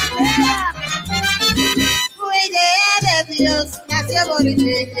 Fue idea de Dios, nació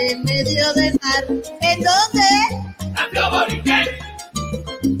Borique en medio del mar. ¿En dónde? Nació Borique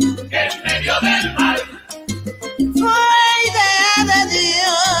en medio del mar. Fue idea de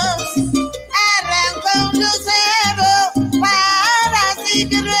Dios, arrancó un lucero para así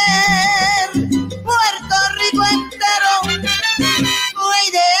creer Puerto Rico entero. Fue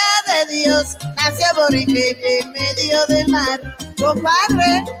idea de Dios, nació Borique en medio del mar.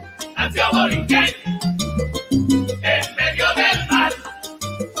 Compadre, nació Borique en medio del mar.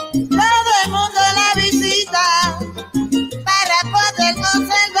 Todo el mundo la visita para poder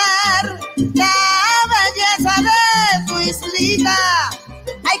observar la belleza de su islita.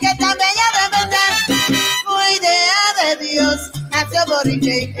 Ay, que tan bella de verdad. Fue idea de Dios, nació nació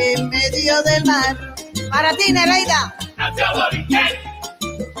Borinquen en medio del mar. Para ti, Nereida. Nació Borinquen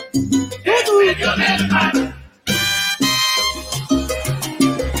en medio del mar.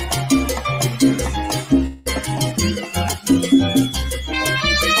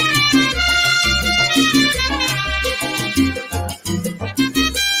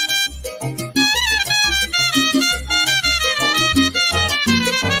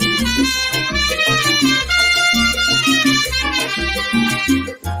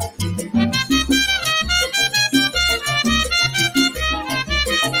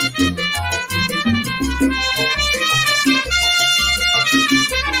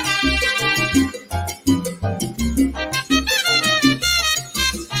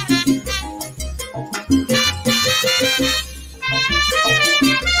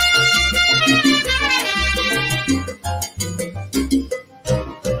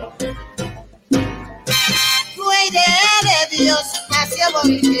 Fue idea de Dios, nació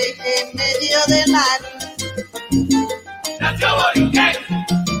Borinquen en medio del mar. Nació Borinquen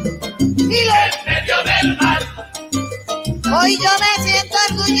en medio del mar. Hoy yo me siento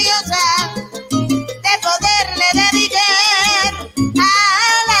orgullosa de poderle dedicar a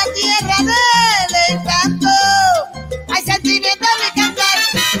la tierra del encanto. Hay sentimiento en mi cantar.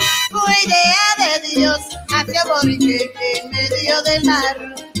 Fue idea de Dios, nació Borinquen en medio del mar.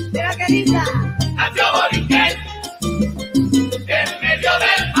 Mira qué linda. Nació Borinquen en medio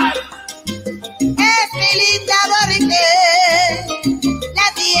del mar. Es mi linda Borinquen, la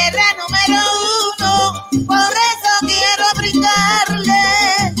tierra número uno. Por eso quiero brindarle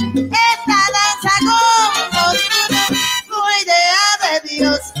esta danza con mostró. Fue idea de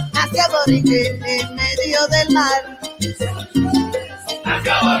Dios, nació Borinquen en medio del mar.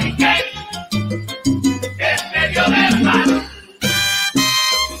 Nació Borinquen en medio del mar.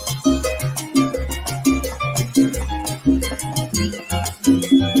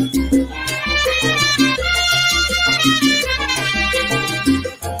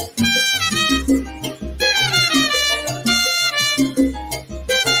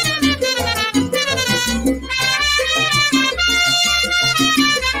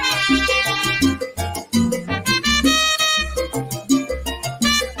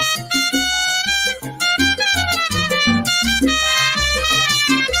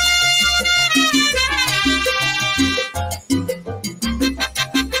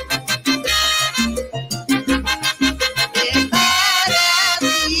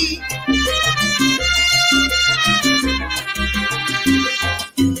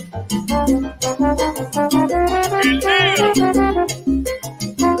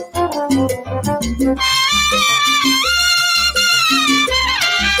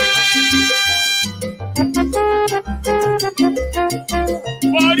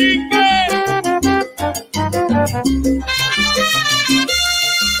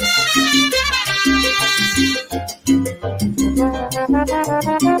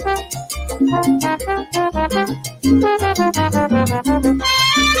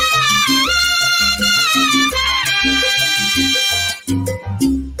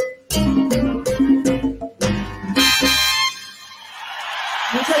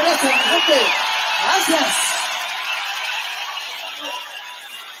 Muchas gracias, gente. Gracias.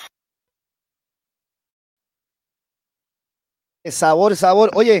 Sabor,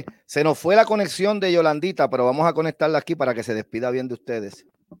 sabor. Oye, se nos fue la conexión de Yolandita, pero vamos a conectarla aquí para que se despida bien de ustedes.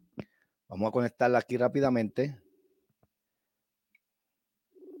 Vamos a conectarla aquí rápidamente.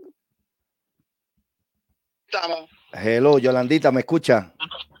 Estamos. Hello, Yolandita, ¿me escucha?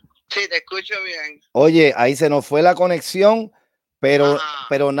 Sí, te escucho bien. Oye, ahí se nos fue la conexión, pero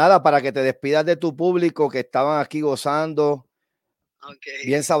nada, para que te despidas de tu público que estaban aquí gozando. Okay.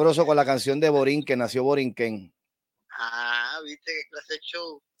 Bien sabroso con la canción de Borinquen, nació Borinquen. Ah, viste qué clase de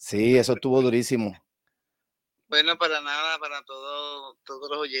show. Sí, eso estuvo durísimo. Bueno, para nada, para todos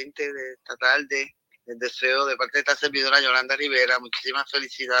los oyentes de esta tarde, el deseo de parte de esta servidora Yolanda Rivera, muchísimas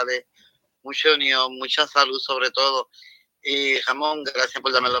felicidades, mucha unión, mucha salud sobre todo. Y Ramón, gracias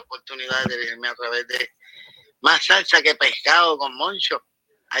por darme la oportunidad de verme a través de Más Salsa que Pescado con Moncho.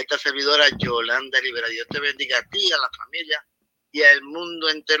 A esta servidora Yolanda Rivera. Dios te bendiga a ti, a la familia y al mundo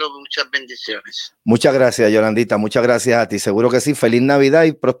entero. Muchas bendiciones. Muchas gracias, Yolandita. Muchas gracias a ti. Seguro que sí. Feliz Navidad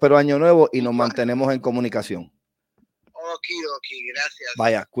y próspero año nuevo y nos mantenemos en comunicación. Okidoki, gracias.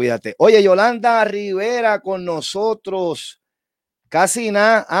 Vaya, cuídate. Oye, Yolanda Rivera con nosotros. Casi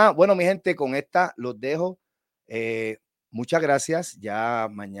nada. Bueno, mi gente, con esta los dejo. Muchas gracias. Ya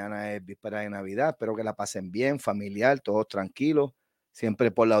mañana es víspera de Navidad. Espero que la pasen bien, familiar, todos tranquilos,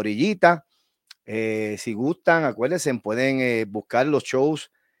 siempre por la orillita. Si gustan, acuérdense, pueden buscar los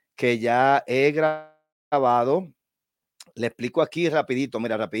shows que ya he grabado Le explico aquí rapidito,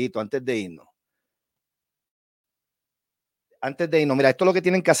 mira, rapidito, antes de irnos. Mira, esto es lo que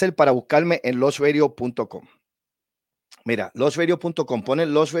tienen que hacer para buscarme en losradio.com. Mira, losradio.com,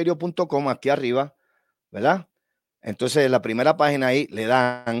 ponen losradio.com aquí arriba, ¿verdad? Entonces, la primera página ahí le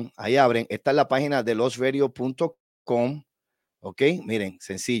dan, ahí abren. Esta es la página de losradio.com. Ok, miren,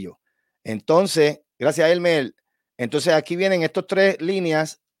 sencillo. Entonces, gracias a Elmer. Entonces, aquí vienen estas 3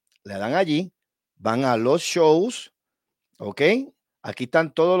 líneas, le dan allí, van a los shows. Ok, aquí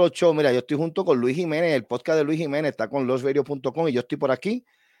están todos los shows. Mira, yo estoy junto con Luis Jiménez, el podcast de Luis Jiménez está con losradio.com y yo estoy por aquí.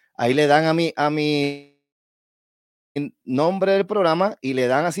 Ahí le dan a mi nombre del programa y le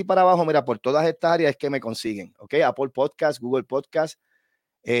dan así para abajo. Mira, por todas estas áreas es que me consiguen. Ok, Apple Podcast, Google Podcast,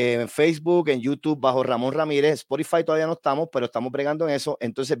 en Facebook, en YouTube, bajo Ramón Ramírez. Spotify todavía no estamos, pero estamos bregando en eso.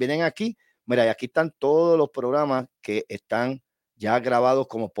 Entonces vienen aquí. Mira, y aquí están todos los programas que están ya grabados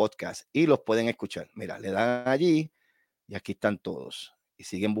como podcast y los pueden escuchar. Mira, le dan allí. Y aquí están todos. Y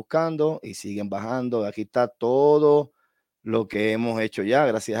siguen buscando y siguen bajando. Aquí está todo lo que hemos hecho ya,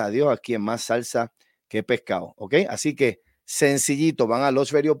 gracias a Dios, aquí en Más Salsa que Pescado. ¿Ok? Así que sencillito, van a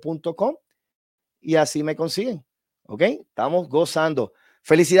losradio.com y así me consiguen. ¿Ok? Estamos gozando.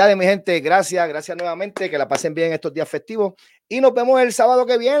 Felicidades, mi gente. Gracias, gracias nuevamente. Que la pasen bien estos días festivos. Y nos vemos el sábado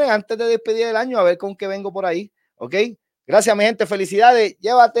que viene, antes de despedir el año, a ver con qué vengo por ahí. ¿Ok? Gracias, mi gente. Felicidades.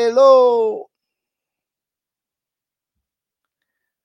 Llévatelo.